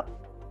stand me up?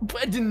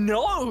 But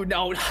no.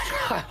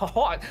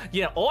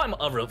 You know, I'm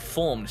a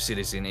reformed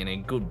citizen and a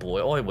good boy.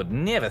 I would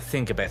never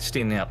think about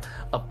standing up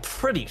a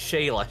pretty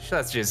Sheila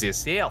such as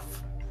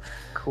yourself.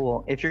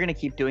 Cool. If you're gonna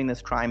keep doing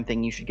this crime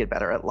thing, you should get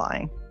better at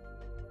lying.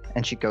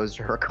 And she goes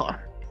to her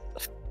car.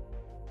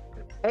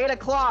 8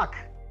 o'clock!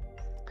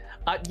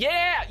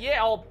 Yeah,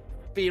 I'll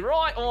be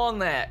right on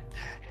that.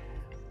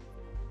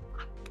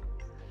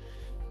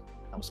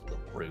 That was a little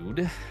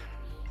rude.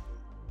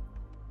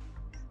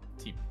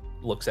 He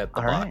looks at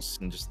the box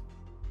and just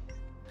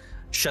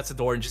shuts the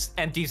door and just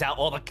empties out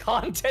all the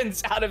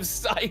contents out of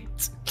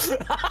sight.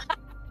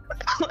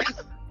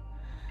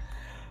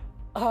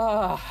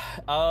 Cora,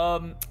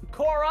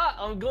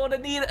 I'm going to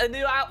need a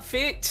new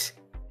outfit.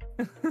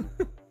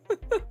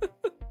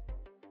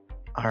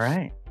 All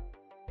right.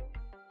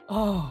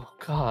 Oh,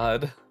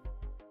 God.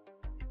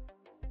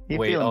 You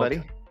feeling,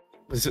 buddy?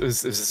 Is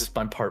this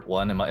my part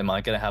one? Am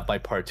I gonna have my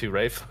part two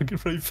right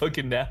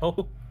fucking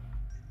now?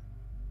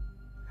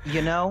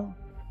 You know,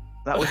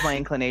 that was my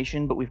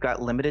inclination, but we've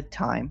got limited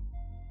time.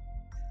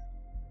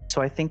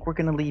 So I think we're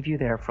gonna leave you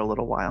there for a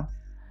little while.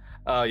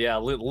 Oh yeah,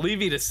 leave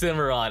me to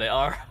simmer on it.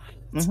 All right.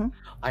 Mm-hmm.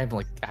 I'm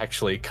like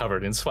actually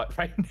covered in sweat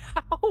right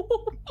now.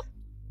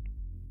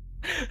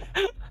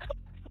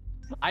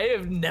 I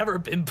have never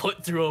been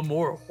put through a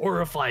more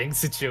horrifying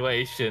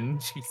situation.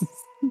 Jesus.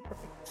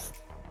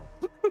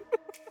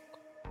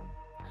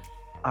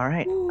 All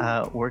right,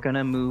 we're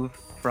gonna move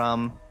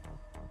from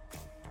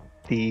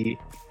the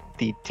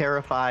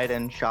terrified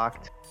and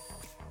shocked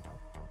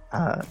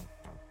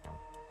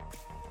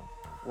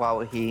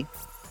Wawahi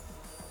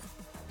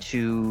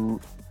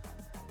to,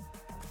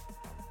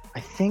 I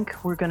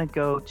think we're gonna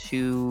go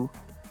to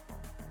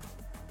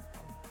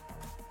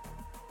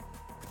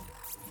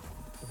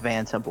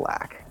Vanta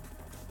Black.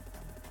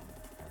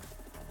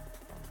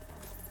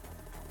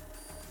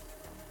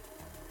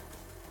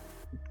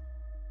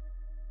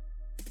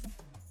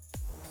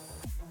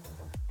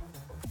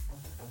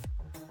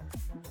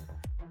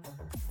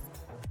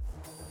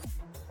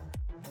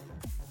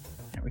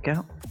 There we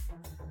go.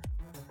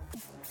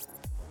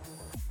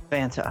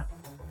 Vanta.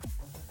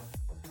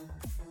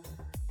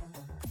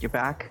 You're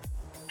back.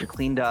 You're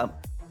cleaned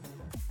up.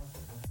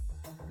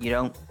 You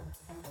don't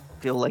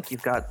feel like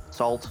you've got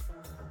salt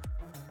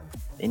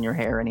in your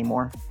hair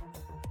anymore.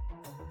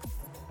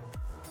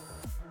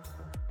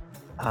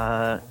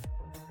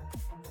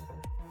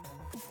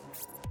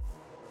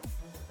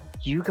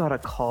 You got a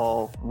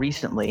call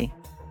recently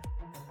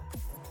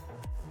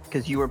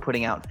because you were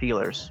putting out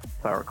feelers,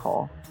 if I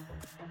recall,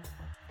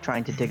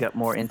 trying to dig up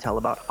more intel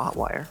about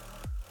Hotwire.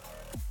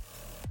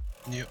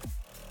 Yep.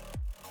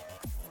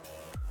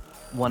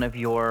 One of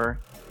your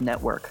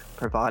network,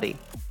 Pravati,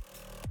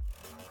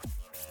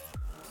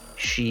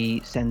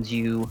 she sends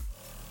you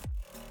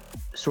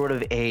sort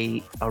of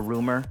a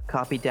rumor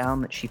copied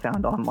down that she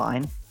found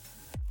online.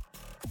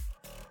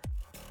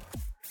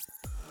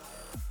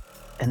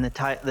 And the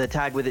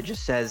tag with it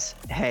just says,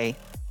 hey,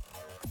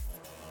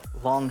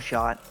 long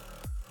shot,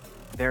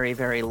 very,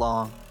 very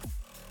long.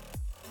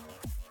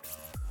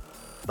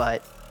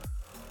 But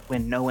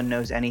when no one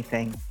knows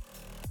anything,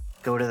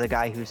 go to the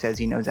guy who says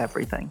he knows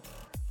everything.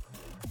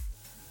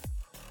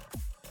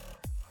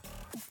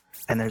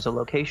 And there's a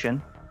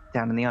location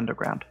down in the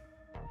underground.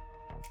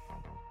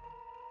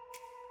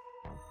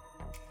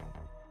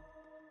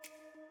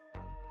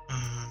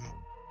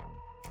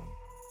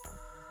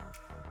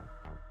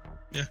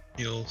 Yeah,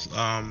 he'll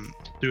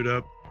suit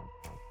up,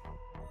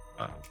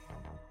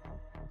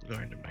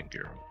 going to make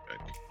your own check.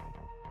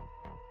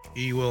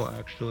 He will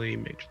actually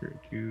make sure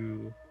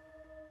to.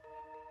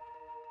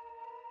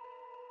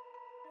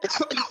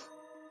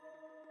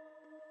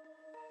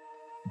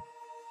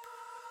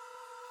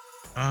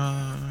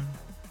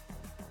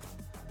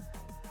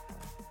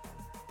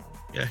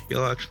 Yeah,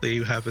 he'll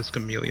actually have his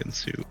chameleon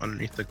suit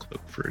underneath the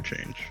cloak for a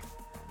change.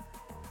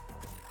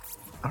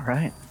 All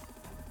right.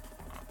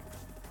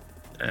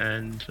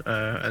 And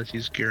as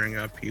he's gearing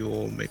up, he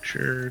will make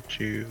sure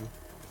to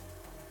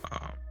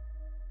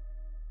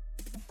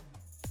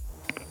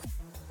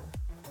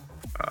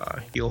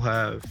he'll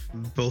have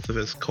both of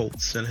his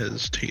Colts and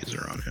his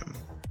taser on him.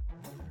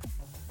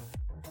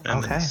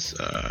 And Okay.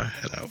 then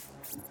head out.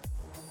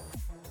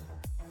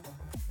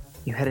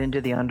 You head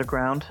into the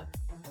underground.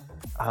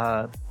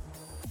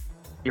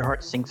 Your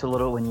heart sinks a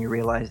little when you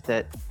realize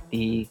that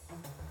the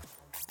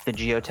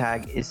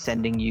geotag is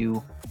sending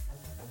you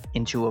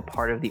into a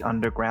part of the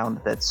underground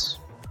that's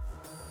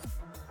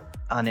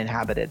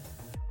uninhabited.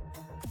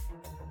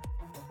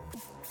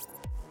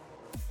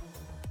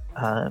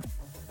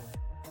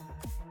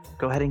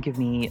 Go ahead and give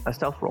me a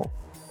stealth roll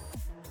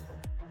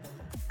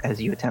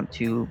as you attempt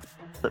to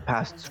slip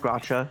past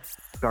Scratcha,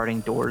 guarding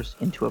doors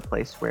into a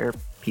place where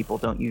people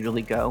don't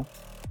usually go.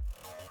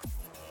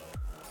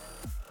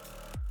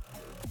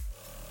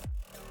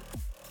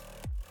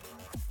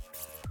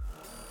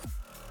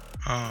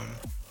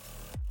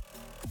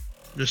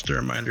 Just a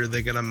reminder,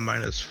 they get a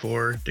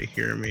 -4 to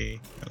hear me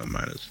and a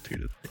 -2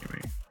 to see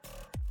me.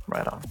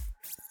 Right on.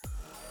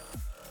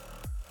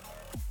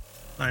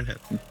 9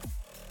 hits.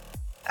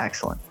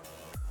 Excellent.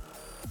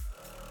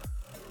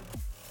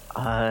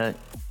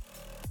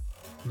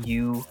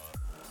 You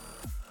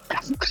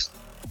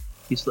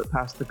slip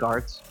past the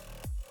guards,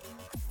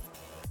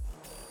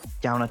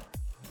 down a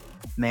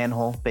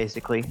manhole,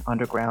 basically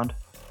underground,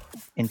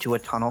 into a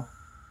tunnel,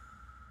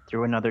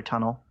 through another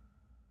tunnel,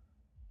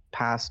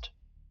 past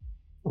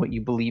what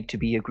you believe to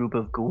be a group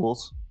of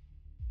ghouls.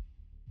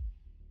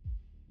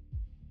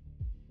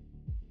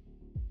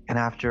 And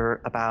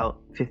after about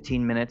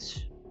 15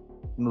 minutes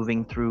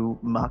moving through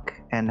muck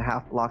and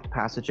half-blocked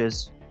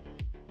passages,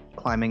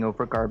 climbing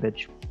over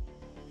garbage,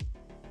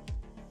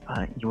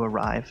 you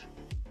arrive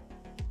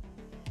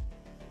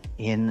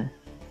in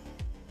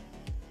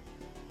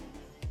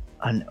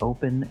an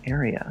open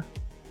area.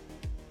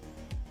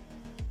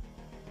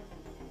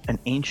 An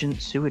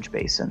ancient sewage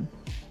basin.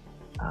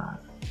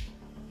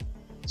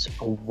 It's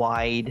a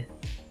wide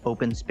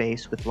open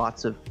space with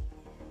lots of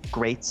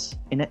grates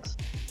in it,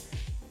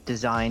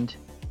 designed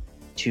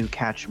to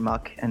catch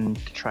muck and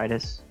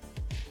detritus,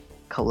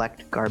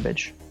 collect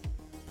garbage.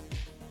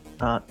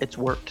 It's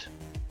worked.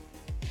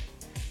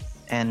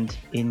 And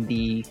in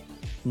the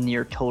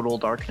near total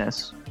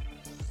darkness,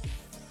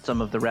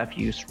 some of the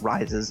refuse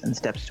rises and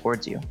steps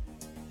towards you.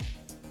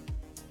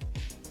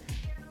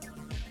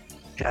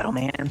 Shadow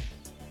Man?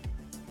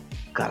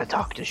 Gotta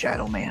talk to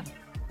Shadow Man.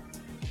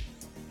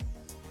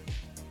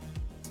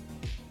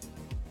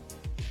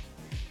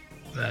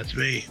 That's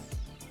me.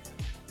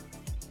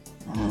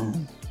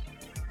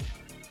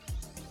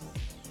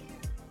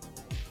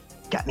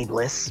 Got any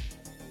bliss?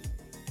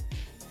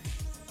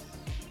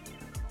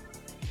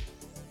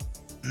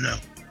 No.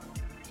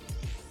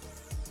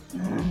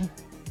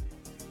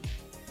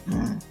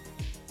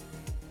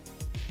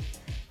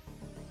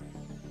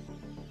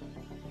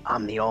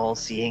 I'm the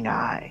all-seeing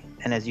eye.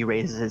 And as he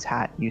raises his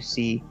hat, you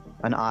see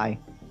an eye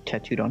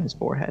tattooed on his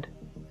forehead.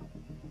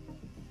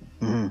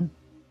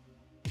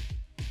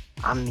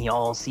 I'm the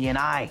all-seeing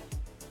eye.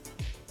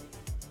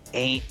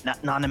 Ain't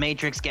nothing on the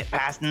Matrix get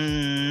past.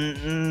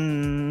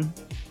 Sounds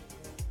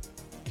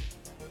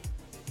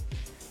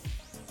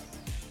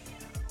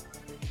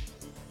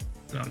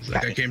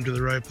like I came to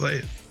the right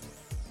place.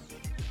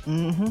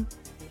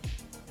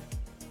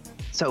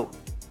 So,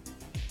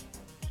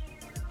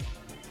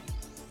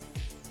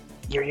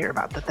 you're here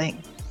about the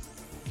thing.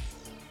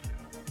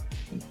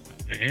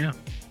 Yeah.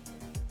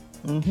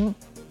 I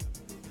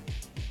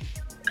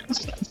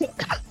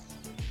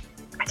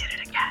did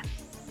it again.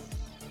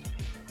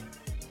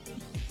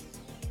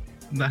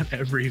 Not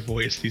every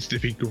voice needs to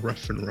be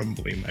gruff and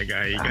rumbly, my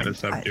guy. You gotta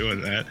stop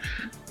doing that.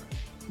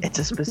 It's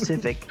a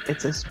specific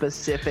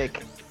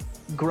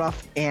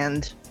gruff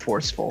and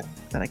forceful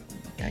that I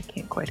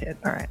can't quite hit.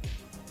 All right.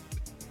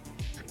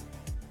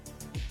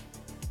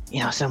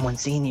 You know,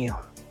 someone's seen you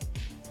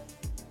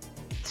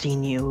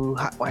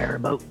hotwire a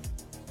boat,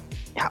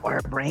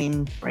 hotwire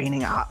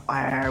braining a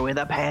hotwire with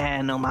a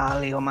pan. Oh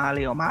Molly, oh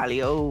Molly, oh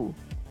Molly, oh.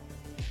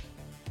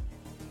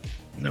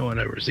 No one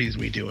ever sees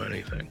me do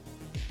anything.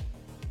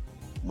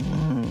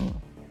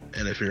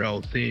 And if you're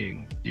all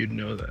seeing, you'd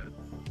know that.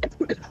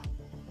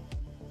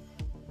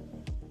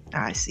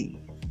 I see.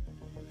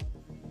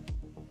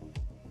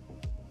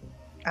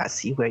 I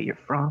see where you're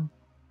from,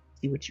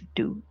 see what you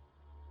do,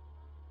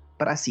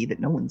 but I see that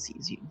no one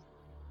sees you.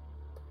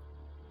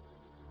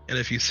 And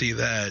if you see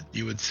that,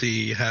 you would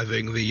see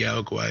having the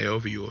Yao Guai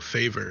over you a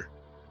favor.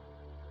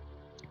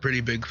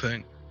 Pretty big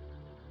thing.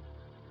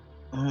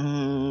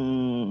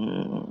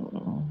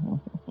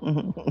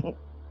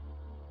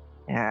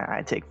 Yeah,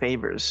 I take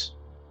favors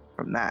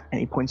from that. And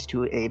he points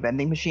to a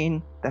vending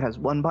machine that has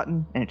one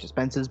button and it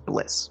dispenses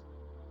bliss.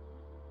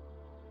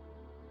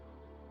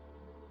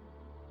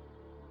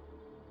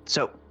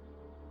 So,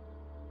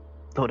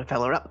 load a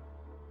feller up.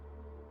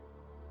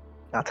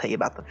 I'll tell you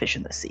about the fish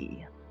in the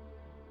sea.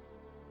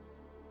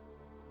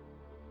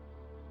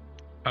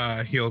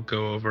 He'll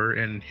go over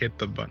and hit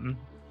the button.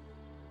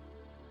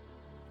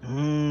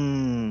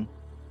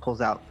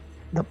 Pulls out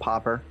the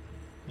popper.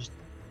 Just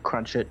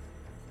crunch it.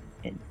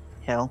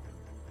 Inhale.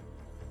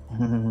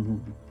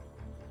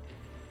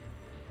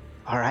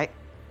 All right.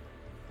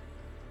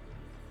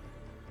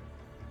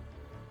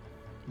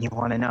 You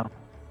want to know?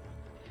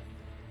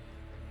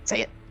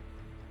 Say it.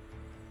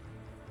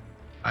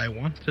 I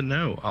want to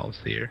know,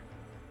 Alseer.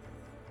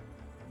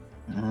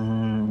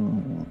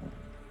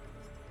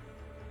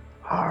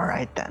 All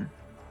right then.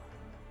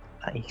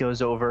 He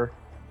goes over,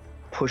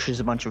 pushes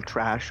a bunch of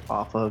trash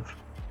off of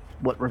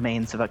what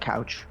remains of a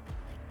couch.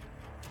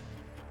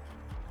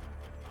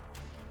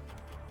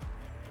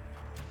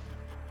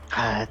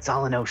 It's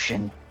all an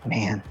ocean,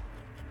 man.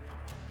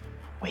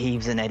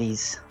 Waves and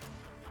eddies,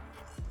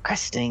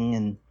 cresting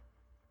and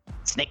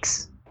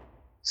snakes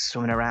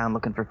swimming around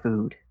looking for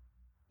food.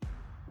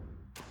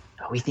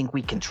 We think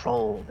we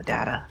control the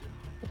data,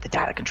 but the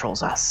data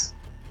controls us.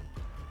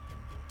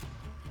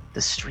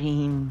 The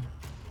stream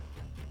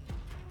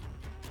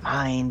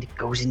mind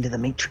goes into the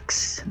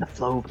matrix and the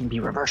flow can be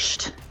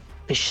reversed.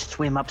 Fish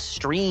swim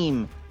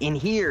upstream. In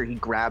here, he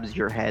grabs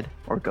your head,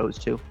 or goes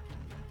to.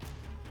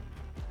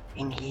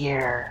 In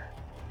here.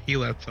 He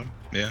lets him,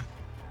 yeah.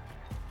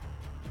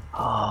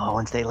 Oh,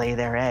 once they lay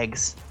their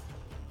eggs,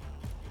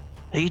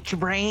 they eat your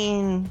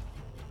brain.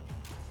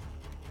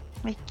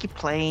 Make you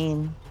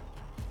plain,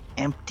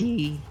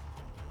 empty,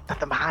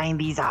 nothing behind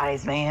these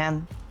eyes,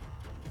 man.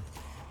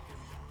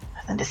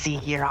 Nothing to see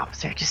here,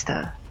 officer. Just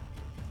a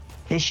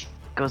fish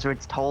goes where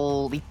it's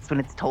told, eats when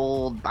it's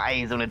told,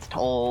 buys when it's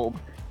told.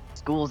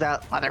 School's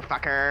out,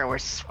 motherfucker. We're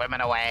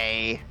swimming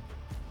away.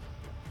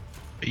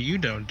 But you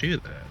don't do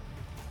that.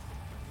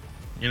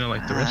 You know,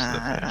 like the rest of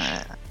the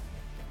fish.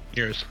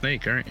 You're a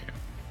snake, aren't you?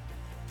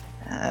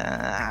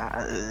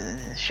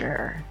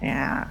 Sure,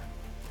 yeah.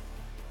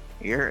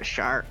 You're a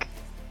shark.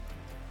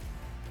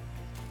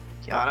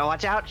 You ought to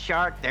watch out,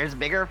 shark. There's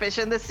bigger fish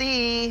in the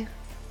sea.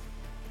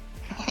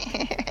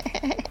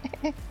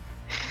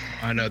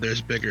 I know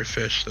there's bigger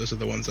fish. Those are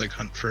the ones like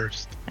hunt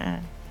first.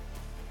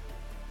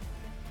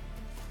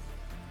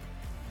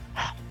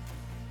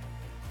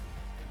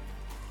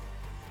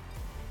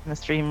 The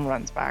stream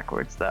runs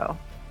backwards, though.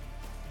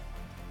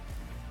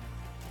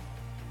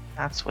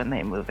 That's when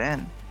they move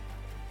in.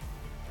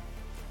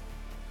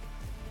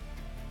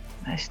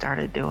 I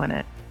started doing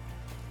it.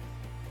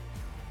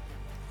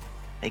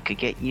 They could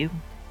get you.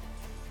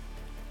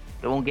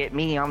 They won't get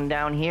me. I'm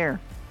down here.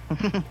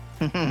 But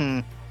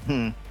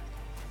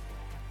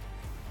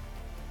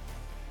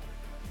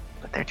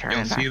they're turning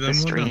You'll back see the them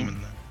stream.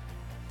 with them.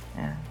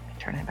 Yeah, they're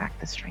turning back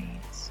the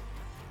streams.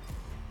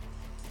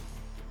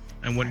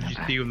 And what did you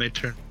see when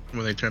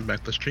they turn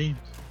back the streams?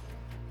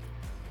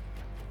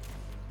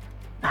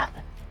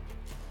 Nothing.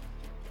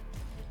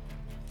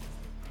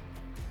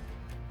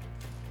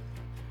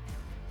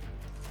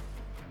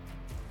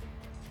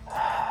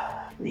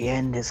 The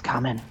end is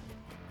coming.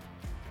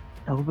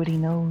 Nobody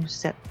knows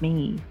except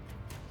me.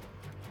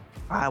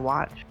 I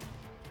watch.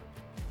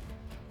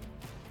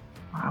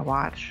 I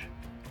watch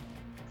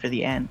for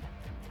the end.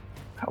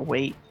 I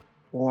wait,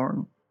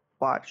 warn,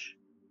 watch.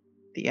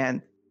 The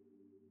end.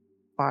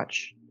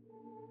 Watch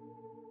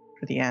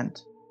for the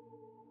end.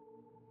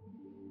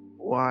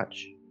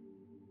 Watch.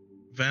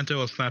 Vanto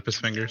will snap his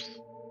fingers.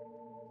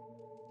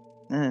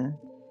 Uh,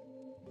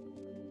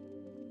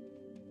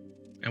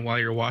 And while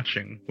you're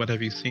watching, what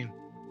have you seen?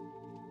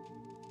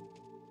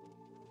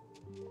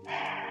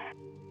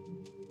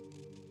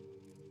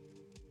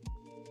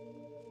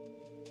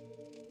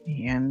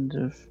 the end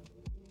of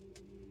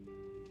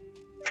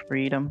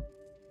freedom.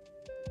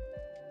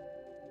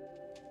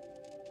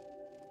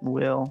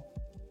 Will.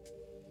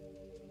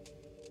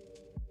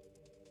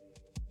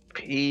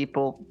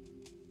 People.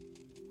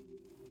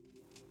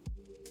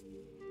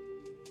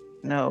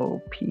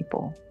 No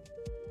people.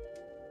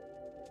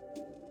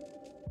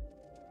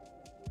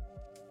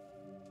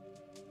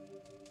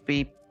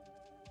 Be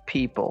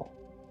people.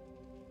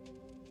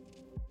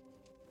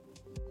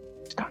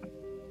 Stop.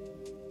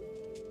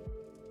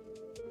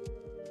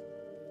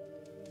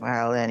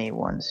 Well,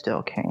 anyone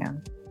still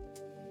can.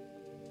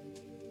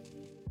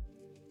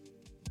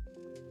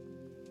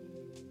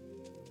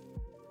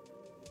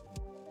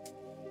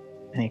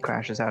 And he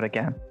crashes out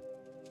again.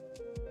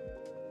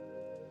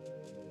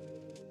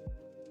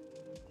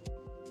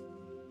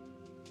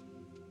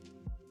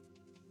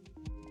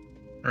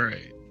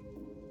 Alright.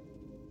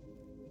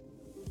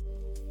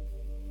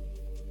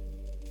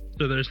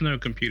 So there's no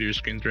computer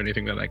screens or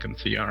anything that I can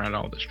see around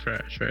all this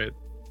trash, right?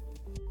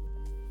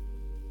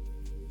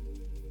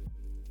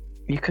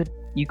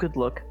 You could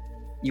look.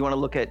 You want to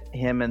look at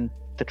him and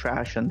the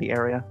trash and the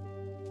area?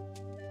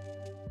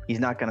 He's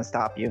not going to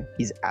stop you.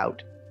 He's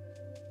out.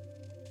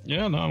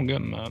 Yeah, no, I'm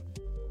getting that.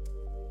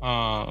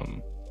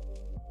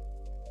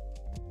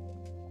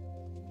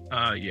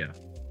 Yeah.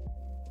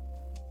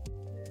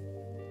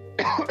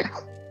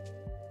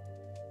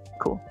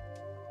 Cool.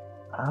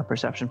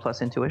 Perception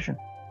plus intuition.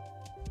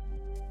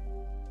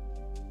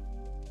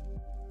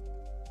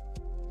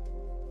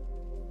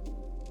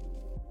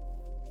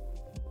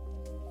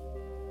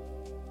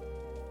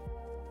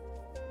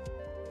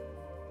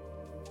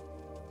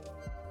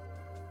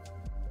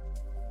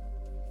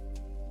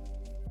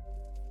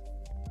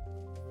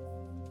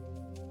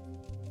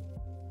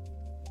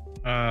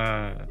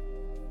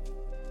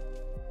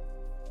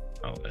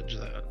 I'll edge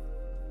that.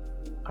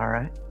 All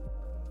right.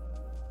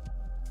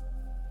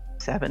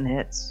 7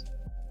 hits.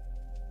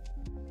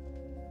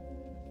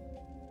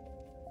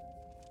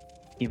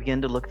 You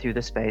begin to look through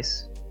the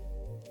space.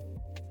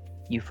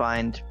 You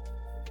find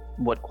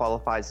what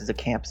qualifies as a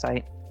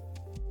campsite,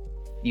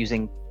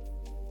 using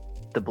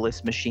the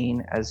Bliss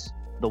machine as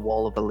the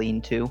wall of a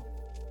lean-to.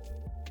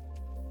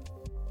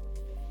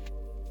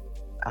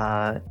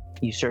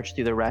 You search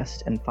through the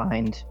rest and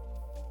find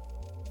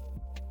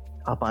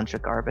a bunch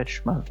of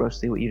garbage,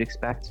 mostly what you'd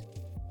expect.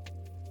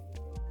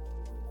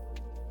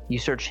 You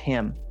search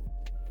him.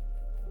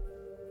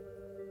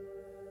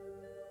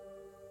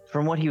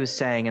 From what he was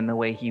saying and the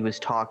way he was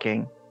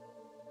talking,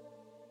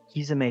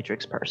 he's a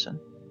Matrix person.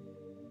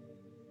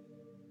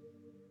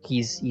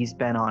 He's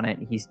been on it,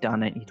 he's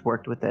done it, he's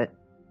worked with it.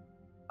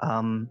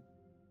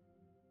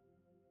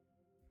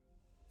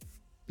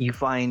 You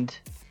find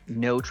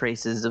no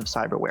traces of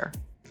cyberware.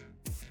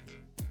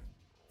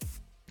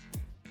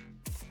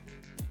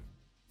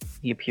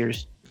 He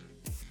appears...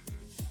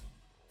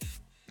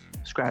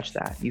 Scratch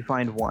that. You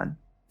find one.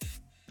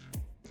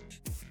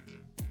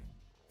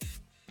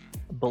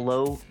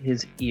 Below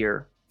his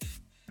ear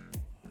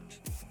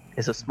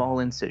is a small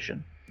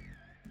incision.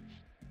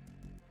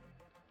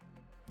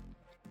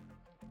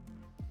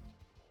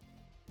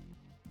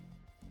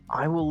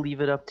 I will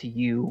leave it up to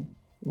you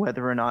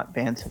whether or not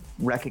Vance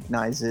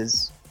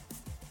recognizes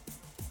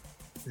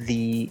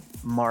the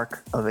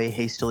mark of a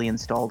hastily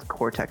installed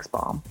Cortex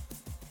bomb.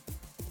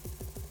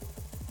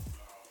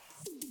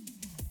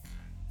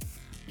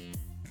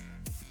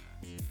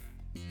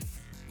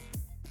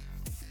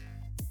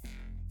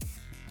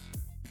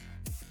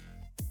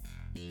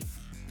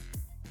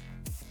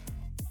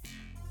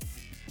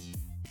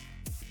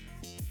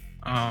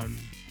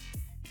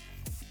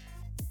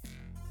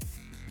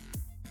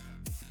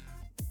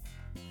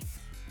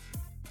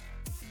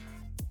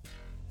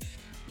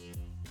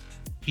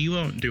 He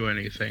won't do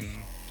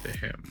anything to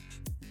him.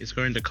 He's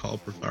going to call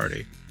for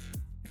party.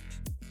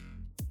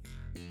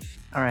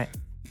 All right.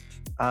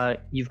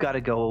 You've got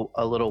to go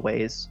a little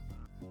ways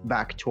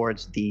back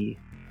towards the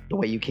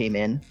way you came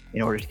in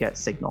order to get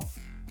signal.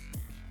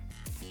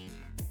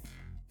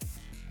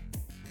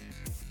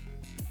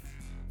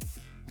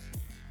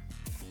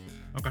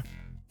 Okay.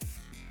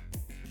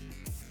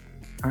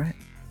 All right.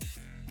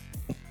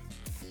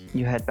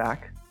 You head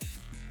back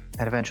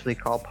and eventually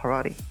call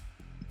Parati.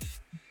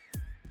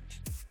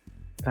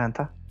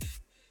 Vanta,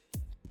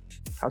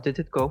 how did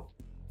it go?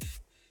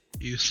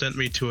 You sent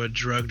me to a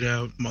drugged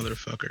out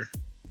motherfucker.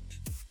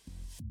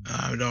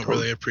 I don't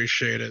really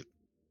appreciate it.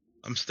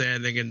 I'm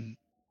standing in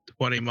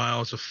 20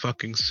 miles of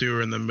fucking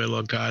sewer in the middle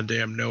of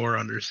goddamn nowhere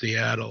under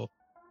Seattle.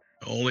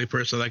 The only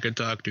person I could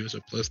talk to is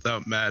a blissed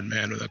out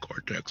madman with a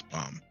Cortex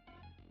bomb.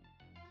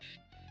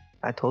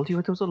 I told you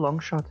it was a long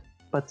shot,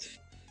 but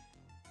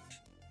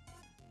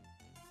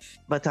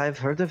I've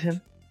heard of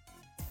him.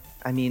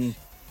 I mean,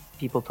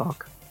 people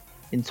talk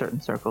in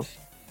certain circles.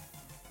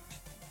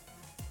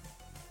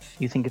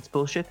 You think it's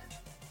bullshit?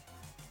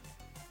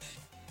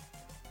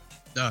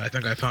 No, I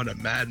think I found a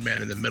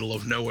madman in the middle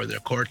of nowhere with a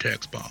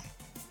Cortex bomb.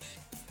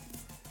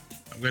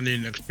 I'm gonna need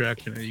an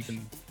extraction,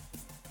 and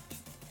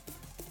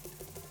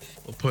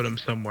we'll put him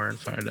somewhere and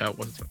find out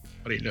what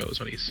he knows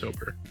when he's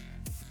sober.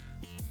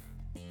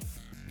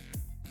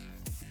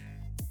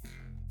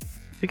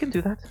 We can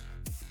do that.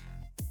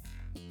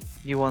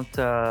 You want,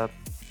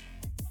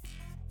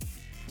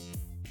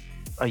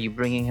 Are you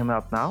bringing him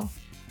up now?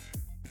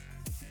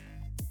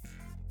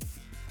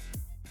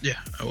 Yeah,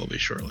 I will be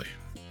shortly.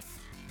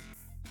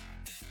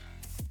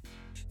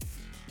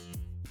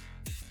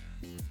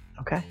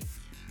 Okay.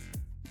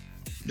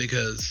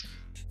 Because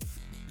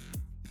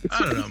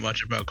I don't know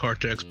much about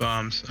Cortex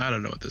bombs. I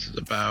don't know what this is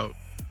about.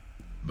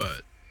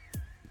 But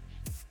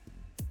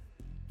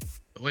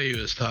the way he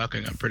was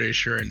talking, I'm pretty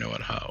sure I know what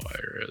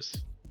hotwire is.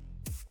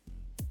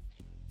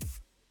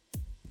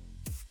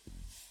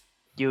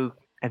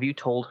 Have you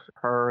told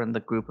her and the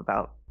group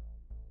about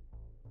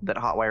that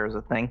hotwire is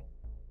a thing?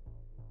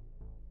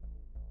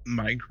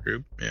 My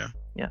group, yeah.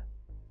 Yeah.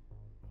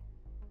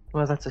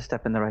 Well, that's a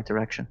step in the right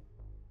direction.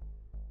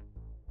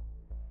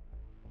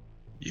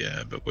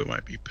 Yeah, but we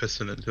might be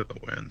pissing into the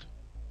wind.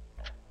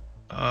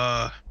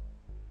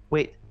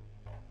 Wait.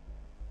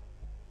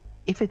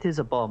 If it is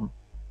a bomb,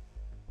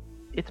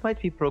 it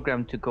might be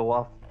programmed to go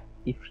off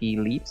if he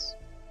leaves.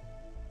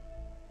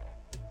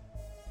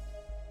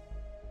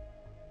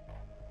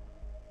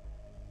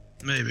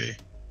 Maybe.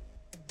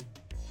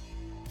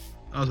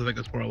 I also think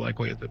it's more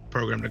likely the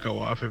program to go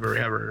off if it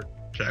ever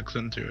checks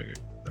into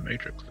the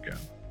Matrix again.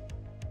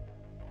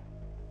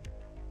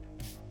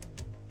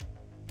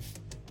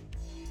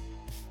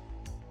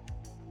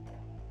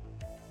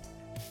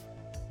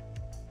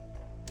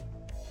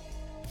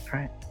 All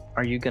right.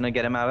 Are you gonna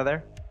get him out of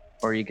there,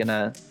 or are you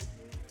gonna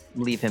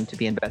leave him to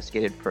be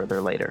investigated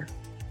further later?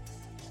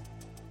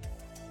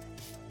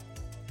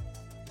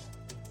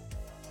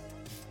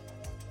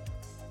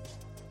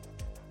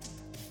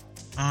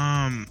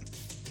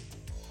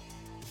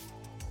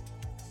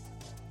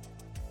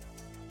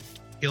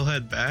 He'll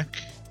head back.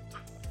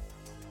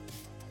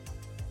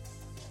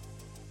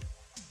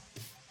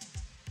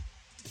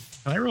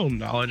 Can I roll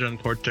knowledge on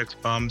Cortex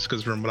bombs?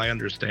 Because from what I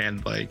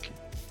understand, like,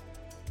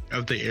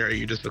 of the area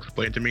you just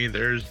explained to me,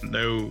 there's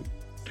no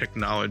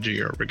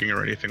technology or rigging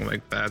or anything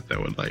like that that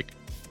would, like,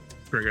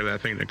 trigger that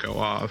thing to go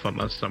off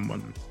unless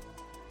someone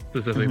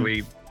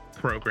specifically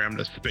programmed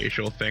a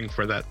spatial thing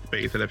for that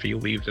space, and if he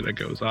leaves it, it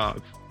goes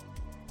off.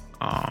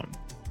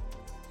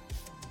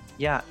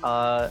 Yeah,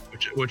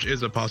 which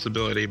is a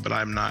possibility, but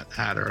I'm not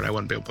Hatter, and I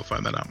wouldn't be able to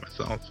find that out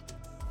myself.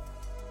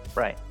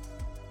 right.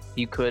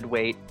 You could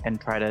wait and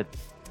try to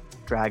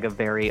drag a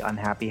very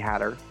unhappy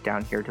Hatter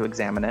down here to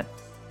examine it.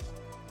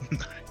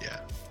 Yeah,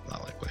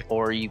 not likely.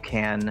 Or you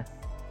can,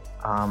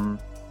 do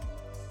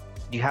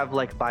you have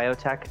like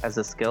biotech as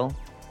a skill?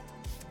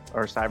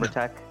 Or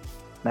cybertech?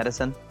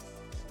 Medicine?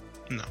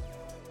 No.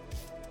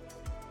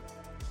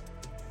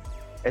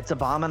 It's a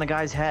bomb on a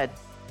guy's head.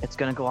 It's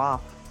gonna go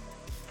off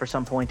for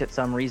some point at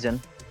some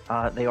reason.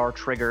 They are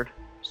triggered,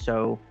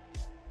 so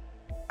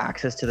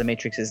access to the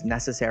Matrix is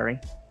necessary.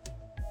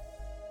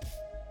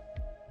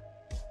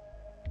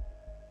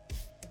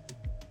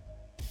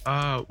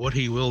 What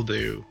he will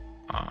do,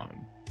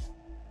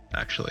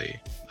 actually,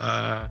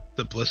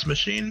 the Bliss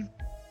machine,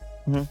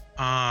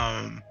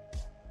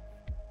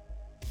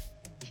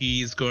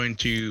 he's going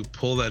to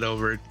pull that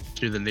over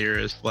to the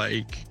nearest,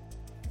 like,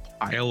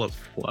 pile of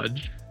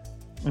sludge,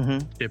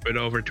 tip it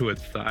over to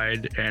its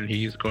side, and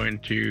he's going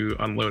to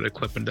unload a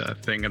clip into a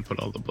thing and put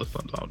all the Bliss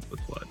on top of the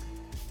sludge.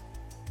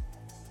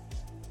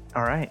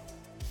 All right.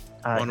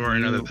 One way or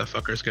another, that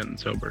fucker's getting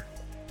sober.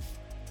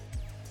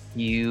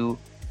 You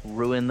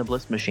ruin the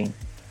Bliss machine.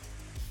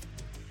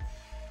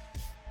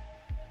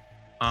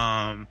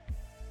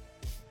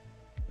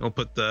 He'll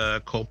put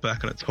the Colt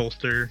back in its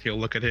holster. He'll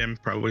look at him,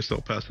 probably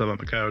still passed out on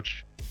the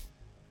couch.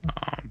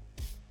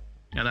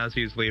 And as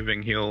he's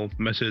leaving, he'll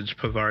message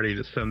Pavardi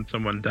to send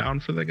someone down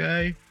for the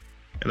guy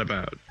in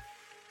about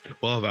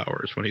 12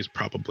 hours when he's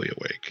probably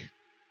awake.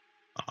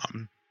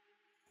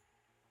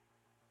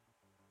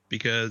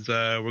 Because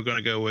we're going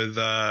to go with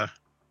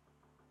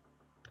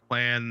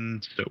plan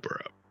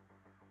sober up.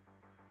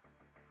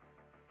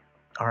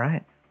 All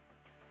right.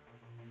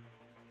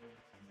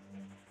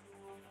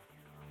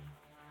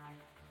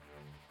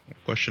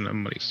 Question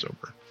him when he's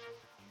sober.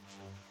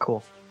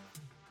 Cool.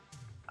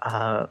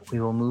 We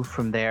will move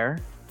from there.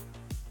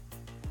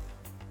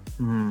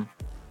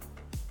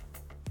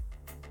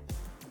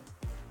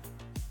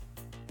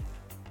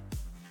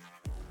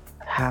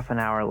 Half an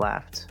hour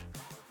left.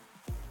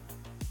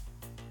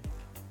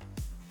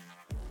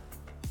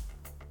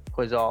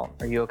 Quizal,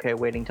 are you okay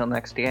waiting till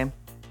next game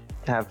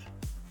to have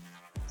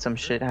some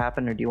shit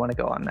happen, or do you want to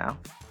go on now?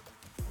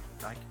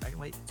 I can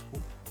wait. It's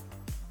cool.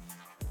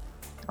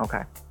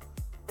 Okay.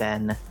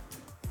 Then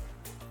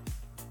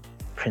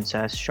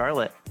Princess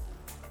Charlotte.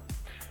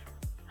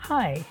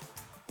 Hi.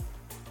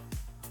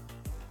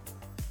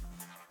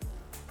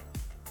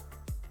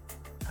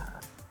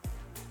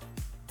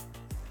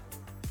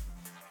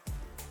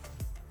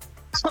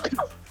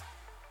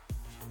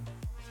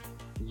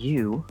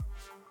 You.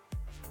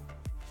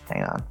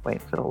 Hang on.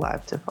 Wait for the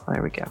live to. Oh,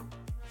 there we go.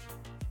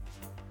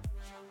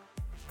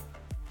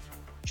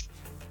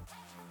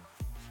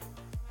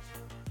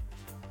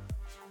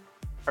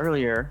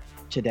 Earlier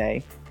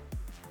today,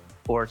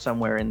 or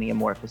somewhere in the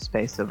amorphous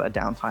space of a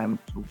downtime,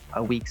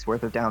 a week's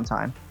worth of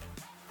downtime,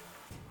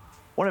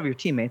 one of your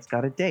teammates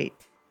got a date.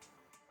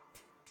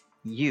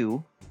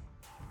 You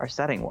are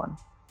setting one.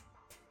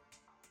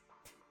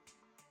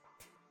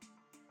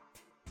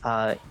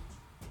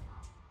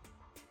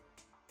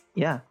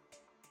 Yeah.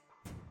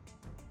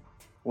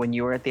 When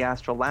you were at the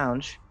Astral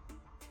Lounge,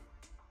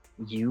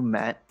 you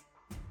met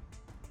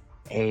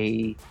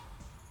a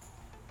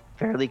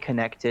fairly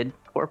connected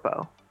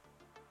Corpo.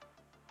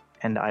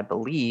 And I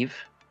believe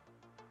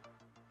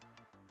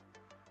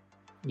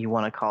you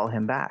want to call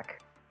him back.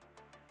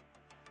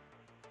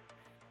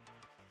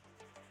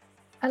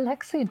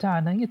 Alexei,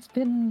 darling, it's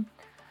been...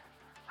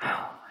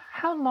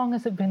 How long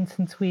has it been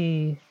since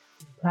we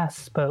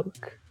last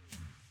spoke?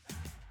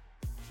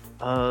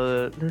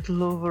 A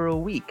little over a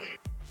week.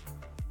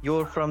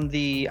 You're from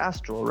the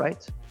Astral,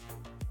 right?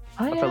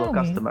 I A fellow am.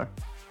 customer.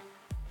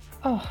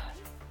 Oh,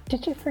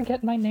 did you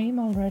forget my name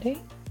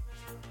already?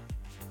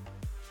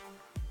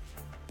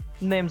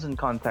 Names and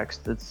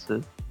context, it's...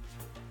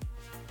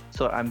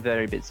 So I'm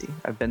very busy.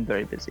 I've been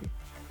very busy.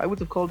 I would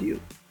have called you.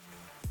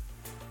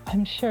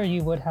 I'm sure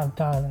you would have,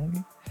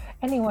 darling.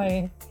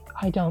 Anyway,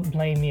 I don't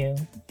blame you.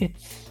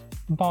 It's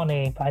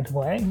Bonnie, by the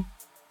way.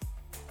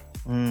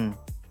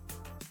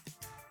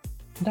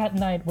 That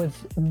night was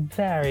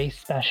very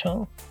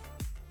special.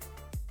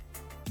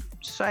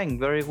 Sang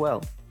very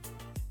well.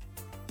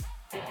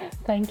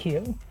 Thank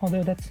you.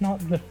 Although that's not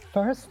the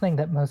first thing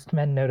that most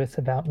men notice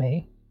about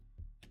me.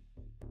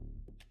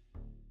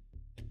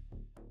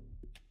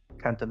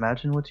 Can't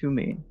imagine what you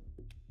mean.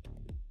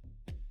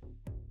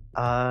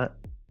 Yeah,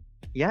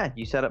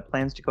 you set up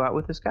plans to go out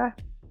with this guy?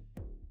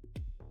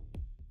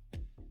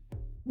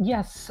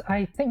 Yes,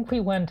 I think we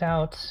went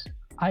out.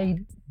 I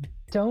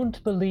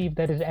don't believe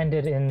that it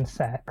ended in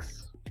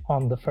sex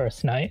on the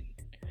first night.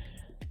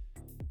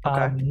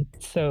 Okay.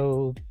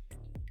 So, Go ahead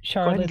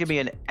Charlotte. and give me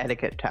an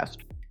etiquette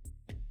test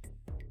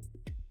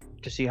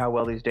to see how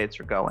well these dates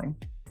are going.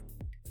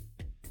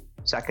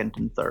 Second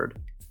and third.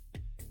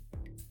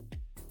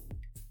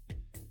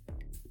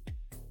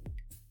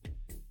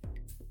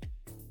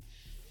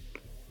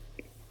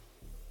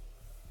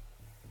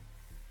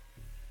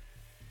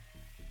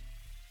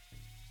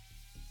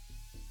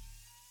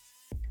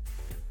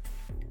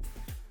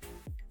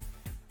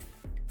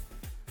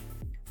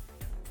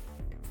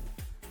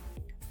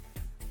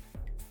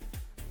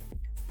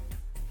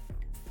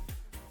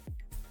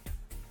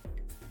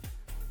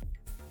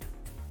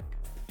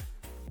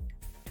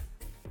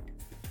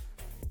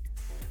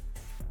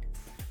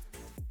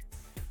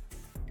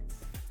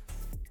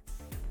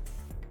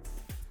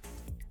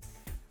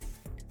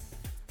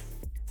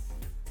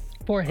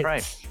 Four hits.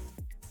 Right.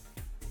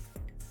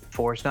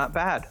 4's not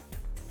bad.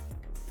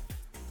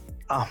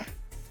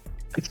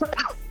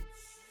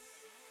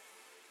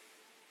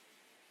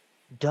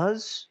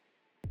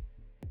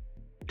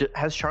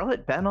 Has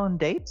Charlotte been on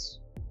dates?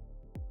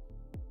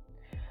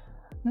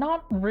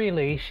 Not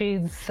really.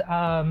 She's,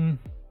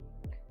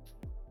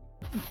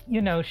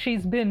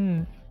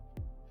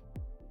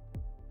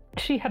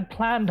 she had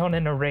planned on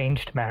an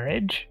arranged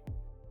marriage.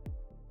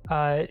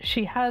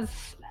 She has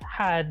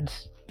had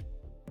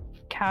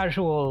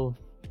casual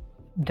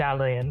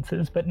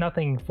dalliances, but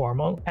nothing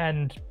formal,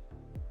 and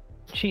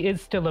she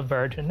is still a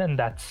virgin, and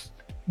that's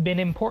been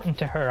important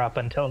to her up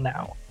until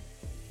now.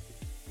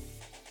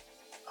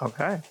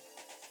 Okay.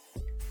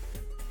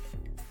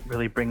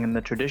 Really bringing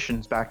the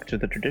traditions back to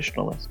the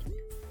traditionalist.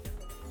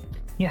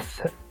 Yes,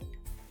 sir.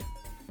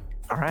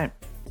 All right.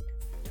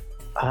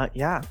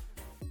 Yeah.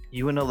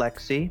 You and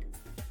Alexei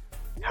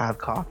have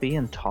coffee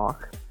and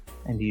talk,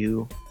 and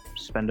you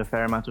spend a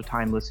fair amount of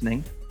time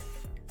listening.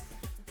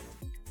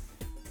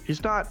 He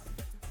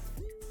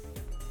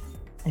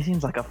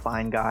seems like a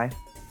fine guy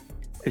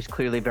who's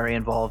clearly very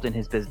involved in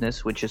his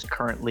business, which is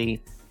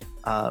currently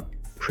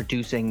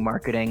producing,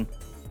 marketing,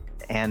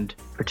 and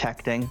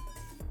protecting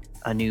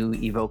a new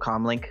Evo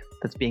comlink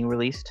that's being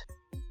released.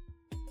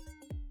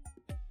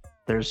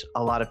 There's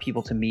a lot of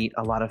people to meet,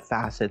 a lot of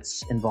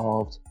facets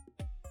involved,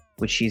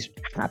 which he's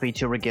happy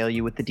to regale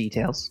you with the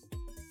details.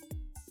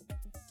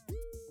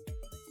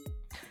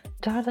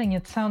 Darling,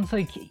 it sounds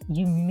like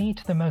you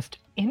meet the most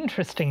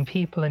interesting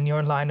people in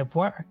your line of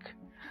work.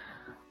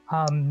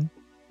 I'm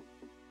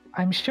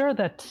sure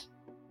that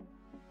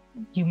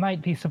you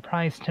might be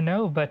surprised to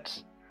know,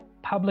 but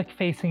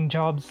public-facing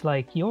jobs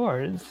like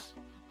yours,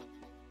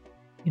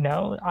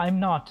 I'm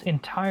not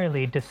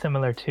entirely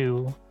dissimilar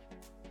to...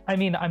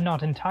 I'm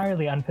not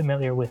entirely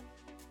unfamiliar with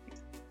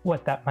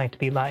what that might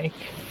be like,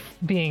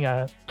 being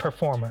a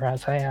performer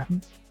as I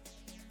am.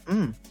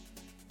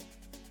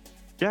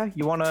 Yeah,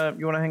 you wanna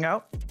hang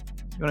out?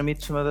 You wanna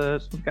meet some of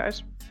the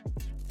guys?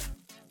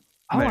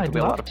 Oh, I'd be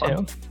a lot love of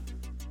fun. to.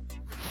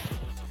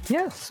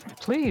 Yes,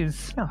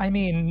 please.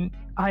 Yeah.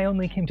 I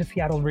only came to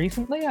Seattle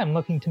recently. I'm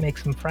looking to make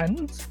some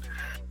friends.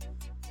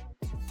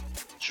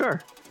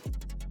 Sure.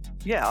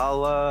 Yeah,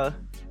 I'll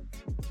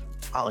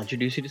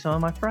introduce you to some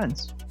of my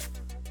friends.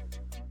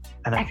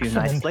 And a few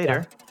nights Excellent,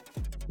 later,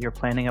 you're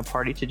planning a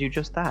party to do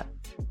just that.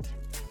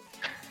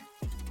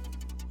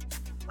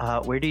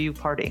 Where do you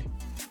party?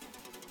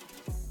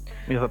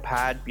 You have a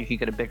pad, you can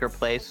get a bigger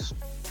place.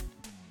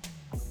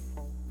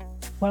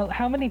 Well,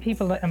 how many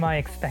people am I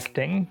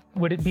expecting?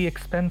 Would it be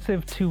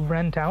expensive to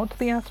rent out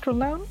the Astral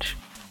Lounge?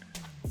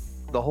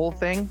 The whole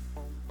thing,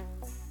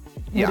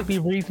 Would it be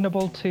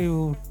reasonable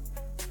to...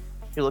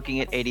 you're looking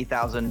at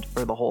 80,000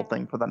 for the whole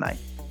thing for the night.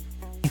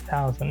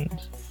 1,000.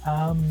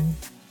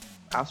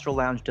 Astral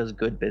Lounge does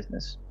good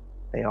business.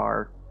 They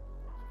are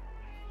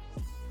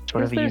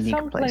sort of Is a there unique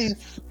some place.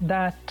 place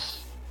that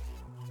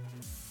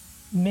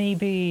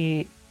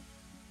maybe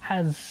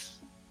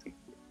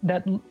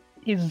that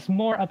is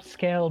more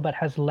upscale but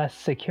has less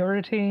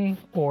security,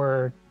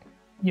 or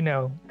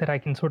that I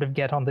can sort of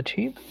get on the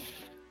cheap?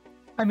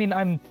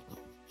 I'm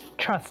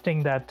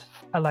trusting that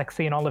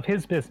Alexei and all of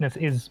his business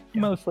is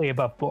mostly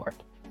above board.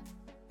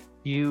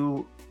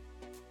 You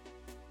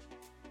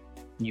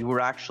were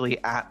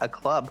actually at a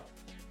club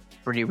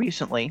pretty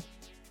recently.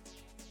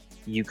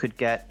 You could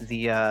get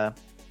the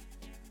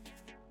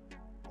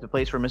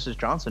place where Mrs.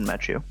 Johnson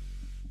met you.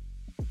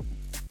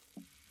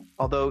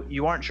 Although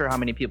you aren't sure how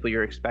many people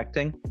you're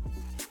expecting,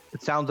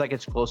 it sounds like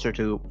it's closer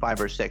to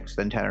 5 or 6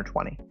 than 10 or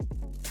 20.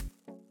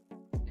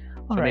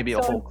 So right, maybe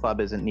a whole club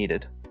isn't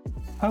needed.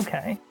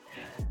 Okay.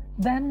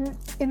 Then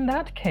in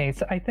that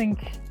case, I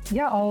think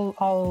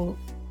I'll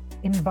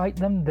invite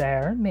them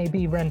there,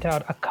 maybe rent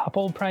out a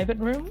couple private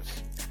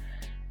rooms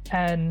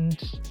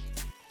and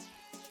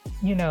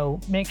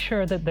make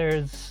sure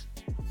that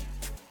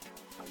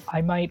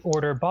I might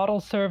order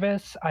bottle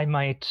service, I'll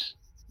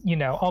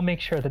make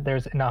sure that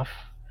there's enough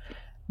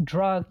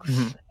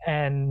drugs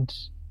and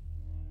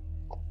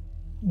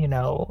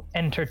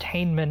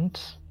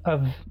entertainment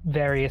of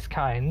various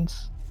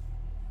kinds.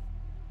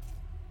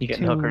 You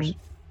getting hookers?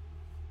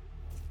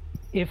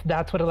 If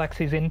that's what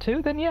Alexi's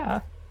into, then yeah.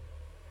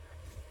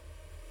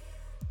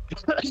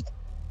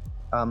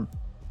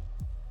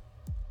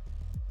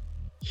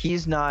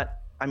 He's not.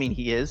 I mean,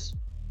 he is,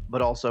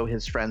 but also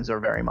his friends are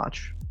very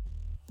much.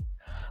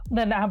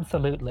 Then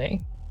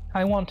absolutely.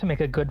 I want to make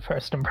a good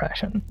first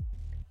impression.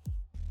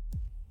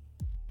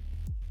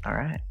 All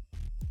right.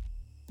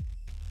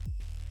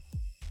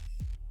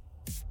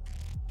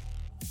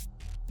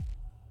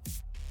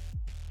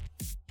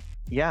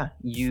 Yeah,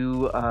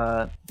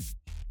 you're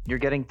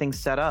getting things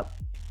set up.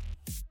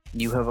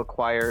 You have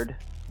acquired.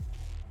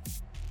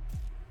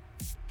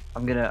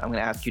 I'm gonna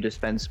ask you to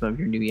spend some of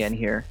your new yen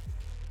here.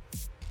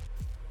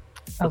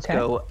 Let's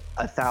go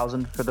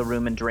 1,000 for the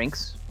room and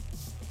drinks,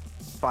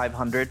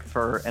 500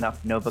 for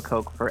enough Nova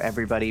Coke for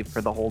everybody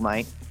for the whole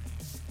night,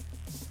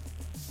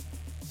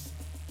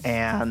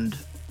 and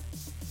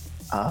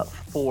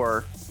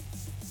 4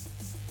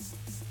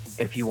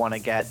 if you want to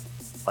get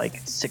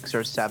like 6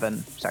 or 7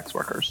 sex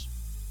workers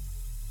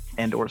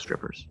and or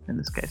strippers in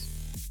this case.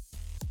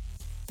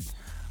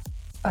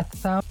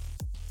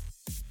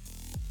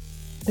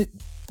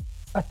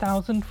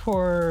 1,000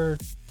 for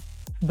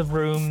the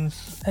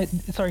rooms.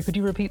 Sorry, could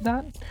you repeat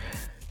that?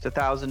 It's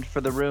 1,000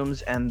 for the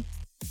rooms and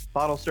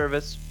bottle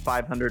service,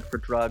 500 for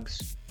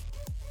drugs,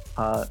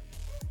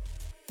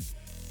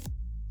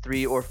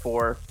 3 or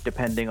 4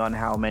 depending on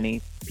how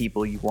many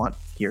people you want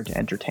here to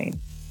entertain.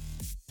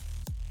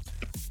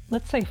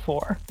 Let's say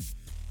 4.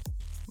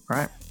 All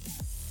right.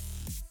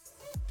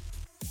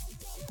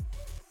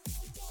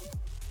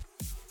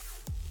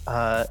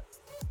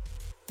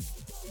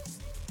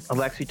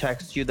 Alexi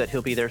texts you that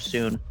he'll be there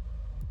soon,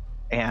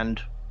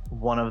 and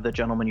one of the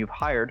gentlemen you've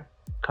hired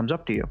comes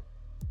up to you.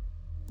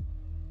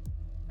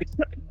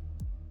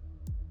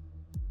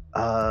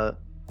 The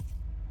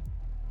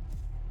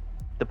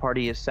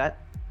party is set.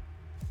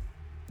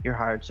 Your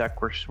hired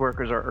sex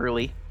workers are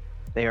early.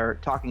 They are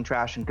talking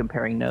trash and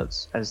comparing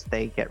notes as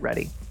they get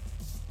ready.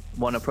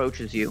 One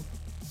approaches you,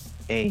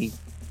 a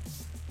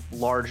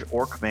large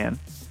orc man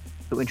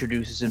who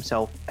introduces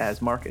himself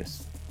as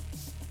Marcus.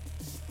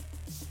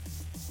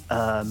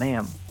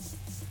 Ma'am,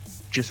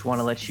 just want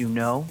to let you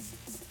know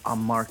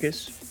I'm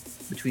Marcus.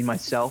 Between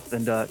myself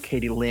and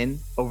Katie Lynn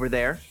over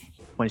there,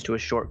 points to a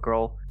short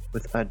girl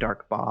with a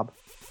dark bob,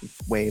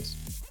 waves.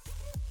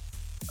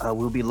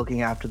 We'll be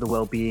looking after the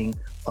well-being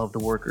of the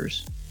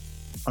workers.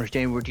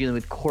 Understand we're dealing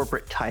with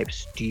corporate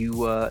types. Do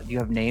you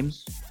have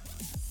names?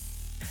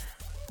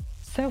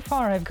 So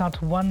far, I've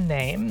got one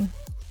name.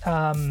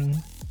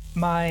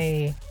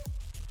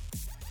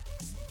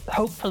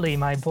 Hopefully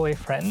my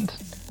boyfriend.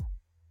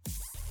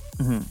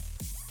 Mm-hmm.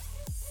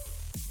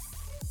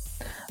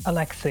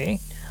 Alexi.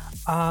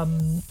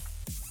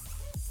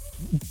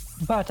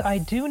 But I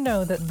do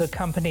know that the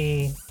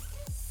company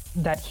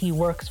that he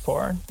works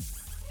for,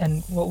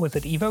 and what was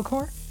it,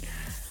 EvoCore?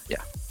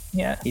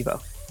 Yeah.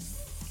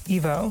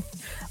 Evo.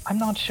 I'm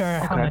not sure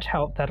how much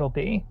help that'll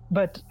be,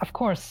 but of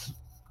course,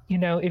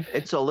 if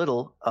it's a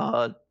little,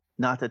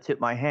 not to tip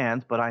my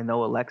hands, but I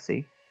know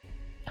Alexi.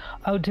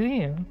 Oh, do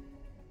you?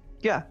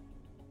 Yeah.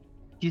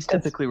 He's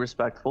typically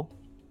respectful.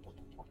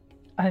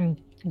 I'm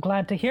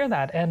glad to hear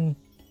that, and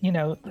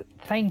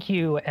thank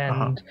you,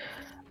 and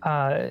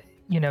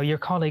your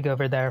colleague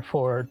over there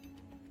for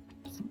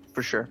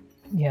sure.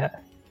 Yeah,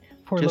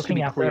 for just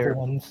looking after clear,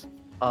 everyone's.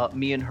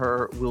 Me and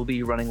her will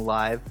be running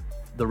live.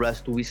 The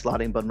rest will be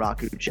slotting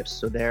Bunraku chips.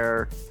 So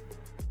they're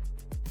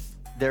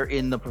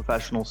in the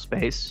professional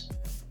space.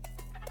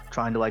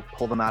 Trying to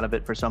pull them out of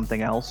it for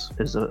something else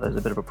is a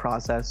bit of a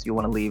process. You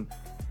want to leave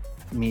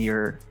me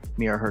or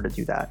her to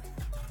do that.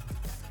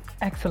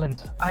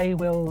 Excellent. I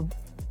will.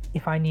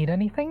 If I need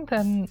anything,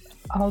 then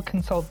I'll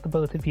consult the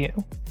both of you.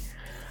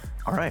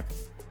 All right.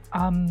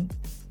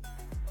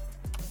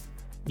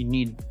 You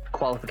need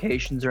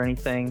qualifications or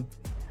anything?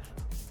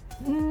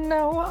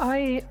 No,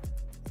 I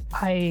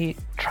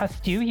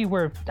trust you. You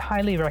were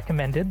highly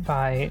recommended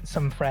by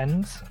some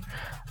friends.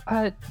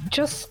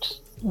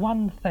 Just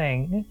one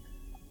thing.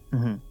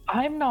 Mm-hmm.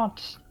 I'm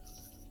not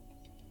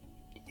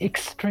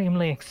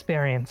extremely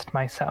experienced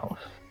myself,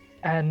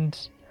 and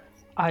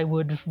I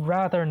would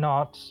rather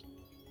not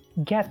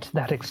get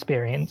that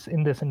experience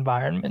in this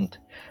environment.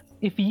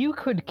 If you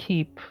could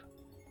keep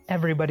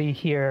everybody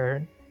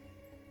here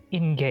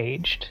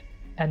engaged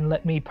and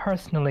let me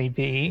personally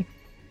be.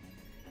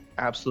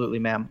 Absolutely,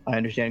 ma'am. I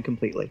understand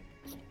completely.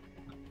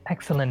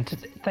 Excellent.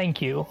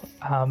 Thank you.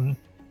 I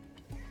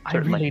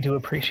really do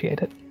appreciate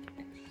it.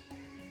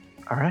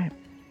 All right.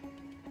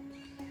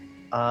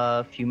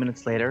 A few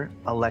minutes later,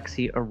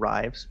 Alexi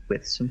arrives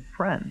with some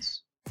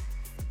friends.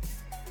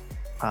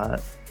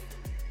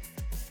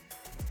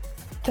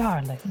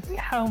 Darling,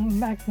 how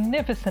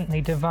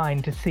magnificently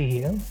divine to see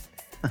you.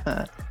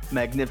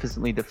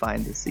 Magnificently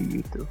defined to see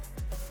you too.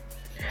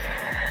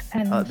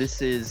 And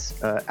This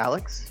is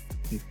Alex.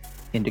 He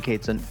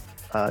indicates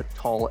a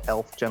tall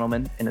elf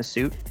gentleman in a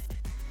suit.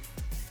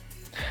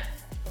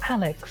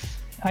 Alex,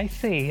 I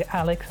see,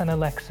 Alex and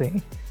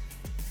Alexi.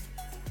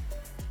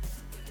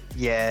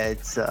 Yeah,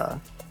 it's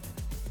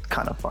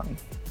kind of funny.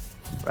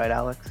 Right,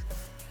 Alex?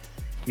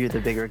 You're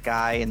the bigger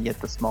guy and yet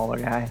the smaller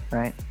guy,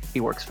 right?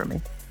 He works for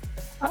me.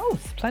 Oh,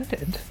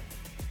 splendid.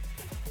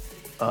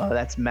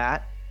 That's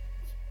Matt.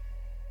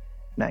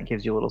 Matt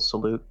gives you a little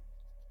salute.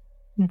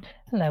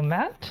 Hello,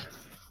 Matt.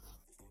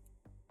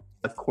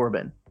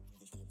 Corbin.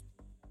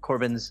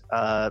 Corbin's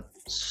a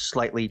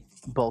slightly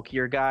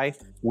bulkier guy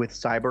with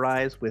cyber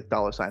eyes with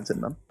dollar signs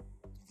in them.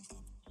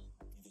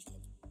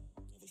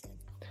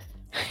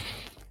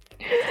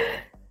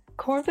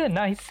 Corbin,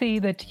 I see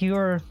that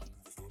you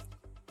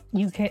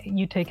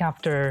take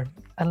after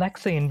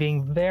Alexei and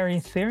being very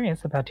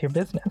serious about your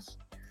business.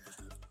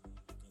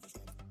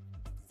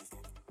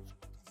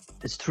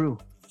 It's true.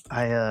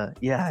 I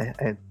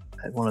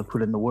want to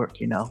put in the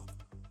work, you know.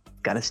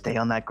 Got to stay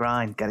on that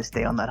grind. Got to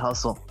stay on that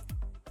hustle.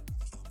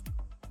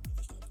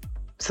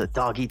 It's a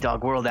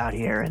dog-eat-dog world out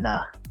here, and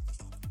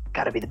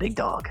got to be the big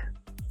dog.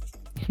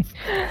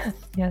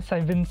 Yes,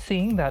 I've been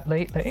seeing that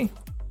lately.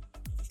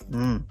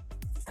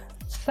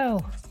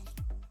 So,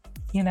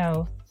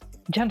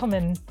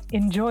 gentlemen,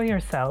 enjoy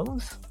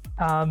yourselves.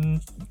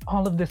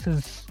 All of this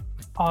is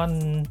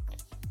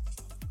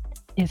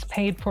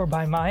paid for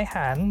by my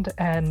hand,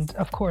 and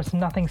of course,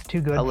 nothing's too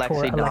good for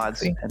Alexi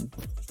nods. Alexi. And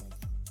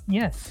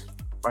Yes.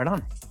 right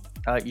on.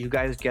 You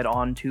guys get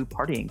on to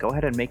partying. Go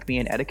ahead and make me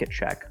an etiquette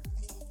check.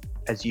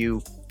 As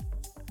you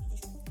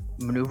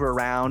maneuver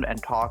around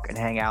and talk and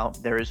hang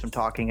out, there is some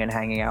talking and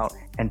hanging out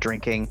and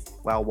drinking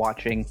while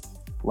watching,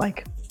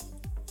 like,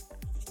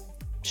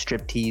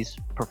 striptease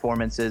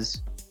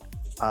performances.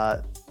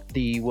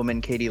 The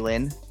woman, Katie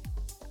Lynn,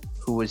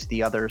 who was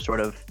the other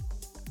sort of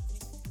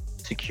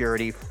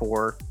security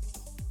for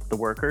the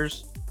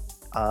workers,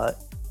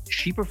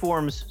 she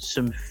performs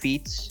some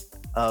feats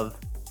of,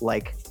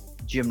 like,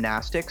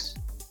 gymnastics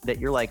that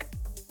you're like,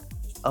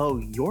 oh,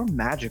 you're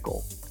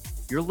magical.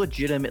 You're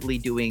legitimately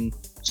doing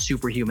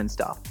superhuman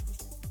stuff.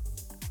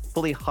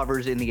 Fully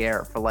hovers in the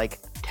air for like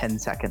 10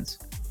 seconds.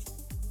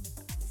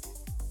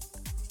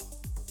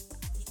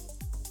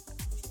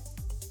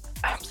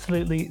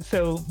 Absolutely.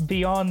 So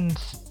beyond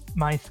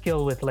my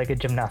skill with like a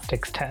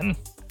gymnastics 10.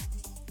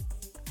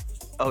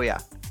 Oh yeah,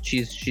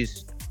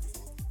 she's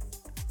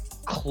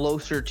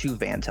closer to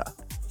Vanta.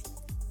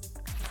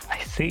 I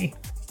see.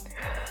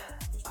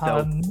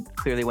 So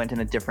clearly went in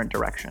a different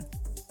direction.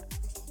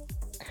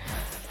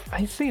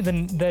 I see.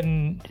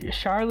 Then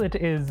Charlotte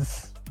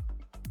is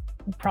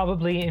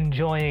probably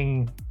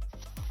enjoying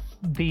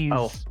these.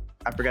 Oh,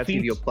 I forgot to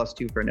give you a feats.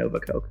 +2 for Nova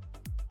Coke.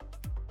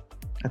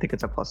 I think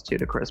it's a +2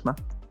 to charisma.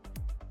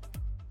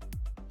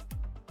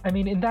 I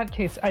mean, in that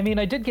case, I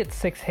did get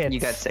 6 hits. You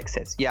got 6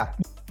 hits. Yeah.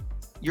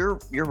 You're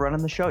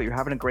running the show. You're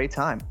having a great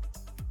time.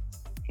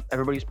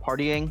 Everybody's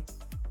partying,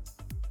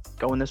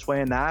 going this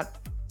way and that.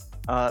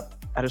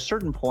 At a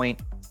certain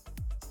point,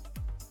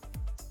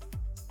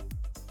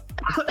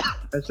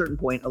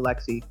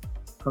 Alexi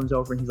comes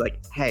over and he's like,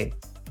 "Hey,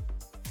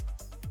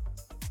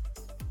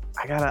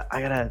 I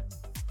gotta.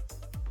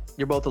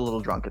 You're both a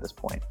little drunk at this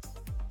point.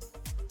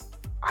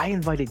 I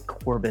invited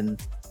Corbin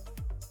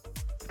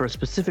for a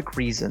specific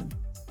reason,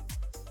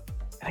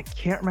 and I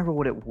can't remember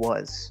what it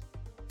was.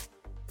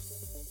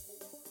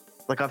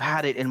 Like, I've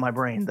had it in my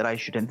brain that I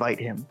should invite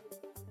him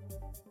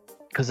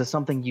because of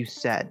something you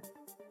said.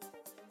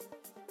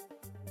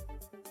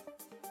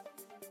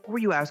 What were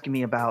you asking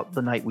me about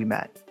the night we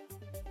met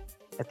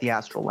at the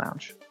Astral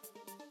Lounge?"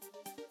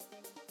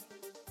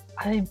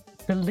 I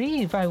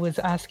believe I was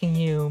asking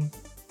you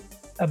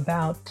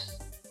about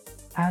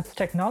Ads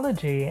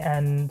Technology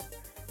and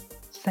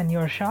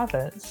Senor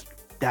Chavez.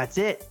 That's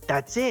it.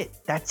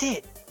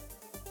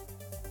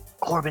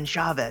 Corbin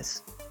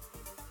Chavez.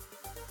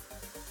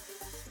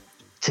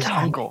 It's his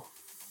Darn. uncle.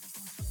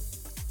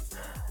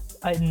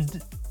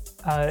 And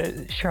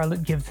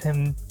Charlotte gives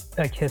him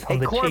a kiss on Hey,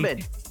 the Corbin.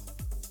 cheek.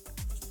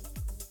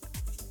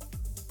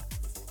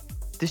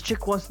 This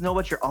chick wants to know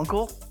about your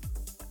uncle?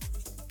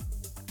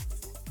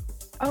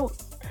 Oh,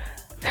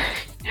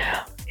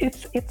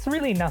 it's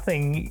really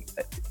nothing.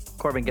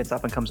 Corbin gets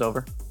up and comes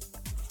over.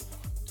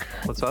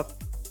 What's up?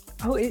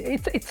 Oh,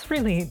 it's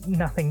really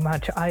nothing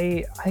much.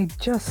 I've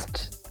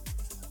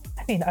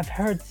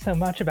heard so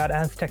much about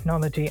As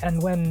Technology,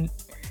 and when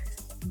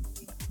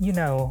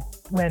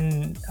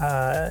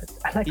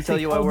Alexi He tell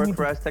you I told work me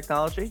for S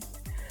Technology?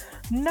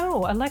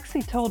 No,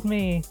 Alexi told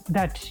me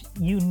that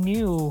you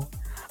knew.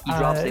 He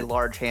drops a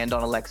large hand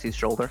on Alexi's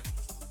shoulder.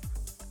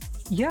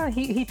 Yeah,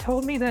 he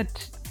told me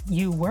that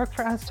you work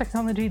for As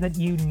Technology, that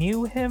you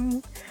knew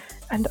him,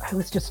 and I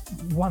was just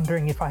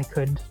wondering if I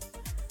could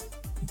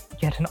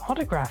get an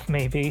autograph,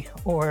 maybe,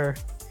 or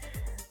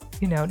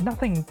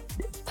nothing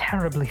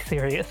terribly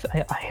serious.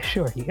 I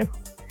assure you.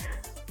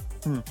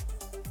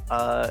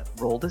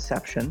 Roll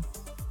deception.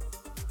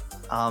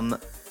 I'm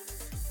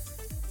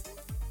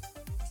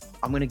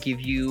gonna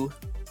give you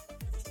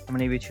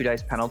 2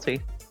 dice penalty.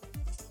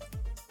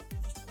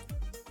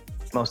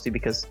 Mostly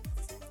because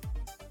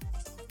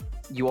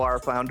you are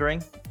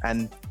floundering,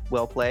 and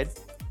well played.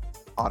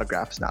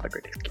 Autograph is not a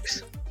great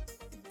excuse.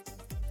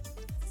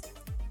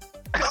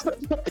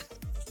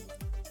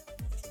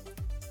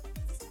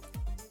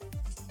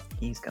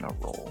 He's gonna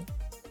roll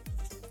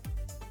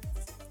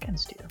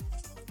against you.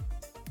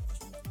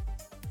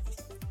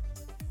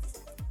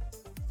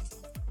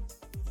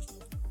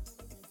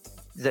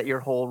 Is that your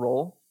whole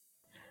roll?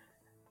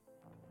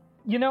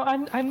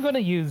 I'm gonna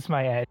use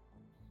my edge.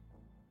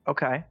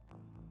 Okay.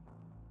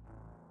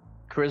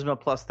 Charisma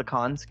plus the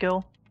con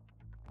skill?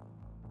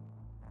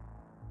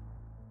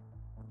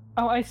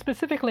 Oh, I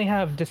specifically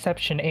have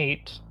Deception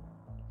 8.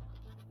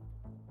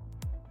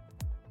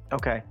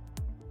 Okay.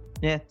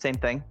 Yeah, same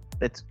thing.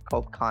 It's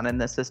called con in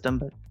this system,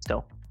 but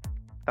still.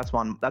 That's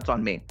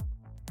on me.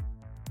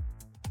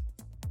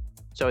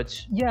 So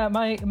it's Yeah,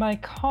 my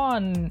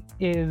con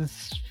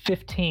is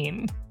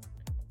 15.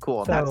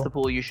 cool. So- That's the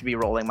pool you should be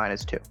rolling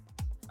 -2.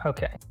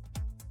 Okay.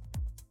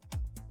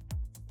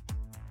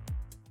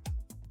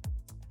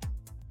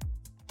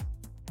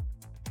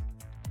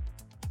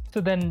 So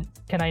then,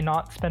 can I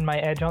not spend my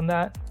edge on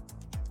that?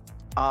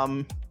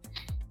 I'll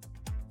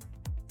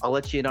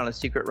let you in on a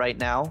secret right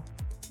now.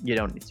 You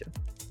don't need to.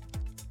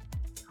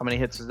 How many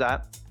hits is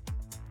that?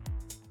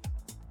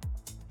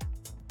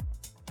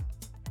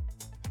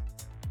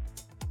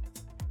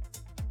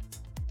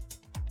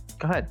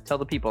 Go ahead, tell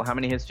the people, how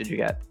many hits did you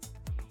get?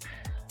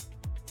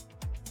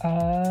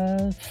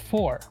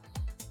 4.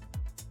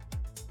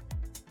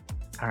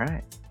 All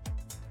right.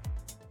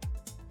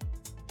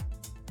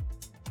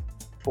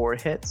 4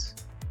 hits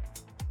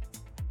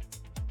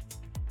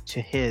to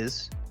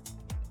his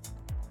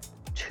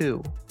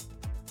 2.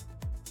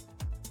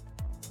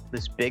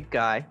 This big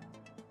guy,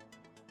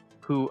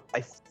 who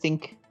I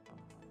think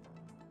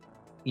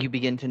you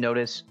begin to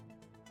notice.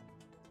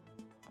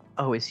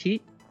 Oh, does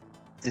he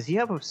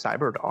have a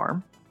cybered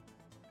arm?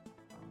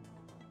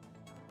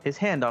 His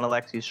hand on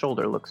Alexi's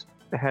shoulder looks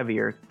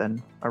heavier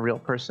than a real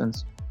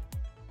person's.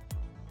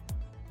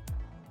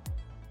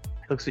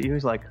 He looks at you,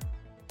 he's like,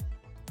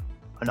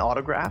 an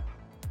autograph?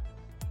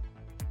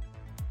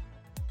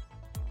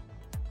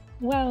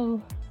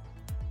 Well,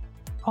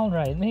 all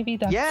right, maybe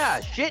that's... Yeah,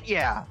 shit,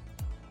 yeah.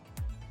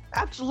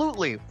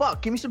 Absolutely.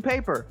 Fuck, give me some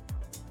paper.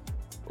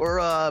 Or,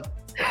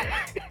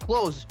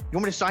 clothes. You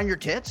want me to sign your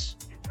tits?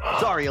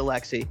 Sorry,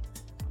 Alexi.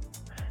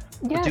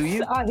 Yes, do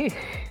you?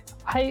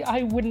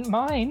 I wouldn't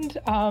mind.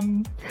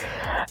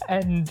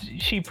 And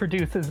she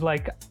produces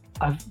like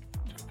a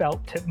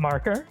felt tip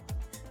marker,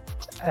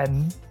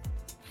 and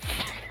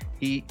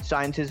He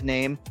signs his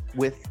name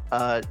with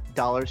a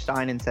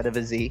 $sign instead of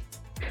a Z.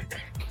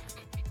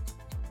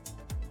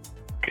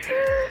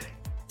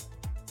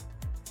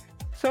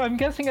 so I'm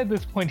guessing at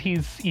this point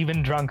he's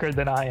even drunker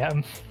than I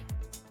am.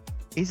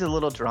 He's a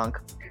little drunk.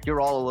 You're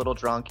all a little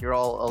drunk. You're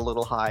all a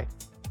little high.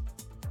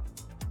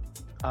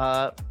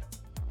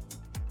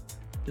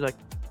 He's like,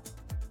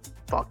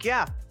 fuck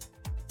yeah.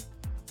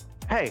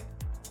 Hey,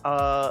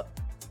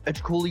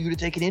 it's cool of you to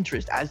take an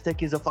interest.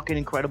 Aztec is a fucking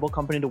incredible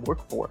company to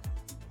work for.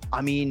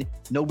 I mean,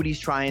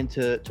 nobody's trying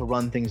to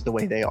run things the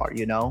way they are,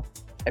 you know?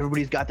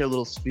 Everybody's got their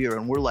little sphere,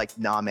 and we're like,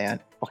 nah, man,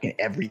 fucking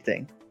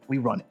everything. We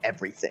run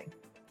everything.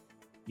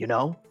 You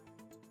know?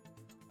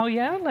 Oh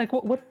yeah, like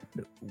what?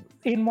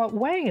 In what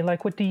way?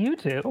 Like what do you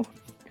do?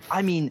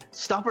 I mean,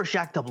 Stuffer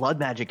Shack to Blood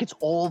Magic, it's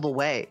all the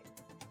way.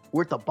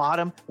 We're at the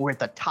bottom, we're at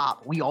the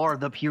top. We are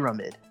the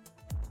pyramid.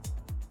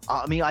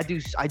 I mean, I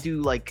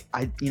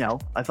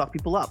fuck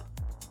people up.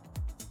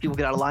 People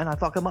get out of line, I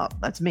fuck them up.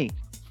 That's me.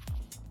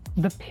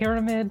 The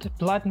pyramid,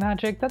 blood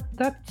magic.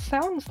 That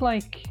sounds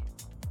like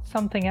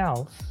something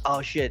else.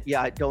 Oh shit,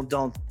 yeah, don't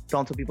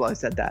tell people I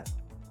said that.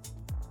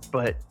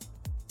 But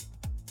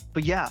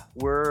yeah,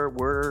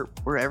 we're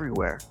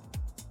everywhere.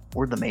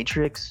 We're the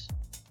Matrix.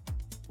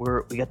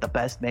 We got the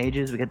best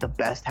mages, we got the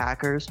best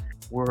hackers.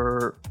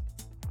 We're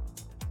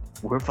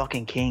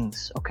fucking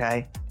kings,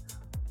 okay?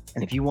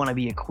 And if you want to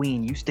be a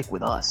queen, you stick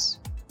with us.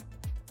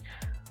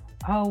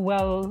 Oh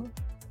well,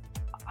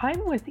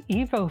 I'm with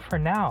Evo for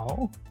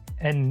now.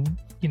 And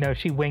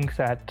she winks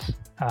at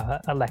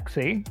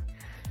Alexi.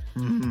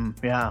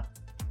 Yeah.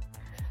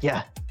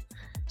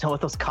 Tell her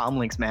about those comm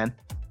links, man.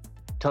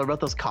 Tell her about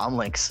those comm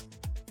links.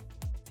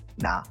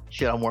 Nah,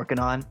 shit I'm working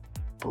on.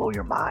 Blow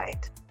your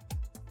mind.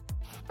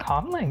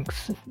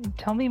 Comlinks?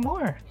 Tell me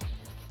more.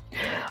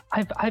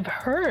 I've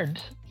heard.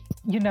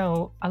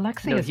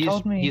 Alexi has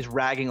told me. He's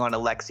ragging on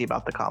Alexi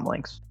about the comm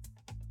links.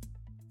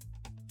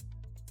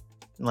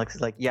 And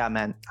Alexi's like, yeah,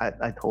 man.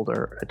 I told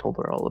her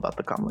all about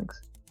the comm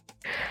links.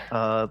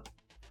 I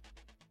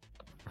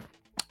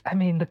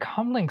mean, the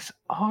comlinks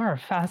are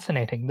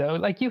fascinating, though.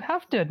 Like, you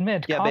have to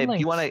admit, yeah, comlinks...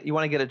 babe. You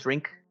want to get a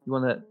drink? You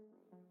want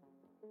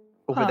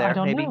to? over there, I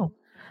don't maybe? know.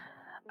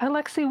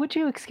 Alexei, would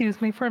you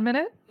excuse me for a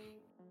minute?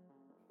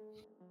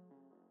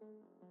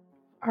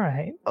 All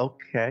right.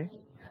 Okay.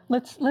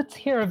 Let's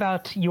hear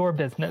about your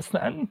business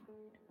then.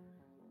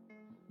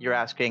 You're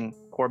asking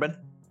Corbin?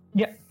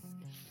 Yeah.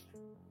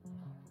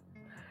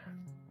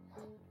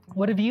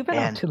 What have you been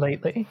Man. up to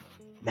lately?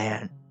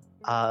 Man,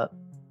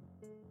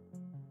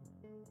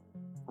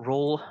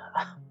 roll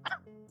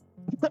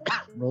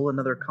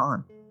another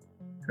con.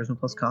 Charisma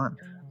plus con.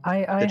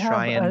 I To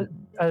try have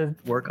a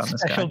Work on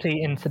this guy.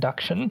 specialty in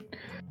seduction.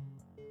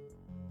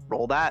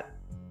 Roll that.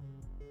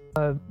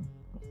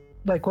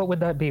 Like, what would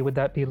that be? Would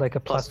that be like a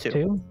Plus plus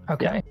two. 2?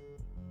 Okay.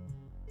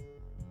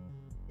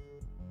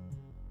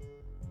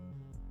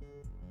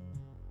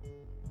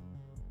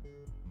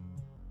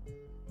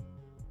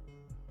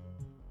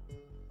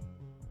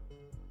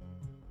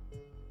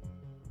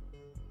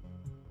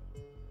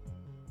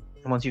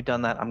 And once you've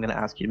done that, I'm going to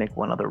ask you to make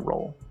one other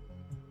roll.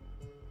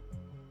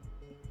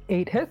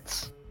 8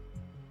 hits.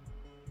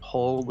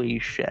 Holy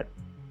shit.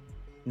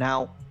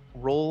 Now,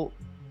 roll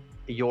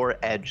your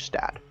edge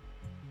stat.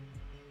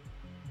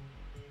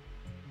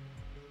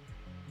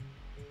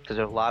 Because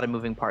there's a lot of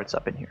moving parts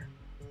up in here.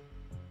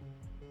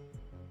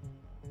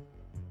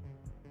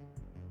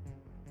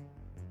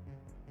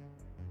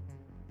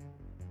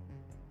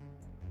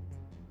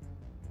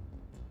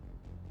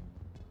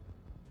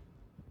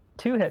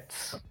 Two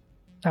hits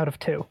out of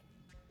 2.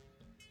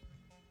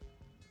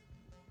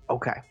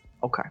 Okay.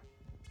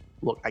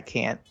 Look, I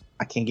can't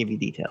give you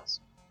details.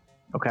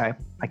 Okay?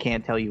 I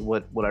can't tell you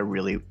what I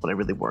really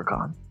work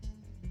on.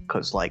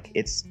 Cause like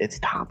it's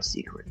top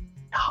secret.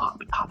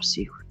 Top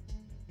secret.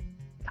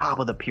 Top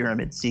of the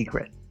pyramid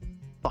secret.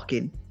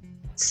 Fucking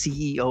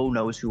CEO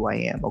knows who I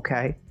am,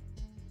 okay?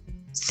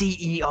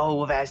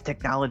 CEO of Az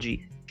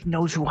Technology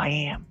knows who I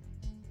am.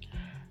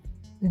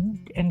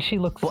 And she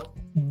looks What?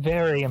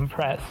 very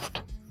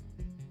impressed.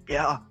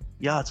 Yeah,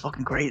 it's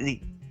fucking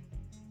crazy.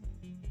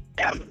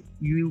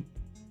 You.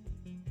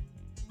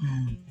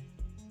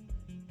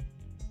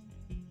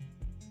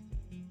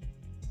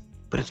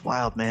 But it's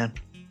wild, man.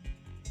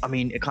 I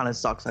mean, it kind of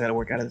sucks. I gotta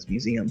work out of this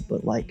museum,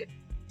 but like,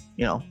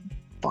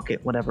 fuck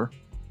it, whatever.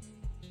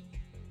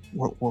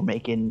 We're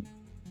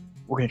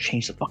gonna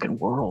change the fucking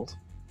world.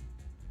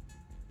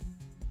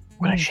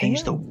 We're gonna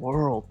change the Museum?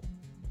 world.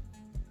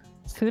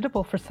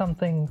 Suitable for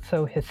something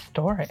so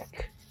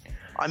historic.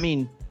 I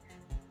mean,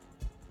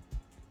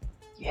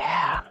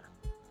 yeah,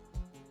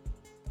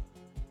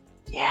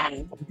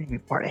 we're gonna be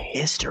part of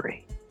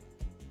history.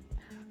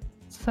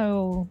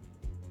 So,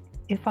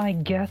 if I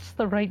guess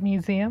the right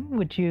museum,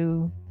 would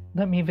you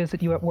let me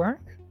visit you at work?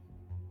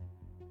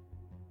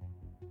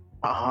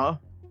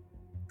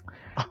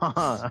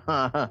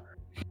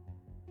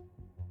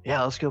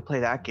 Yeah, let's go play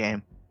that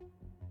game.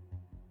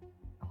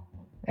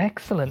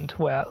 Excellent.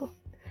 Well,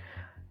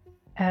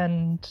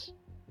 and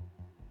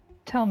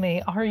tell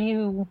me, are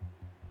you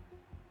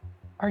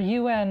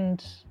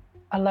and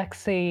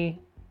Alexei?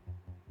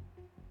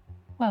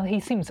 Well, he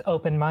seems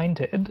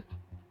open-minded.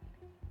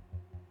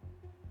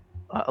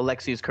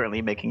 Alexei is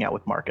currently making out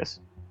with Marcus.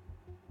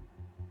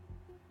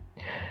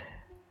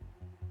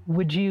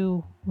 Would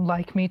you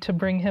like me to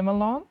bring him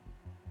along?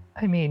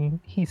 I mean,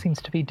 he seems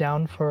to be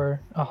down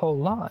for a whole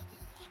lot.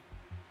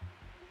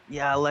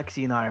 Yeah,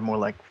 Alexei and I are more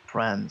like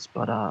friends,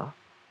 but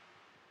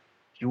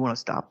if you want to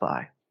stop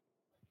by,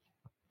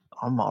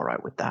 I'm all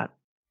right with that.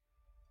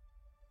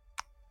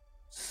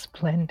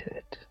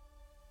 Splendid.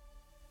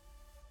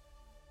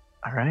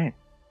 All right.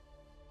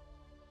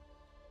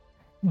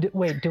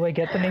 Wait, do I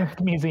get the name of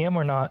the museum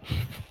or not?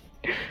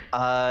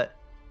 Fair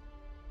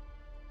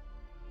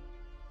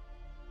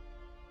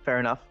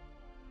enough.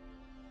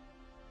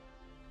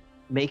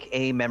 Make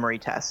a memory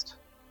test.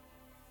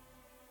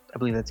 I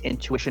believe that's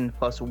intuition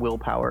plus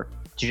willpower.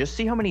 To just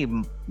see how many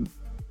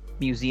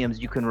museums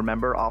you can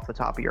remember off the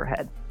top of your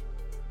head.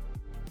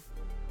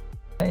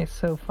 Okay,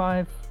 so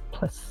 5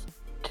 plus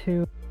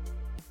 2.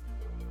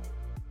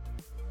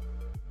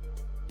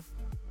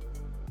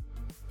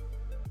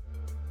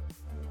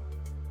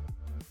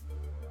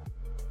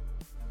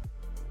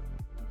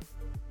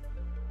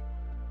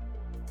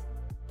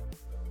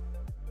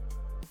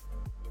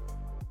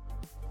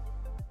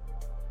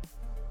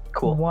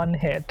 Cool. 1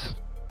 hit.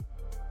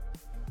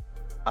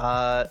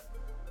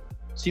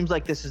 Seems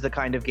like this is the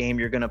kind of game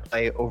you're going to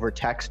play over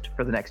text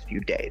for the next few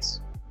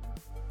days.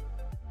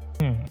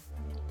 All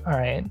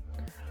right.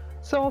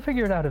 So I'll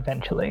figure it out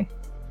eventually.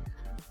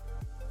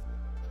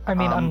 I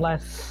mean,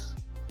 unless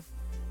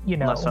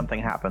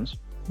something happens.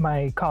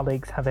 my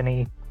colleagues have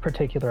any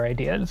particular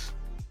ideas.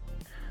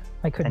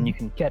 I could And you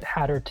can- get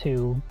Hatter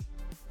to,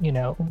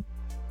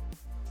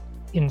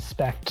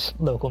 inspect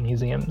local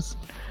museums.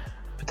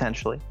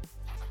 Potentially.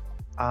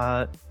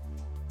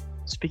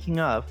 Speaking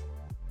of,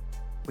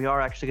 we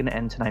are actually going to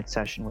end tonight's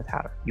session with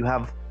Hatter. You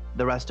have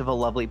the rest of a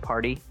lovely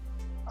party.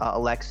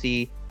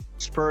 Alexei,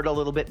 spurred a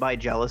little bit by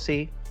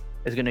jealousy,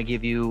 is going to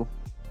give you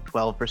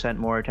 12%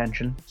 more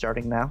attention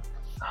starting now.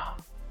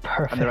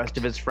 Perfect. And the rest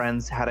of his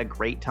friends had a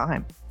great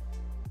time.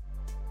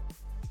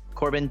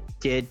 Corbin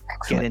did get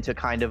Excellent. into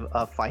kind of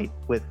a fight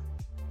with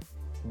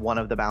one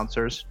of the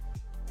bouncers,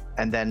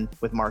 and then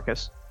with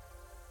Marcus,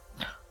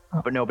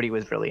 but nobody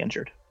was really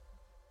injured.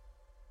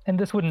 And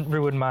this wouldn't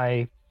ruin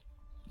my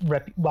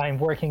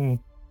working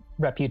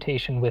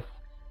reputation with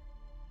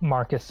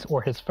Marcus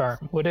or his firm,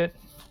 would it?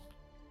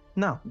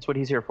 No, that's what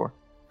he's here for.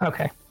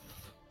 Okay.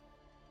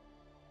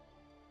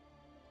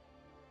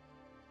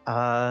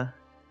 Yeah.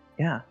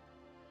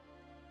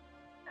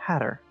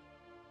 Hatter.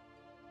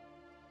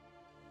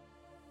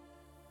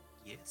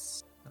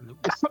 Yes. Hello.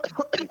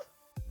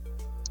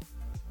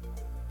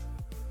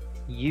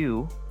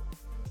 You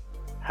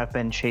have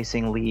been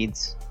chasing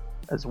leads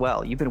as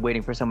well. You've been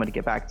waiting for someone to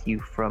get back to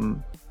you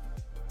from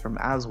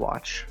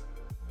Aswatch,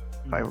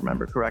 if I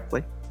remember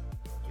correctly.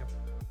 Yep.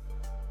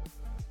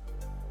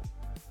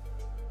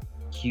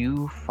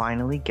 You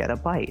finally get a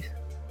bite.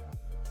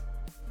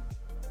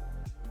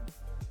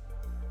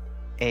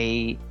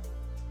 A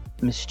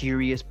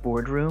mysterious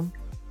boardroom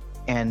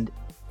and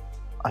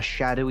a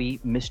shadowy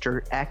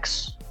Mr.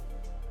 X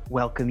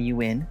welcome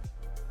you in.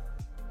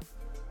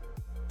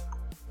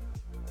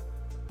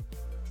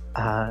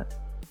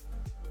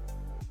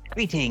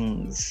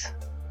 Greetings.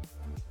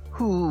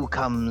 Who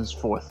comes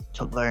forth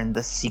to learn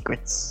the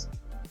secrets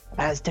of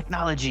As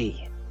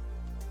technology?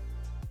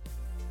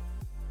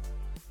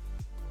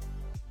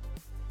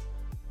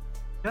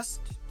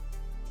 Just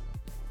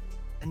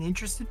an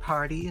interested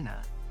party in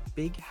a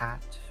big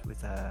hat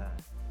with a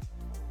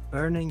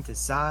burning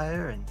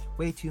desire and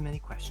way too many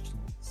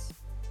questions.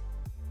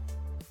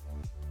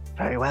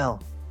 Very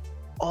well.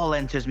 All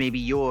answers may be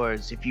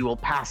yours if you will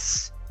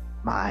pass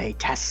my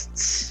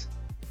tests.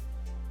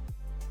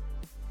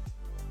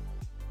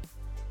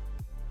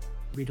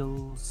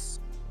 Riddles,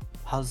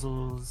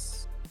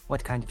 puzzles.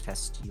 What kind of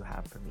tests do you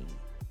have for me?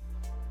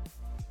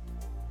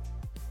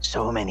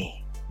 So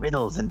many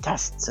riddles and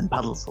tests and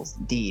puzzles,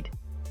 indeed.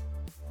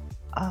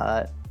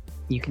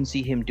 You can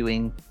see him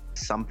doing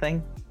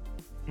something.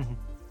 Mhm.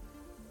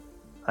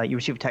 You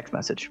receive a text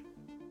message.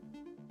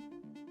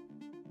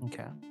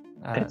 Okay.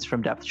 And it's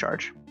from Depth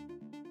Charge.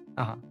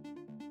 Uh-huh.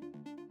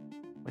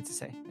 What's it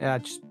say? Yeah,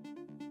 just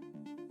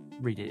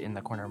read it in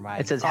the corner of my...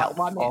 It says help,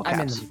 all I'm in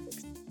caps.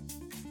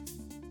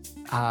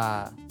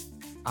 the...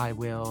 I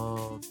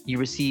will... You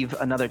receive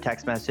another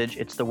text message.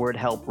 It's the word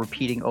help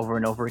repeating over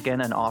and over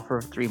again, an offer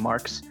of 3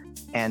 marks,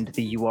 and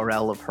the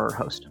URL of her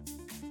host.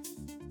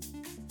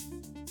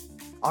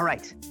 All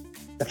right.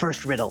 The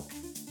first riddle.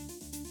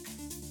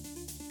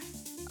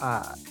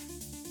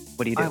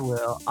 What do you do?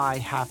 I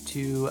have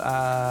to,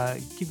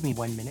 give me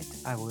 1 minute.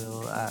 I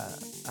will, I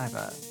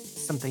have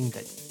something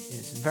that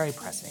is very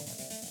pressing.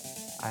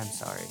 I'm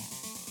sorry.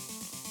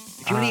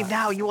 If you leave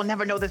now, you will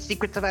never know the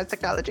secrets of As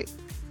technology.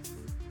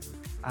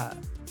 Help.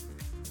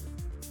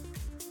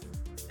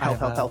 I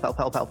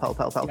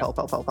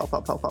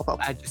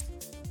just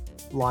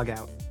log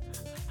out.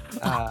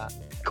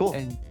 Cool.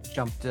 And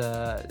jumped,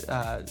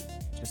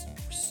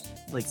 just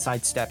like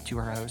sidestep to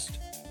her host.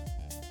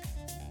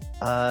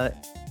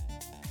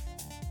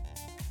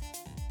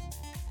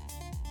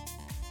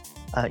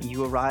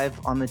 You arrive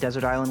on the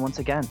desert island once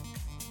again.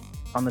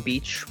 On the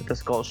beach with a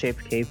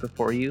skull-shaped cave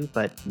before you,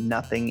 but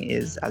nothing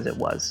is as it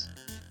was.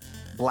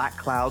 Black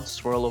clouds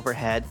swirl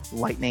overhead,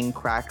 lightning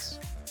cracks,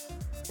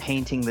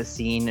 painting the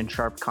scene in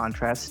sharp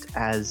contrast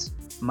as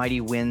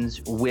mighty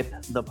winds whip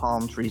the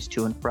palm trees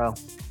to and fro.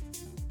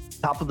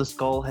 Top of the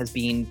skull has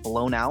been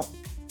blown out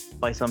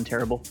by some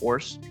terrible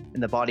force,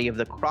 and the body of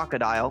the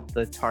crocodile,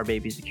 the Tar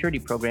Baby security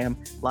program,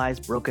 lies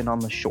broken on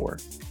the shore.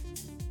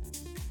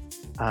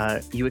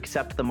 You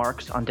accept the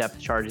marks on Depth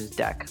Charge's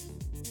deck.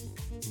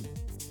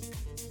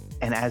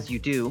 And as you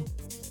do,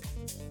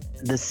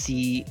 the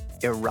sea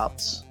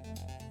erupts,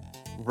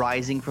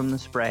 rising from the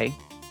spray,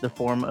 the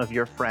form of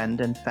your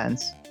friend and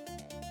Fence,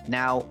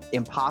 now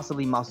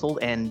impossibly muscled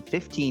and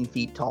 15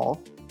 feet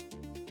tall,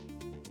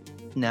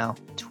 now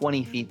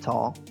 20 feet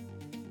tall,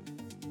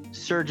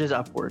 surges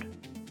upward.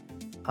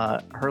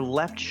 Her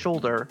left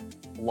shoulder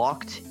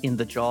locked in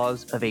the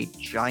jaws of a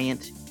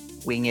giant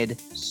winged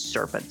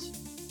serpent.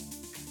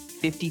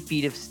 50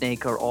 feet of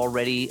snake are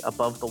already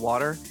above the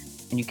water,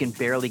 and you can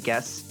barely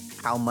guess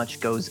how much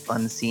goes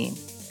unseen.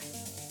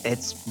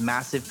 Its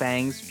massive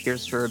fangs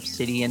pierce her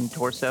obsidian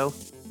torso,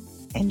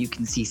 and you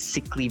can see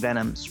sickly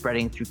venom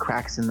spreading through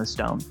cracks in the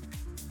stone.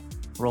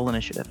 Roll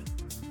initiative.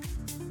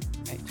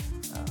 Right.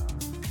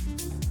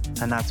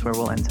 And that's where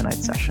we'll end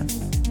tonight's session.